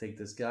 let's take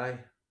this guy.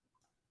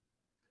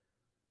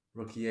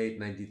 Rook e8,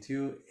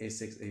 92,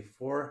 a6,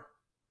 a4,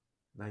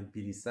 knight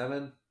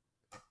bd7,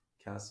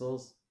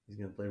 castles. He's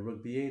going to play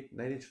rook b8,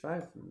 knight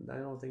h5. I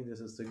don't think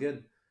this is too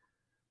good.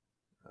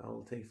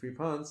 I'll take 3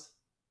 pawns.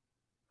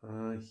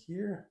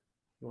 Here,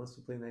 he wants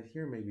to play knight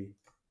here maybe.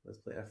 Let's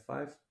play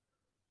f5.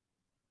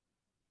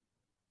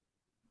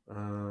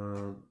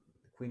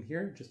 Queen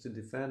here, just to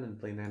defend and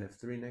play knight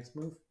f3 next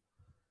move.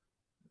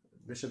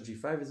 Bishop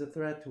g5 is a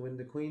threat to win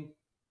the queen.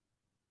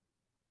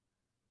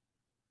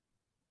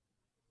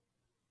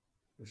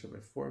 Bishop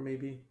f4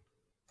 maybe.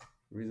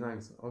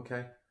 Resigns.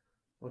 Okay.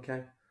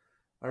 Okay.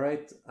 All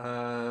right.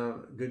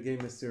 Good game,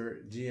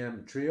 Mr.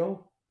 GM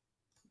Trio.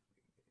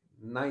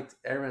 Knight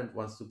Errant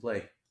wants to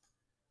play.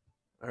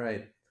 All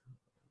right.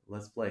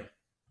 Let's play.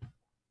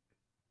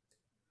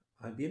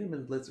 I beat him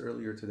in Blitz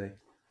earlier today.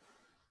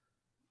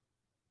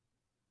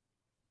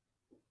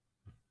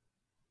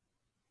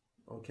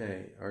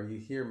 Okay. Are you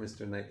here,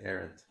 Mr. Knight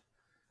Errant?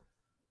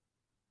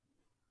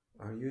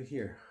 Are you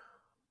here?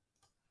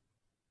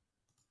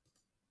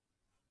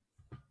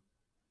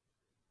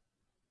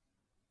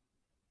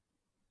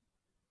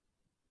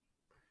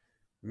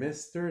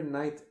 Mr.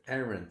 Knight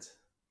Errant,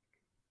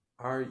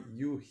 are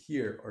you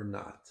here or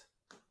not?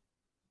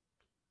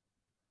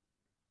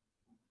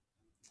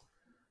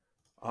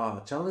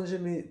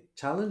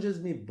 Challenges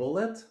me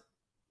bullet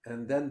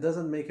and then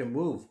doesn't make a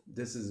move.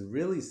 This is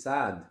really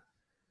sad.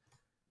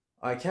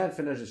 I can't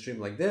finish the stream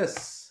like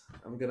this.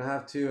 I'm gonna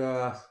have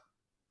to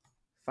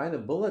find a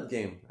bullet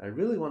game. I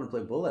really want to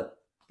play bullet.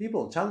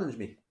 People, challenge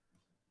me.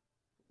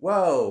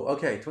 Whoa,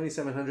 okay,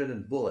 2700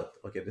 and bullet.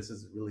 Okay, this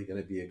is really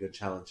gonna be a good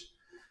challenge.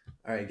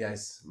 All right,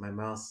 guys, my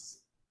mouse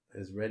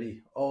is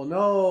ready. Oh,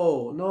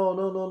 no.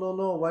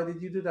 Why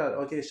did you do that?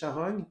 Okay,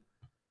 Shahang,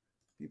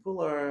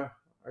 people are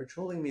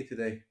trolling me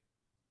today.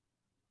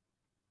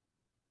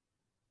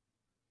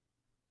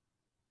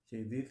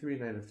 Okay, d3,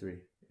 knight of3.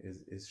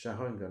 Is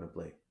Shahang going to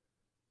play?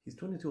 He's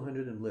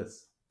 2200 in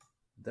Blitz.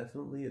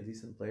 Definitely a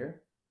decent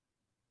player.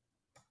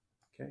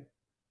 Okay.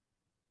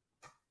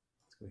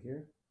 Let's go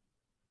here.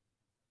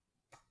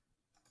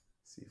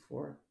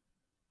 c4.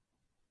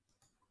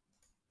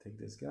 Take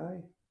this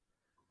guy.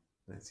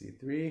 Knight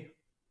c3.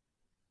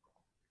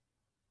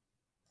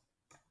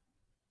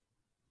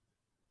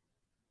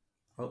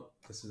 Oh,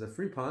 this is a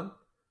free pawn.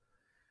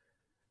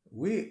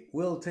 We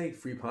will take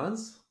free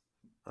pawns.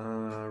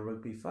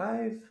 Rook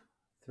b5,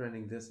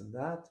 threatening this and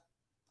that.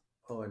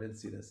 Oh, I didn't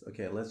see this.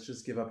 Okay, let's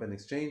just give up an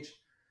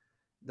exchange.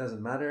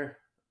 Doesn't matter.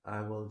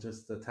 I will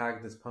just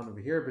attack this pawn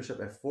over here. Bishop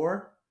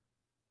f4.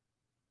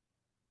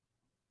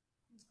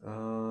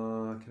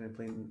 Can I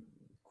play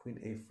Queen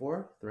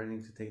a4,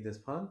 threatening to take this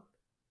pawn?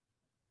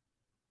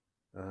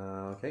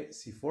 Okay,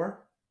 c4.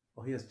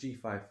 Oh, he has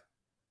g5.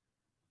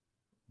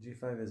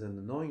 g5 is an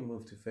annoying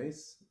move to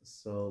face,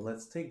 so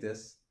let's take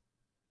this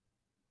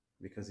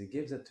because he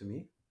gives it to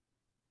me.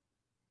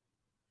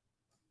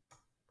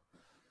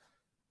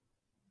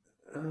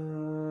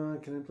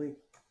 Can I play?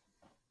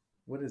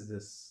 What is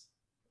this?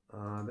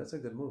 That's a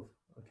good move.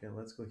 Okay,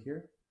 let's go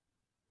here.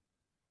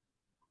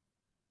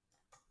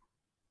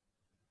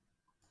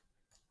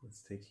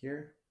 Let's take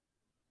here.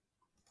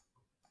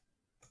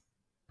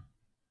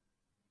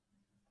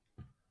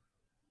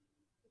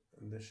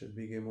 And this should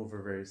be game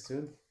over very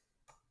soon.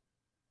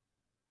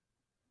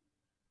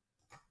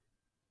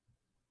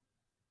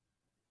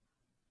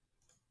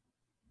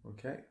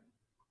 Okay.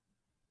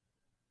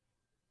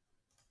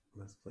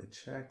 Let's play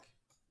check,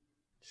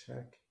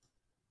 check.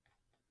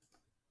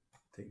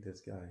 Take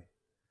this guy.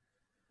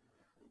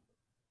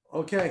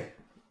 Okay,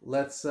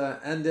 let's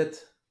end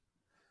it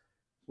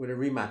with a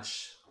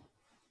rematch.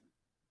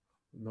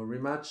 No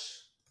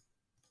rematch.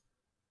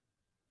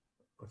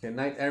 Okay,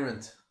 Knight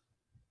Errant.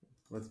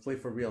 Let's play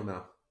for real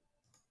now.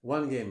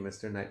 One game,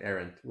 Mr. Knight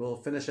Errant. We'll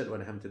finish it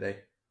with him today.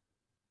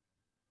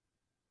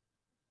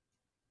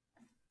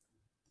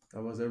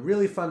 That was a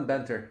really fun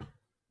banter.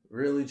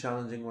 Really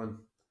challenging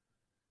one.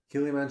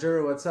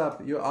 Kilimanjaro, what's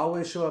up? You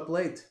always show up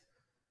late.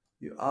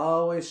 You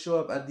always show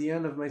up at the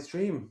end of my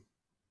stream.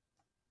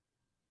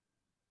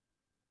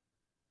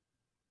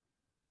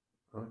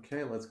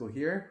 Okay, let's go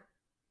here.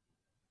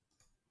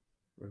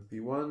 Rook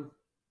b1,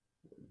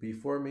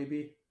 b4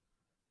 maybe.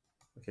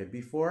 Okay,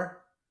 b4.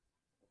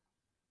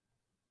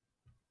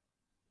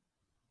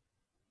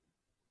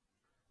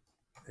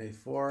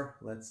 a4,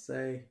 let's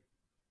say.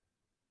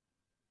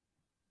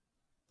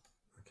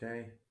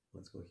 Okay,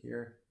 let's go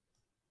here.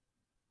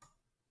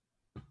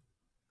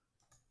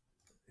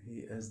 He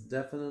is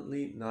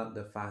definitely not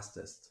the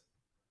fastest.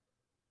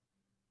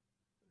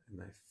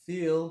 And I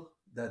feel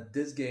that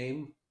this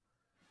game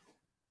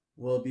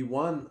will be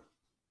won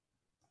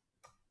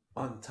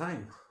on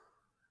time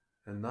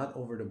and not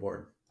over the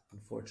board,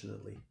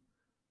 unfortunately.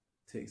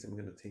 I'm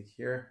going to take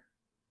here.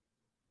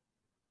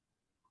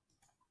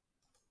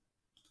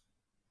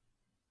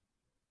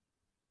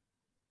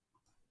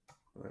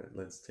 All right,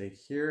 let's take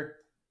here.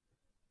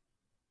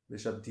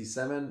 Bishop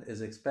d7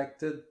 is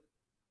expected.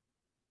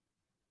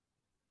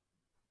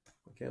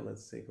 Okay,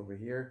 let's take over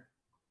here.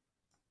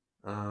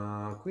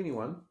 Queen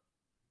e1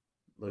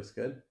 looks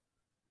good.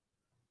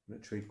 I'm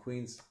gonna trade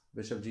queens.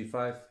 Bishop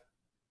g5,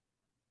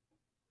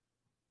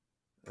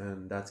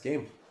 and that's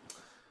game.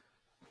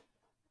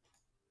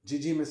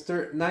 GG,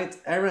 Mr. Knight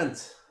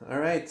Errant. All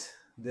right,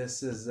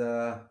 this is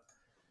the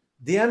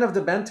end of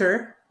the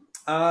banter.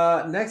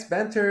 Next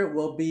banter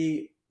will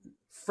be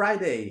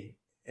Friday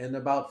in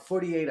about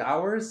 48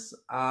 hours.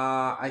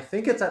 I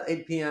think it's at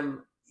 8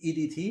 p.m.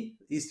 EDT,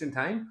 Eastern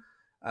Time.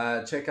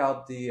 Check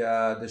out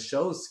the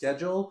show's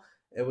schedule.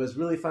 It was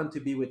really fun to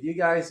be with you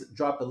guys.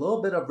 Dropped a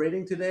little bit of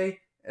rating today.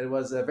 It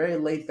was a very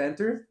late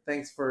banter.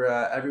 Thanks for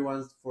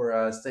everyone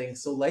for staying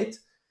so late.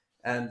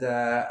 And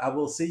I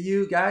will see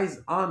you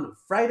guys on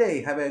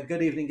Friday. Have a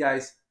good evening,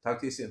 guys. Talk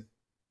to you soon.